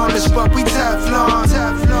case on us, but we Teflon.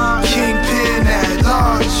 Kingpin at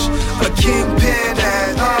large. A kingpin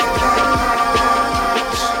at large.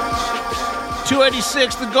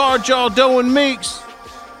 286, The Guard, y'all, Doe and Meeks.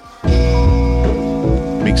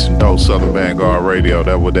 Meeks and Doe, Southern Vanguard Radio.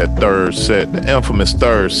 That was that third set, the infamous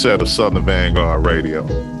third set of Southern Vanguard Radio.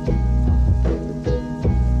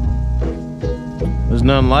 There's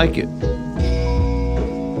none like it.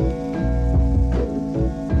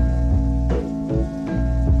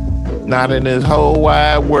 Not in this whole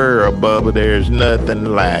wide world, Bubba, there's nothing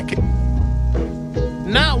like it.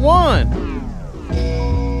 Not one.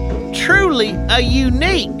 Truly a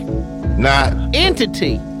unique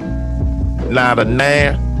entity. Not a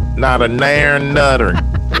nair nutter.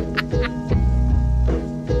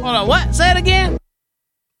 Hold on, what? Say it again.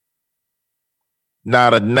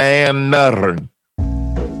 Not a nair nutter.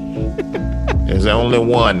 There's only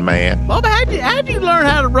one, man. Bubba, how'd you learn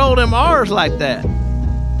how to roll them R's like that?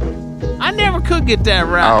 I never could get that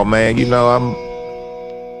right. Oh man, you know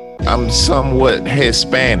I'm somewhat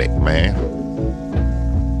Hispanic, man.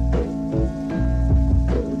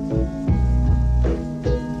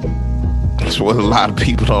 That's what a lot of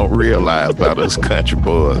people don't realize about us country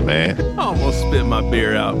boys, man. I almost spit my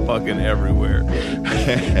beer out fucking everywhere.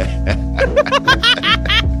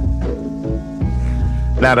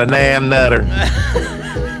 Not a damn nutter.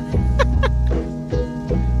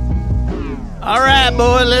 All right,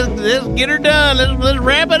 boy, let's get her done. Let's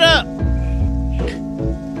wrap it up.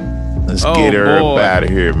 Let's get her up out of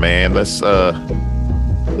here, man.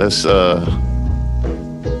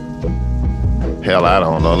 Hell, I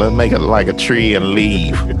don't know. Let's make it like a tree and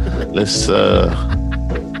leave. Let's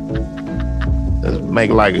make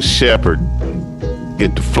it like a shepherd.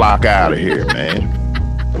 Get the flock out of here, man.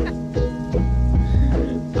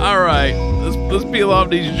 All right, let's peel off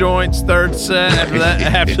these joints. Third set.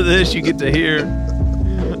 After this, you get to hear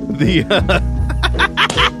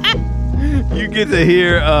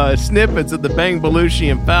snippets of the Bang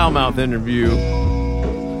Belushi and Foulmouth interview.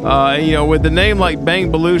 With a name like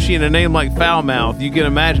Bang Belushi and a name like Foulmouth, you can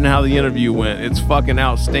imagine how the interview went. It's fucking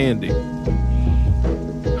outstanding.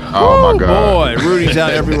 Oh my God! Boy, Rudy's out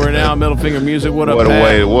everywhere now. Middle Finger Music. What up,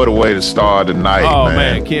 Pat? What a way to start the night, man. Oh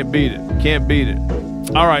man, can't beat it.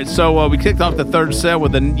 All right, so we kicked off the third set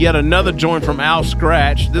with yet another joint from Al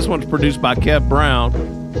Scratch. This one's produced by Kev Brown.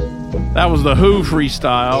 That was the Who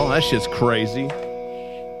freestyle. That shit's crazy.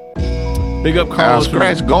 Big up Carlos. Al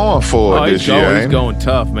Scratch going for it this year. He's going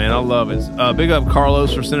tough, man. I love it. Big up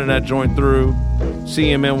Carlos for sending that joint through.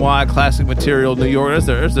 CMNY, Classic Material, New York.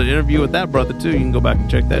 There's an interview with that brother, too. You can go back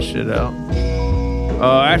and check that shit out.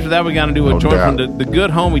 After that, we got to do a joint from the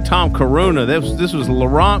good homie Tom Corona. This was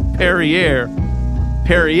Laurent Perrier,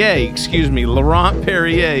 Laurent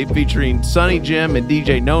Perrier featuring Sonny Jim and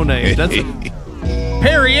DJ No Name. That's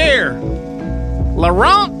Perrier.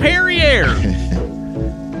 Laurent Perrier.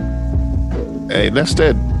 Hey, that's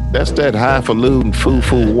that highfalutin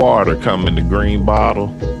foo-foo water coming in the green bottle.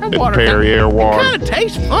 That Perrier water. It kind of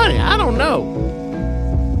tastes funny. I don't know.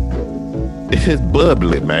 It's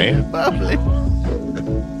bubbly, man. Bubbly.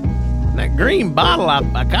 That green bottle, I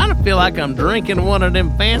kind of feel like I'm drinking one of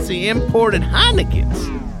them fancy imported Heinekens.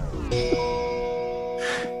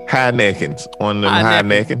 Heinekens. One of them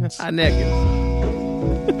Heinekens.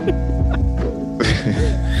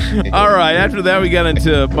 All right, after that we got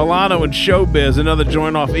into Milano and Showbiz, another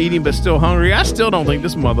joint off Eating But Still Hungry. I still don't think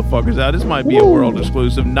this motherfucker's out. This might be a world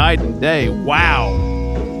exclusive. Night and Day. Wow.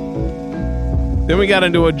 Then we got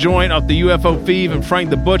into a joint off the UFO Thief and Frank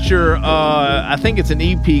the Butcher. I think it's an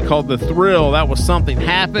EP called The Thrill. That was Something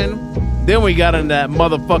Happened. Then we got into that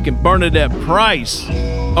motherfucking Bernadette Price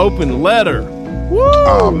Open Letter. Woo!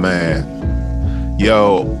 Oh man,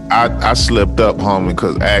 yo, I slipped up, homie,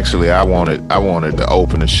 because actually I wanted to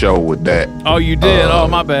open the show with that. Oh, you did? Oh,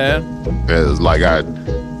 my bad. It was like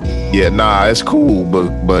it's cool,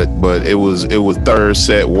 but it was third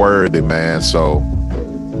set worthy, man. So.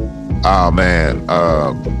 Oh man,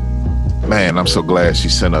 I'm so glad she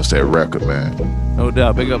sent us that record, man. No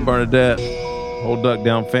doubt. Big up Bernadette, Old Duck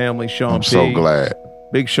Down family, Sean I'm P. so glad.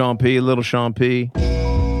 Big Sean P, little Sean P.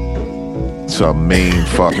 It's a mean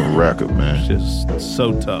fucking record, man. It's just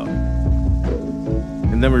so tough.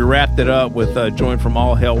 And then we wrapped it up with a joint from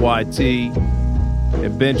All Hell YT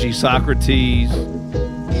and Benji Socrates.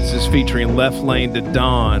 This is featuring Left Lane to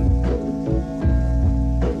Dawn.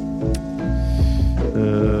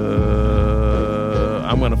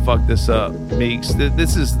 I'm gonna fuck this up, Meeks.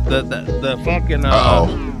 This is the fucking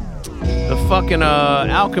the fucking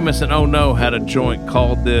Alchemist and Oh No had a joint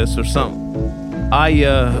called this or something.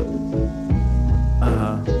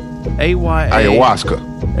 Ayahuasca.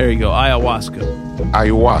 There you go, ayahuasca.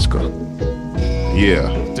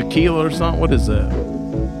 Yeah. Tequila or something. What is that?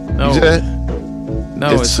 No. Is that?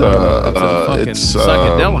 No, it's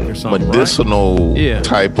psychedelic or something. Medicinal right?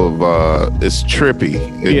 type of. It's trippy.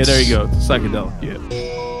 There you go. It's psychedelic. Yeah.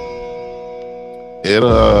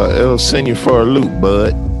 It'll send you for a loop,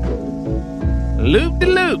 bud. Loop de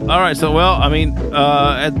loop. All right. So, well, I mean,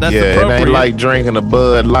 that's it appropriate. ain't like drinking a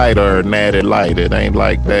Bud Light or a Natty Light. It ain't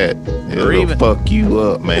like that. It'll fuck you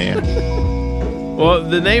up, man. Well,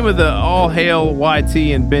 the name of the All Hail YT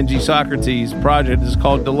and Benji Socrates project is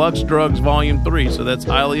called Deluxe Drugs Volume 3, so that's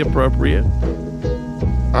highly appropriate.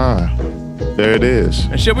 There it is.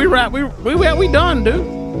 And should we wrap? We done, dude.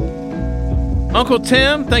 Uncle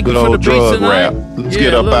Tim, thank you Good for the old beats drug tonight. rap. Let's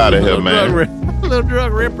get up out of here, man. Little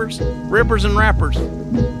drug rippers and rappers.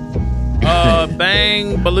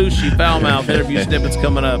 Bang Belushi, Foulmouth interview snippets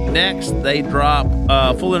coming up next. They drop,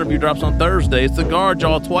 full interview drops on Thursday. It's the Guard,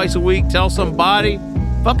 y'all, twice a week. Tell somebody,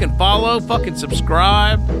 fucking follow, fucking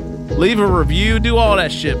subscribe, leave a review, do all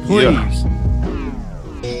that shit, please.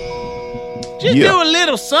 Just do a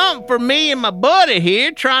little something for me and my buddy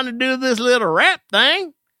here trying to do this little rap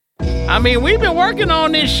thing. I mean, we've been working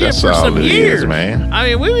on this shit for some years, man.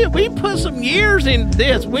 I mean, we put some years into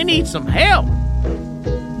this. We need some help.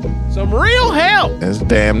 Some real help. It's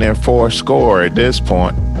damn near 4 at this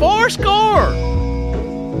point. 4.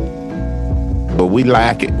 But we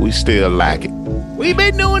like it. We still like it. We've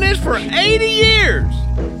been doing this for 80 years.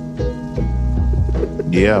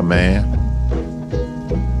 Yeah, man.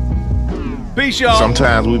 Peace, y'all.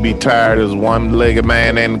 Sometimes we be tired as one-legged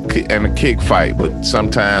man and a kick fight, but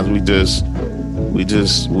sometimes we just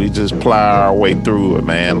plow our way through it,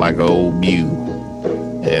 man, like an old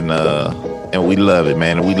mule. And we love it,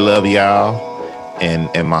 man. And we love y'all.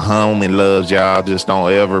 And my homie loves y'all. Just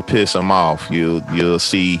don't ever piss him off. You'll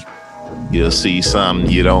see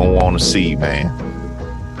something you don't want to see, man.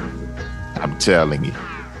 I'm telling you.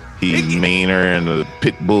 He's meaner than a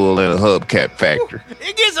pit bull in a hubcap factory.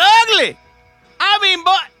 It gets ugly. I mean,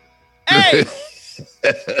 but hey,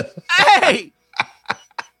 hey,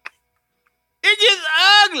 it gets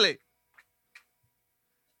ugly.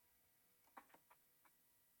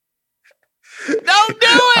 Don't do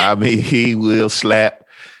it. I mean, he will slap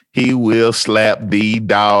the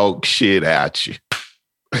dog shit out you.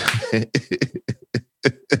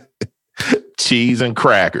 Cheese and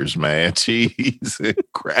crackers, man. Cheese and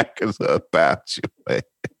crackers about you, man.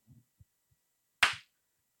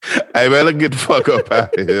 Hey, man, let's get the fuck up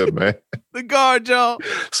out of here, man. The Guard, y'all.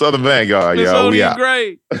 Southern Vanguard, y'all. We out.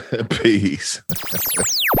 Great. Peace.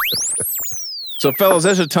 So, fellas,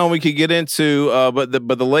 that's a tone we could get into, but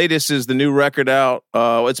the latest is the new record out.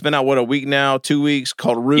 It's been out, a week now, 2 weeks,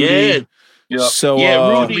 called Rudy. Yeah. Yep. So,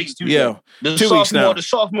 Rudy. Yeah. The 2 weeks now. The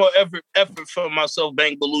sophomore effort from myself,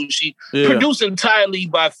 Bang Belushi, produced entirely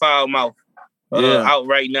by Foulmouth. Out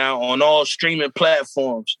right now on all streaming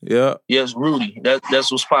platforms. Yeah. Yes, Rudy. That's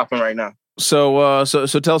what's popping right now. So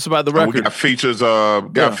tell us about the record. We got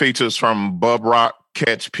features from Bub Rock,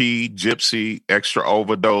 Catch P, Gypsy, Extra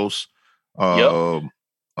Overdose, Boom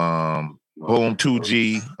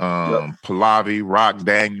 2G, Pallavi, Rock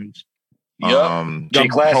Daniels.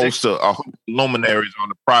 Host of luminaries on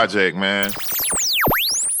the project, man.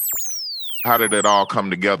 How did it all come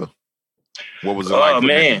together? What was it like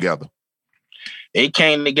putting it together? It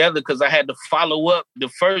came together because I had to follow up the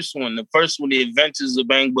first one, The Adventures of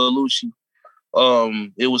Bang Belushi.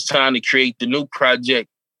 It was time to create the new project.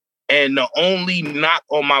 And the only knock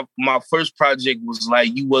on my first project was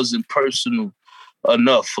like, you wasn't personal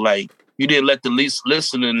enough. Like, you didn't let the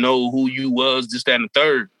listener know who you was, this, that, and the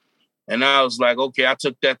third. And I was like, okay, I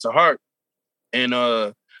took that to heart. And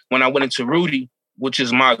when I went into Rudy, which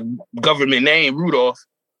is my government name, Rudolph,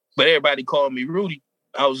 but everybody called me Rudy,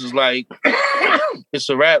 I was just like, it's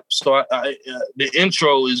a rap. So the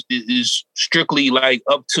intro is strictly like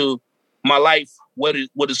up to my life, what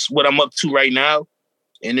I'm up to right now,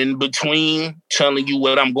 and in between telling you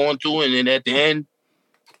what I'm going through, and then at the end,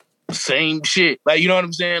 same shit. Like, you know what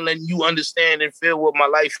I'm saying? Letting you understand and feel what my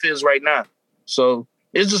life is right now. So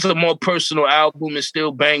it's just a more personal album. It's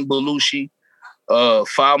still Bang Belushi.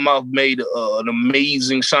 Foulmouth made an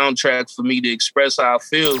amazing soundtrack for me to express how I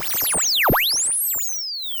feel.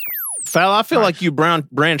 Foul, I feel like you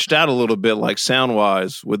branched out a little bit, like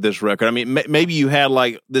sound-wise, with this record. I mean, maybe you had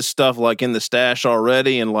like this stuff like in the stash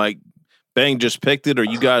already, and like Bang just picked it, or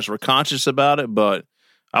you guys were conscious about it. But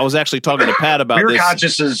I was actually talking to Pat about this.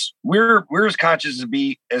 We're as conscious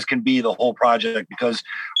as can be the whole project, because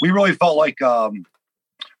we really felt like we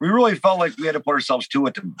had to put ourselves to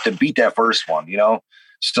it to beat that first one, you know.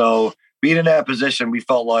 So being in that position, we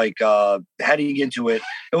felt like heading into it,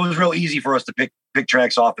 it was real easy for us to pick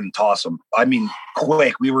tracks off and toss them. I mean,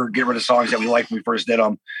 quick. We were getting rid of songs that we liked when we first did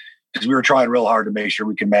them, because we were trying real hard to make sure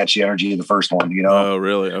we could match the energy of the first one. You know? Oh,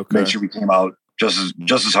 really? Okay. Make sure we came out just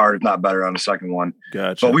as hard, if not better, on the second one.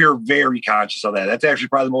 Gotcha. But we were very conscious of that. That's actually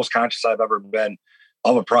probably the most conscious I've ever been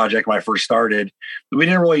of a project when I first started. We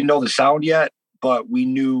didn't really know the sound yet, but we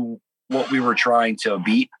knew what we were trying to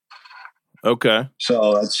beat. Okay.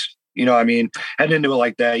 So that's, you know, I mean, heading into it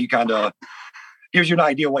like that, you kind of gives you an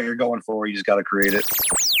idea what you're going for. You just got to create it.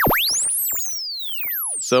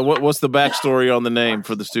 So what's the backstory on the name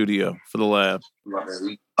for the studio, for the lab?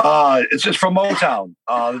 It's just from Motown,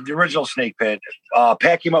 the original Snake Pit.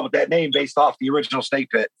 Pat came up with that name based off the original Snake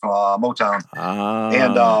Pit from Motown.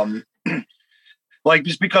 And like,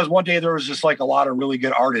 just because one day there was just like a lot of really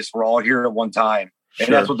good artists were all here at one time.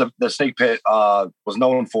 And that's what the Snake Pit was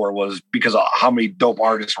known for, was because of how many dope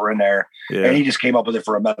artists were in there. Yeah. And he just came up with it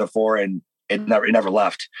for a metaphor, and it never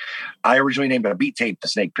left. I originally named it a beat tape, the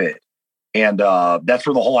Snake Pit. And that's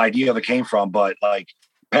where the whole idea of it came from. But like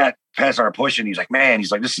Pat started pushing. He's like, man, he's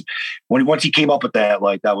like, this is once he came up with that,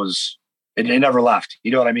 like that was, it never left.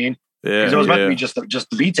 You know what I mean? Yeah. Because it was meant to be just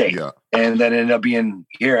the beat tape. Yeah. And then it ended up being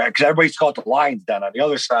here. Because everybody's called the Lions Den. On the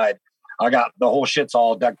other side, I got the whole shit's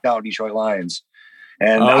all decked out Detroit Lions.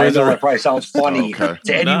 And I know that probably sounds funny to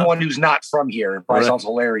anyone who's not from here. It probably sounds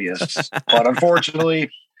hilarious. But unfortunately,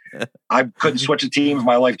 I couldn't switch a team if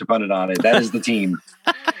my life depended on it. That is the team.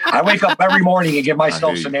 I wake up every morning and give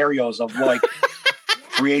myself scenarios of like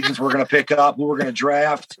free agents we're going to pick up, who we're going to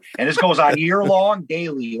draft. And this goes on year long,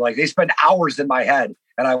 daily. Like they spend hours in my head.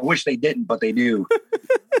 And I wish they didn't, but they do.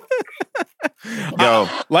 Yo,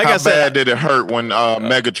 like how bad did it hurt when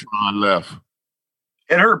Megatron left?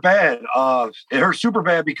 It hurt bad. It hurt super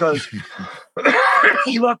bad because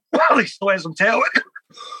he left. Well, he still has some talent.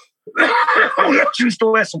 He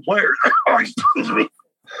still has some players. Excuse me.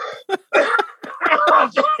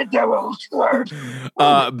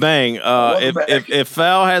 Bang. If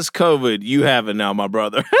Foul has COVID, you have it now, my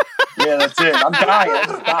brother. Yeah, that's it. I'm dying.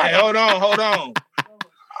 Hey, hold on.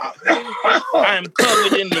 I am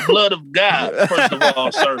covered in the blood of God, first of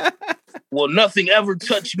all, sir. Well, nothing ever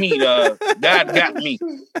touched me. God got me.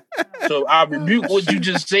 So I rebuke what you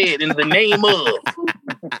just said in the name of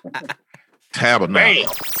Tabernacle.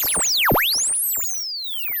 Bam.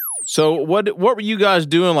 So what were you guys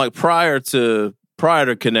doing like prior to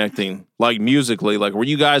connecting, like musically? Like were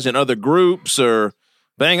you guys in other groups or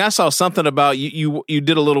Bang? I saw something about you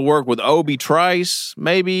did a little work with Obi Trice,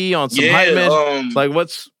 maybe on some hype man. Like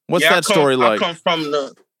what's that story like? I come from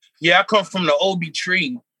the Obi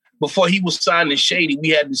tree. Before he was signed to Shady, we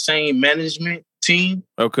had the same management team.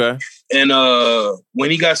 Okay. And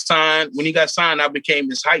when he got signed, I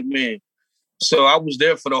became his hype man. So I was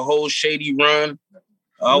there for the whole Shady run.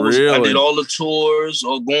 I did all the tours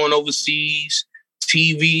or going overseas,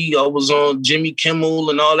 TV. I was on Jimmy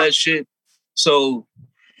Kimmel and all that shit. So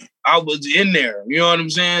I was in there. You know what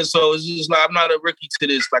I'm saying? So it's just like I'm not a rookie to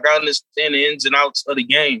this. Like I understand the ins and outs of the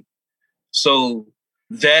game. So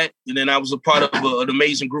that, and then I was a part of an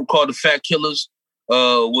amazing group called the Fat Killers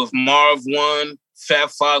with Marv One,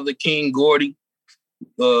 Fat Father, King Gordy,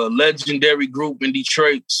 legendary group in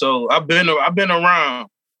Detroit. So I've been around.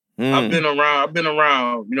 I've been around,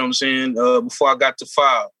 you know what I'm saying, before I got to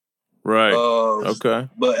Five. Right. Okay.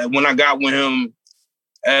 But when I got with him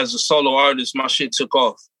as a solo artist, my shit took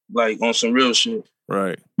off, like on some real shit.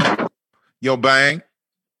 Right. Yo, Bang,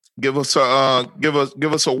 give us a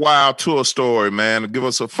wild tour story, man. Give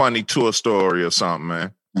us a funny tour story or something,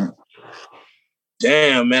 man.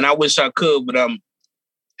 Damn, man, I wish I could, but I'm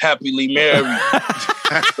happily married.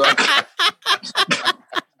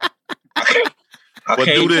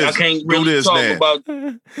 I can't really talk about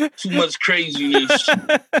too much craziness.